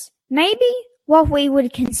realities? Maybe what we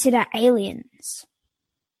would consider aliens.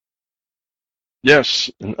 Yes,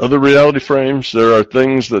 in other reality frames, there are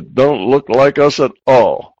things that don't look like us at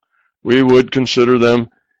all. We would consider them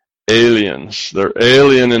aliens. They're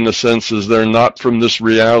alien in the sense as they're not from this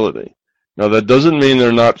reality. Now, that doesn't mean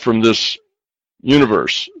they're not from this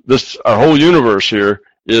universe. Our whole universe here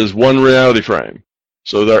is one reality frame.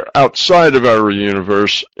 So they're outside of our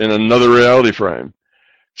universe in another reality frame.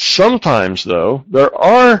 Sometimes, though, there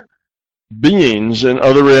are beings in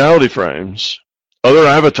other reality frames, other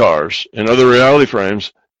avatars in other reality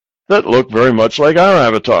frames that look very much like our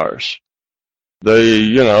avatars.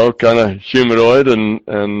 They, kind of humanoid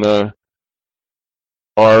and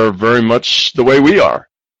are very much the way we are,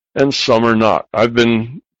 and some are not. I've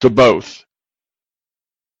been to both.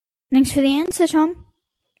 Thanks for the answer, Tom.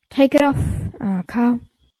 Take it off, Carl.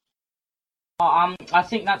 I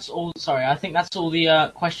think that's all. Sorry, I think that's all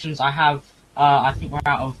the questions I have. I think we're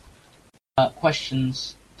out of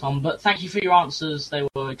questions, Tom. But thank you for your answers. They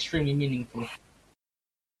were extremely meaningful.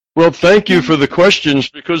 Well, thank you for the questions,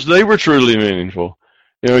 because they were truly meaningful.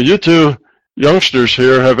 You two youngsters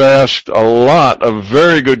here have asked a lot of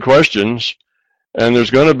very good questions, and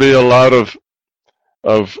there's going to be a lot of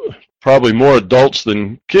probably more adults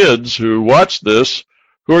than kids who watch this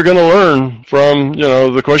who are going to learn from,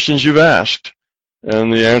 the questions you've asked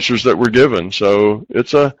and the answers that were given. So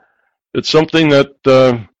it's something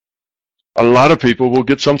that a lot of people will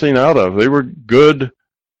get something out of. They were good,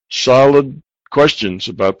 solid questions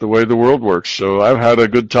about the way the world works. So I've had a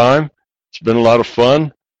good time. It's been a lot of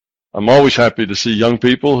fun. I'm always happy to see young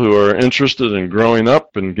people who are interested in growing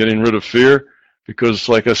up and getting rid of fear, because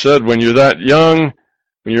like I said, when you're that young,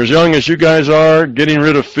 when you're as young as you guys are, getting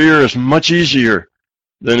rid of fear is much easier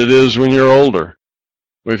than it is when you're older.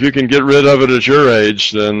 If you can get rid of it at your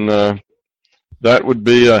age, then that would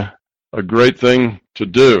be a great thing to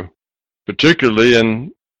do, particularly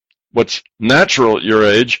in what's natural at your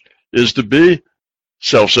age is to be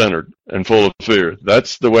self-centered and full of fear.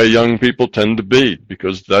 That's the way young people tend to be,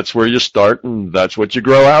 because that's where you start and that's what you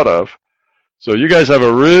grow out of. So you guys have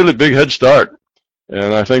a really big head start,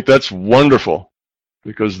 and I think that's wonderful,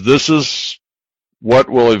 because this is what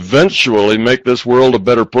will eventually make this world a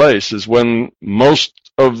better place, is when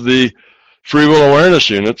most of the free will awareness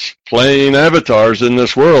units playing avatars in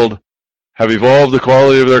this world have evolved the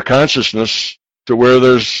quality of their consciousness to where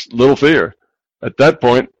there's little fear. At that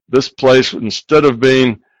point, this place, instead of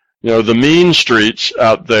being, the mean streets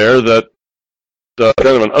out there, that kind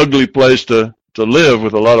of an ugly place to live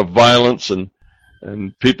with a lot of violence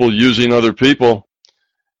and people using other people,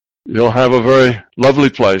 you'll have a very lovely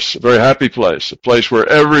place, a very happy place, a place where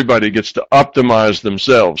everybody gets to optimize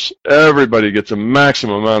themselves. Everybody gets a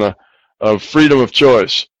maximum amount of freedom of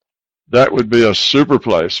choice. That would be a super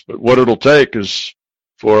place. But what it'll take is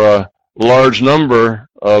for a large number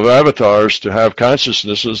of avatars to have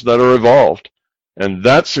consciousnesses that are evolved. And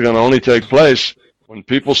that's going to only take place when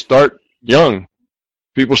people start young.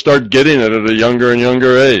 People start getting it at a younger and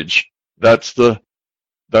younger age. That's the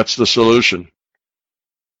solution.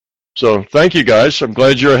 So thank you, guys. I'm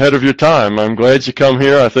glad you're ahead of your time. I'm glad you come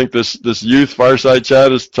here. I think this Youth Fireside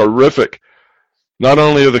Chat is terrific. Not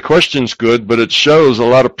only are the questions good, but it shows a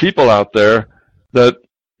lot of people out there that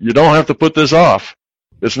you don't have to put this off.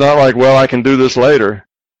 It's not like, well, I can do this later.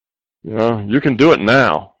 You can do it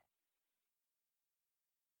now.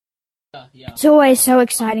 Yeah. It's always so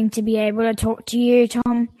exciting to be able to talk to you,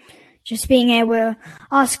 Tom. Just being able to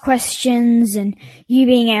ask questions and you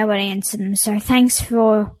being able to answer them. So thanks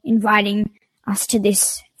for inviting us to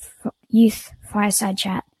this Youth Fireside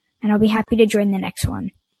Chat. And I'll be happy to join the next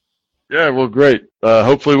one. Yeah, well, great.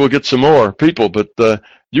 Hopefully we'll get some more people. But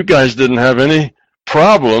you guys didn't have any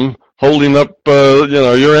problem holding up,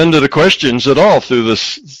 your end of the questions at all through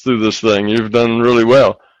this thing. You've done really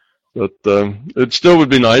well. But it still would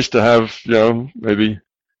be nice to have, maybe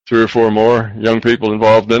 3 or 4 more young people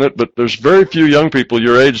involved in it. But there's very few young people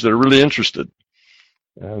your age that are really interested.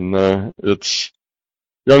 And it's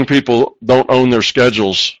young people don't own their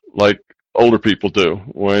schedules like older people do.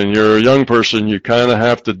 When you're a young person, you kind of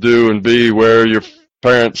have to do and be where your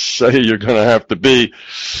parents say you're going to have to be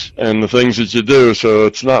and the things that you do. So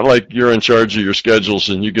it's not like you're in charge of your schedules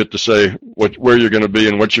and you get to say where you're going to be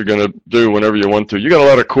and what you're going to do whenever you want to. You got a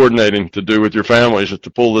lot of coordinating to do with your families to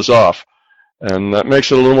pull this off, and that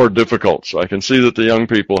makes it a little more difficult. So I can see that the young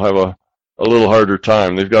people have a little harder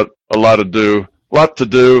time. They've got a lot to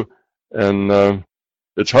do, and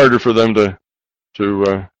it's harder for them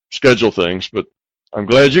to schedule things. But I'm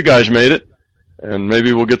glad you guys made it, and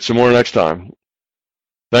maybe we'll get some more next time.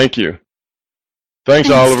 Thank you. Thanks,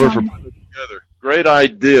 Oliver, Tom. for putting it together. Great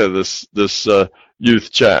idea, this youth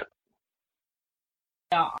chat.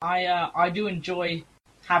 Yeah, I do enjoy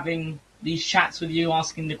having these chats with you,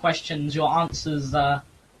 asking the questions. Your answers, they're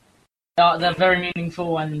very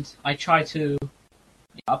meaningful, and I try to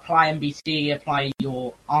apply MBT, apply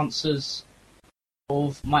your answers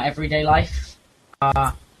of my everyday life.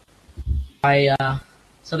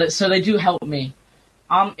 So they do help me.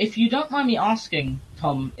 If you don't mind me asking,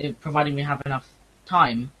 Tom, providing we have enough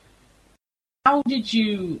time, how did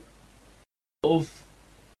you sort of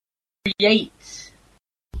create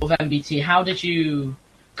MBT? How did you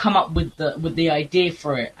come up with the idea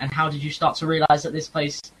for it, and how did you start to realize that this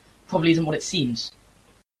place probably isn't what it seems?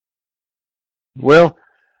 Well,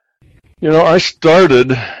 I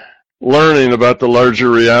started learning about the larger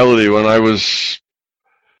reality when I was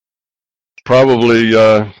probably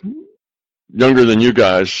younger than you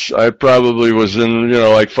guys. I probably was in,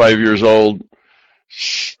 like 5 years old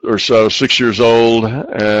or so, 6 years old,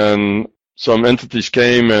 and some entities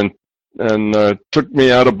came and took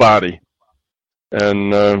me out of body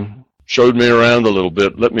and showed me around a little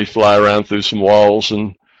bit, let me fly around through some walls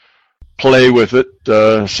and play with it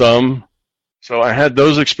some. So I had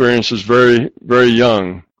those experiences very, very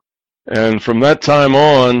young. And from that time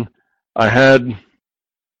on, I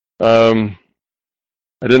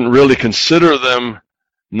didn't really consider them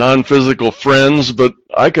non-physical friends, but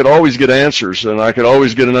I could always get answers, and I could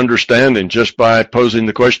always get an understanding just by posing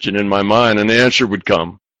the question in my mind, and the answer would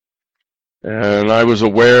come. And I was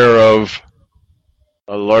aware of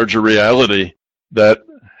a larger reality that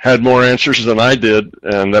had more answers than I did,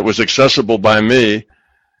 and that was accessible by me.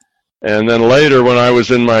 And then later, when I was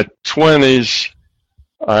in my 20s,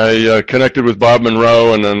 I connected with Bob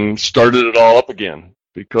Monroe and then started it all up again.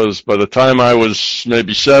 Because by the time I was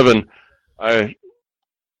maybe 7,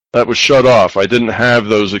 that was shut off. I didn't have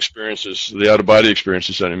those experiences, the out-of-body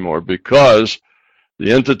experiences anymore, because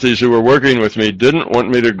the entities who were working with me didn't want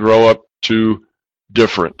me to grow up too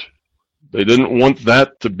different. They didn't want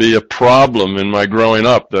that to be a problem in my growing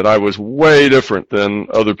up, that I was way different than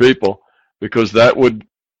other people, because that would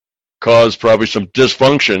cause probably some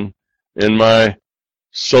dysfunction in my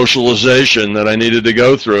socialization that I needed to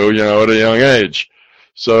go through, at a young age.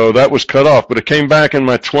 So that was cut off, but it came back in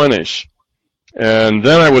my 20s. And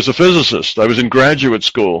then I was a physicist. I was in graduate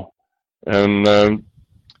school, and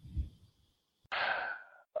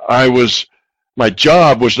my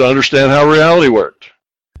job was to understand how reality worked.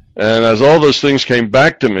 And as all those things came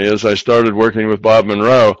back to me as I started working with Bob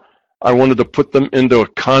Monroe, I wanted to put them into a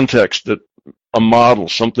context, a model,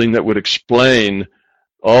 something that would explain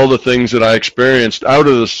all the things that I experienced out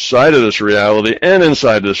of the side of this reality and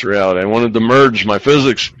inside this reality. I wanted to merge my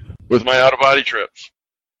physics with my out-of-body trips.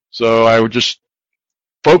 So I just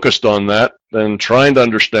focused on that and trying to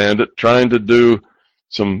understand it, trying to do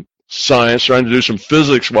some science, trying to do some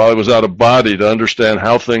physics while I was out of body to understand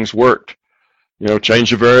how things worked.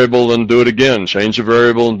 Change a variable and do it again, change a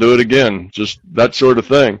variable and do it again, just that sort of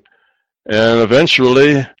thing. And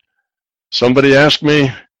eventually, somebody asked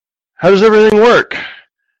me, how does everything work?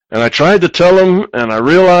 And I tried to tell them, and I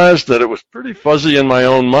realized that it was pretty fuzzy in my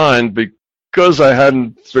own mind because I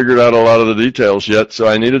hadn't figured out a lot of the details yet, so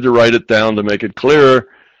I needed to write it down to make it clearer.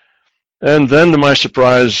 And then, to my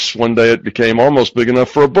surprise, one day it became almost big enough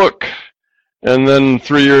for a book. And then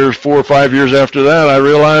 4 or 5 years after that, I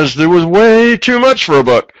realized it was way too much for a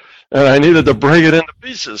book, and I needed to break it into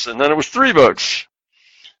pieces, and then it was 3 books.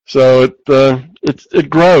 So it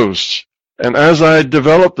grows. And as I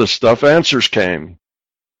developed this stuff, answers came.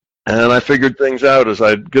 And I figured things out as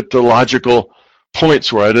I'd get to logical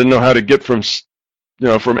points where I didn't know how to get from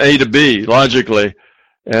A to B logically.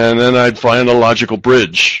 And then I'd find a logical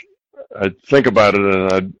bridge. I'd think about it,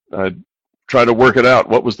 and I'd try to work it out.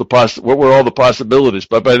 What were all the possibilities?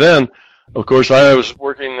 But by then, of course, I was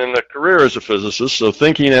working in a career as a physicist, so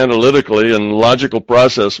thinking analytically and logical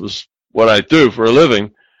process was what I do for a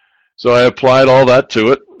living. So I applied all that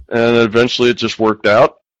to it, and eventually it just worked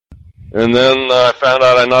out. And then I found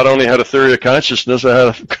out I not only had a theory of consciousness, I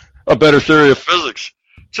had a better theory of physics,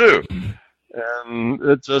 too. And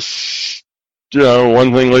it just,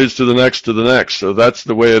 one thing leads to the next to the next. So that's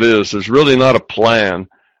the way it is. There's really not a plan.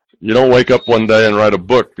 You don't wake up one day and write a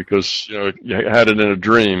book because, you had it in a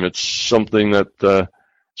dream. It's something that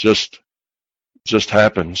just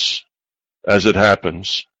happens as it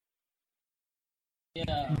happens.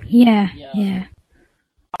 Yeah.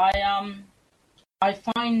 I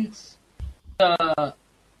find the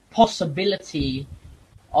possibility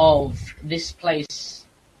of this place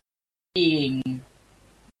being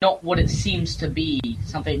not what it seems to be,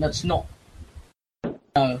 something that's not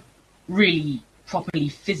really properly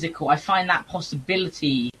physical. I find that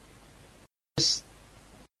possibility, just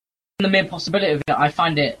the mere possibility of it, I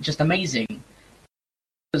find it just amazing.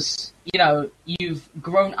 Because, you've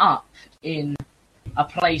grown up in a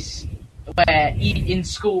place where in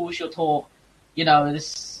schools you're taught,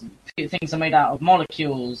 things are made out of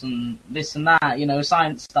molecules and this and that,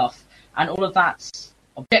 science stuff, and all of that's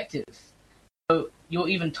objective. So you're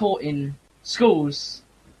even taught in schools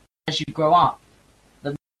as you grow up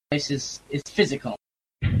that this place is physical.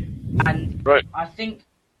 And right. I think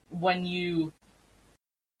when you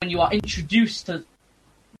are introduced to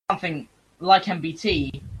something like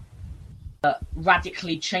MBT, that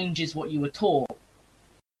radically changes what you were taught,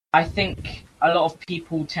 I think a lot of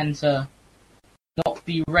people tend to not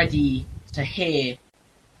be ready to hear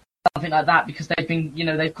something like that because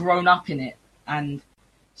they've grown up in it, and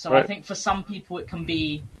so right. I think for some people it can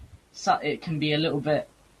be a little bit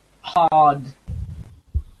hard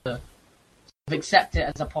to accept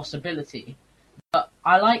it as a possibility. But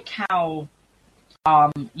I like how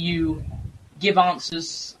you give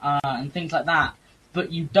answers and things like that,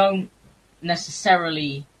 but you don't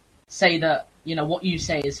necessarily say that what you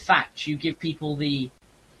say is fact. You give people the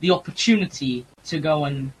opportunity to go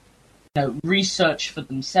and research for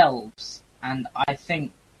themselves, and I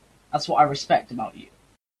think that's what I respect about you.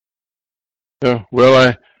 Yeah,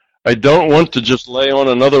 well, I don't want to just lay on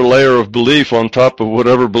another layer of belief on top of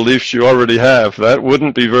whatever beliefs you already have. That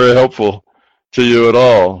wouldn't be very helpful to you at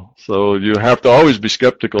all. So you have to always be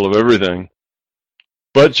skeptical of everything.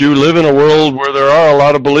 But you live in a world where there are a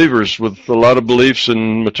lot of believers with a lot of beliefs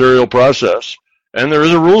in material process, and there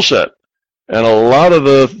is a rule set. And a lot of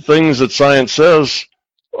the things that science says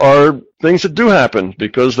are things that do happen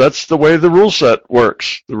because that's the way the rule set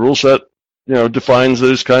works. The rule set, defines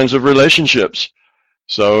those kinds of relationships.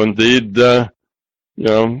 So indeed,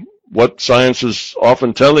 what science is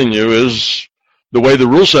often telling you is the way the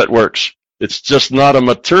rule set works. It's just not a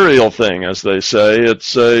material thing, as they say.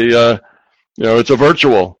 It's it's a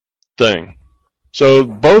virtual thing. So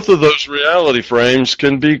both of those reality frames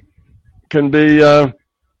can be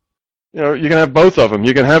you can have both of them.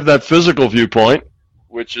 You can have that physical viewpoint,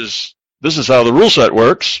 which is this is how the rule set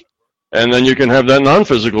works, and then you can have that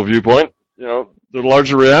non-physical viewpoint. The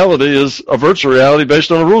larger reality is a virtual reality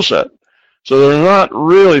based on a rule set. So they're not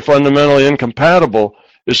really fundamentally incompatible.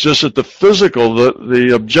 It's just that the physical,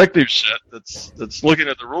 the objective set that's looking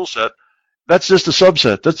at the rule set, that's just a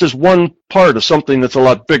subset. That's just one part of something that's a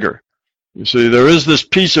lot bigger. You see, there is this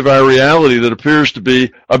piece of our reality that appears to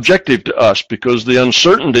be objective to us because the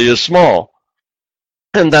uncertainty is small.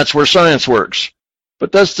 And that's where science works.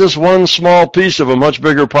 But that's just one small piece of a much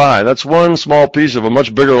bigger pie. That's one small piece of a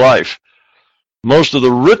much bigger life. Most of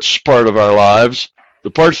the rich part of our lives, the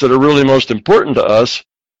parts that are really most important to us,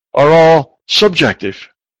 are all subjective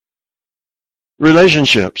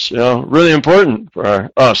relationships, really important for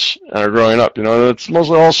us and our growing up. It's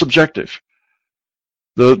mostly all subjective.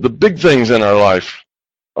 The big things in our life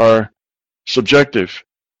are subjective.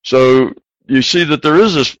 So you see that there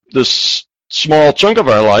is this small chunk of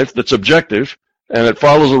our life that's objective, and it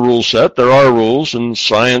follows a rule set. There are rules, and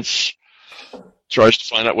science tries to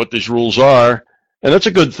find out what these rules are. And that's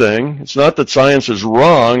a good thing. It's not that science is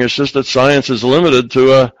wrong. It's just that science is limited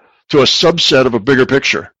to a subset of a bigger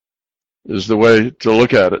picture, is the way to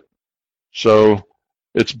look at it. So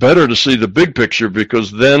it's better to see the big picture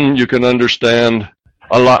because then you can understand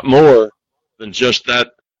a lot more than just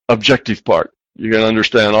that objective part. You can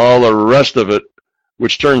understand all the rest of it,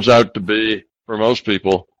 which turns out to be, for most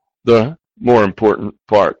people, the more important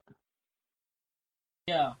part.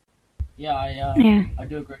 Yeah, I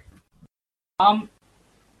do agree.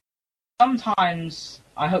 Sometimes,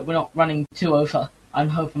 I hope we're not running too over. I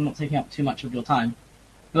hope I'm not taking up too much of your time.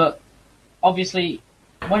 But obviously,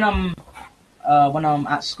 when I'm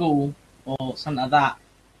at school or something like that,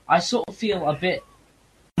 I sort of feel a bit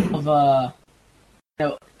of a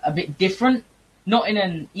bit different. Not in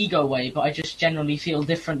an ego way, but I just generally feel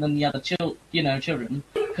different than the other children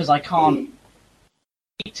because I can't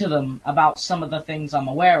speak to them about some of the things I'm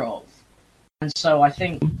aware of. And so I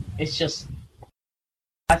think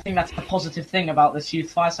that's the positive thing about this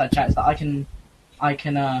Youth Fireside Chat is that I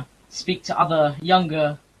can speak to other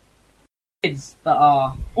younger kids that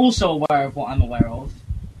are also aware of what I'm aware of,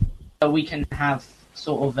 so we can have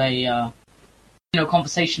sort of a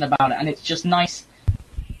conversation about it. And it's just nice to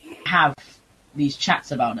have these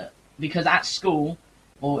chats about it because at school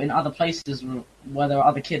or in other places where there are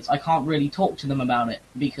other kids, I can't really talk to them about it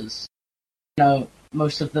because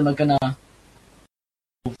most of them are gonna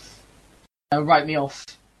write me off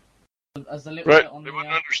as a little right. bit on they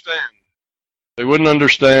wouldn't understand. They wouldn't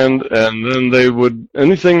understand, and then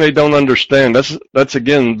anything they don't understand. That's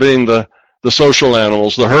again being the social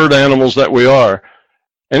animals, the herd animals that we are.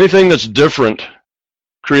 Anything that's different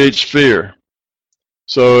creates fear.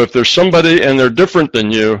 So if there's somebody and they're different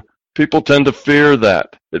than you, people tend to fear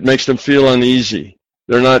that. It makes them feel uneasy.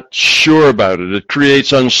 They're not sure about it. It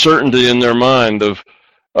creates uncertainty in their mind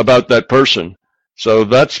about that person. So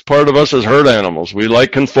that's part of us as herd animals. We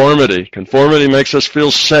like conformity. Conformity makes us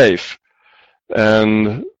feel safe.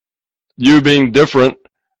 And you being different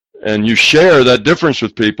and you share that difference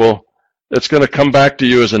with people, it's going to come back to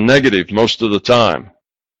you as a negative most of the time.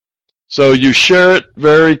 So you share it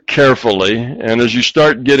very carefully, and as you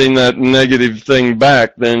start getting that negative thing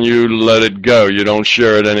back, then you let it go. You don't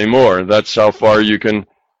share it anymore. That's how far you can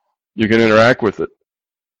interact with it.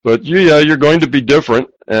 But you're going to be different,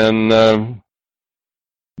 and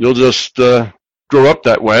you'll just grow up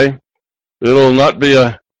that way. It'll not be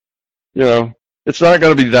it's not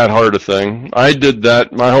going to be that hard a thing. I did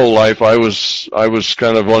that my whole life. I was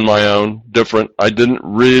kind of on my own, different. I didn't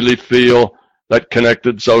really feel that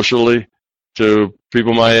connected socially to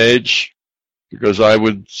people my age because I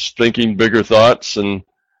was thinking bigger thoughts and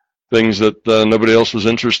things that nobody else was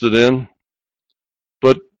interested in.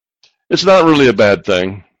 But it's not really a bad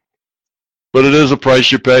thing. But it is a price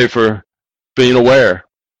you pay for being aware.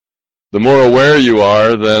 The more aware you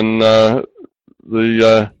are, then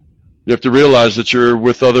you have to realize that you're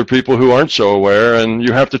with other people who aren't so aware, and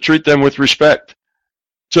you have to treat them with respect,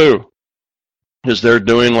 too. Because they're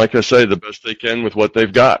doing, like I say, the best they can with what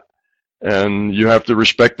they've got. And you have to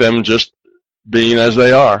respect them just being as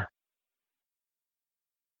they are.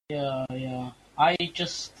 Yeah.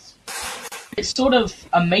 It sort of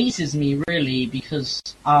amazes me, really, because,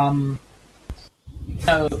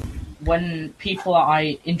 when people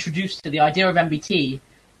I introduced to the idea of MBT,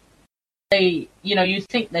 you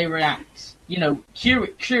think they react,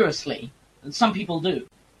 curiously. Some people do.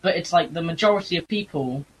 But it's like the majority of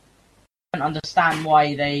people don't understand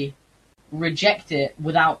why they reject it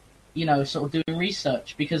without, sort of doing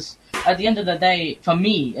research. Because at the end of the day, for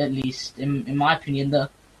me at least, in my opinion, the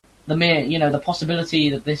mere, the possibility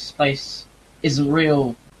that this place isn't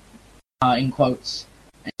real, in quotes,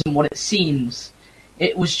 isn't what it seems.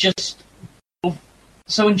 It was just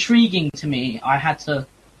so intriguing to me. I had to,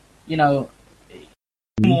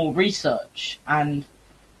 more research, and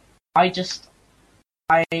I'm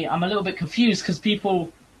a little bit confused because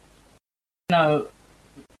people,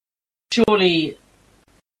 surely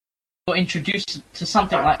you're introduced to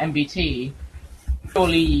something like MBT,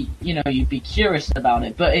 surely, you'd be curious about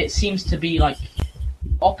it, but it seems to be like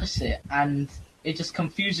opposite, and it just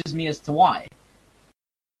confuses me as to why.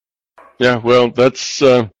 Yeah, well, that's,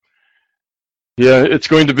 it's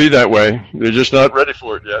going to be that way. They're just not ready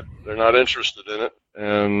for it yet. They're not interested in it.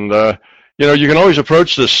 And, you can always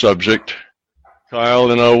approach this subject,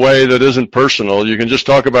 Kyle, in a way that isn't personal. You can just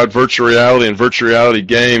talk about virtual reality and virtual reality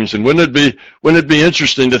games. And wouldn't it be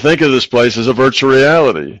interesting to think of this place as a virtual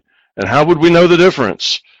reality? And how would we know the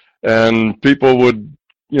difference? And people would,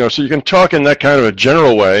 so you can talk in that kind of a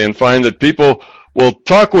general way and find that people will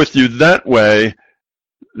talk with you that way.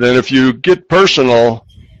 Then if you get personal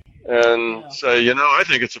and say, I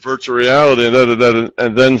think it's a virtual reality,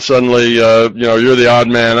 and then suddenly, you're the odd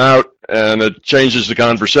man out, and it changes the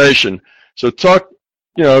conversation. So talk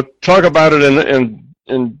about it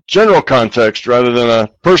in general context rather than a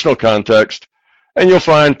personal context, and you'll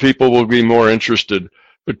find people will be more interested,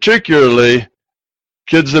 particularly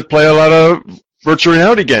kids that play a lot of virtual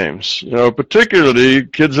reality games, particularly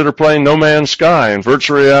kids that are playing No Man's Sky and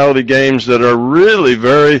virtual reality games that are really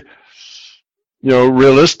very,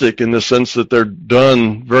 realistic in the sense that they're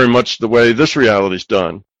done very much the way this reality's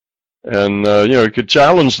done. And, it could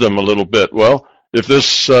challenge them a little bit. Well, if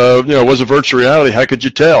this, was a virtual reality, how could you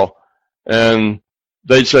tell? And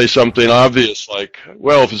they'd say something obvious like,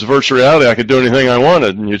 well, if it's a virtual reality, I could do anything I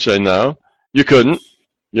wanted. And you'd say, no, you couldn't.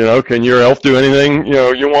 Can your elf do anything,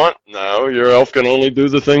 you want? No, your elf can only do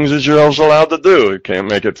the things that your elf's allowed to do. You can't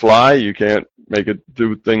make it fly. You can't make it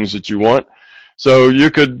do things that you want. So you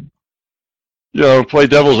could, play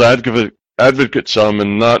devil's advocate some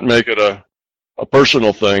and not make it a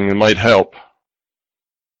personal thing. It might help.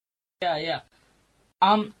 Yeah.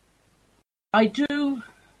 I do,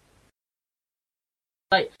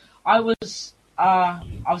 I was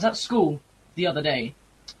at school the other day,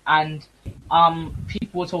 and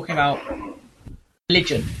people were talking about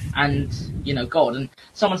religion and God, and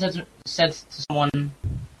someone said to someone,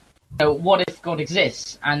 what if God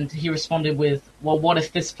exists? And he responded with, well, what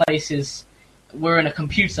if this place we're in a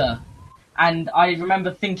computer? And I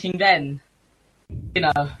remember thinking then,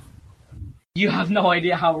 you have no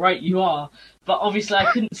idea how right you are, but obviously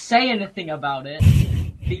I couldn't say anything about it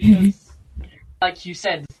because, like you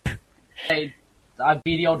said, I'd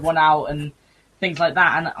be the odd one out and things like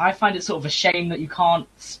that, and I find it sort of a shame that you can't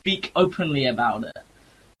speak openly about it.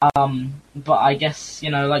 But I guess,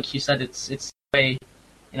 like you said, it's the way,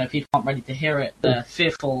 people aren't ready to hear it. They're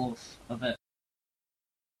fearful of it.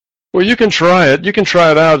 Well, you can try it. You can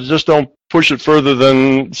try it out. Just don't push it further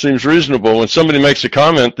than seems reasonable. When somebody makes a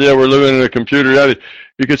comment, we're living in a computer reality,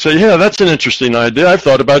 you could say, yeah, that's an interesting idea. I've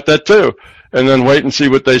thought about that too. And then wait and see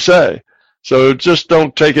what they say. So just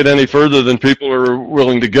don't take it any further than people are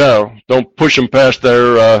willing to go. Don't push them past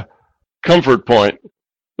their comfort point.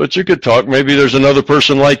 But you could talk. Maybe there's another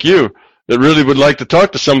person like you that really would like to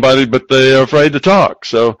talk to somebody, but they are afraid to talk.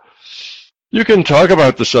 So you can talk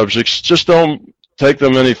about the subjects. Just don't take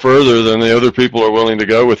them any further than the other people are willing to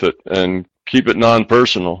go with it, and keep it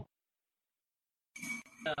non-personal.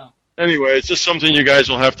 Yeah. Anyway, it's just something you guys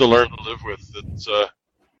will have to learn to live with. It's,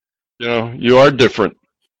 you know, you are different.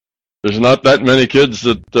 There's not that many kids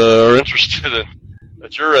that are interested in,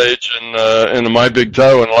 at your age, in My Big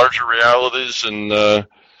Toe and larger realities and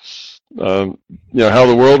you know, how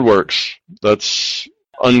the world works. That's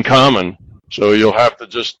uncommon. So you'll have to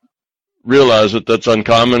just realize that that's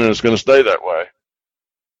uncommon, and it's going to stay that way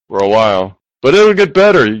for a while. But it'll get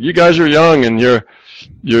better. You guys are young, and your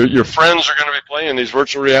friends are going to be playing these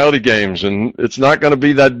virtual reality games, and it's not going to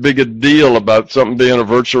be that big a deal about something being a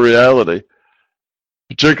virtual reality,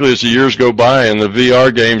 particularly as the years go by and the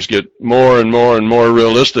VR games get more and more and more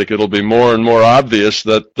realistic. It'll be more and more obvious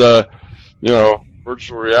that, you know,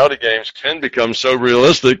 virtual reality games can become so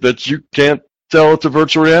realistic that you can't tell it's a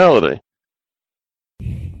virtual reality.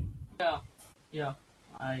 Yeah.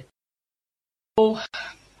 Well,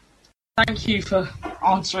 thank you for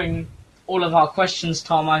answering all of our questions,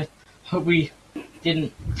 Tom. I hope we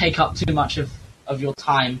didn't take up too much of your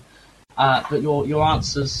time, but your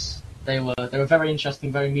answers, they were very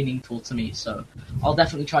interesting, very meaningful to me. So I'll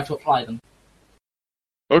definitely try to apply them.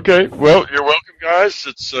 Okay, well, you're welcome, guys.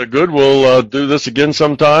 It's good. We'll do this again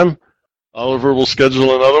sometime. Oliver will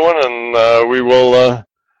schedule another one, and we will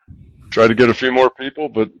try to get a few more people.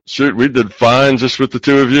 But shoot, we did fine just with the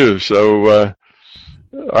two of you. So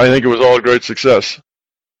I think it was all a great success.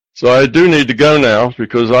 So I do need to go now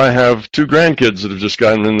because I have 2 grandkids that have just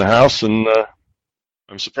gotten in the house, and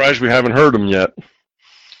I'm surprised we haven't heard them yet.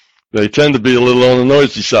 They tend to be a little on the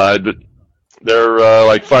noisy side, but they're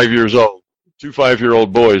like 5 years old. 2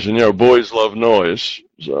 5-year-old boys, and you know, boys love noise.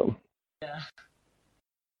 So. Yeah.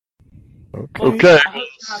 Okay.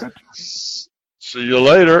 See you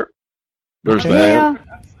later. There's the hand.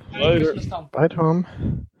 Later. Bye, Tom.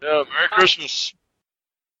 Yeah, Merry Christmas.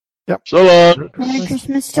 Yep. So long. Merry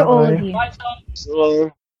Christmas to all of you. Bye, Tom. So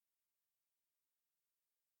long.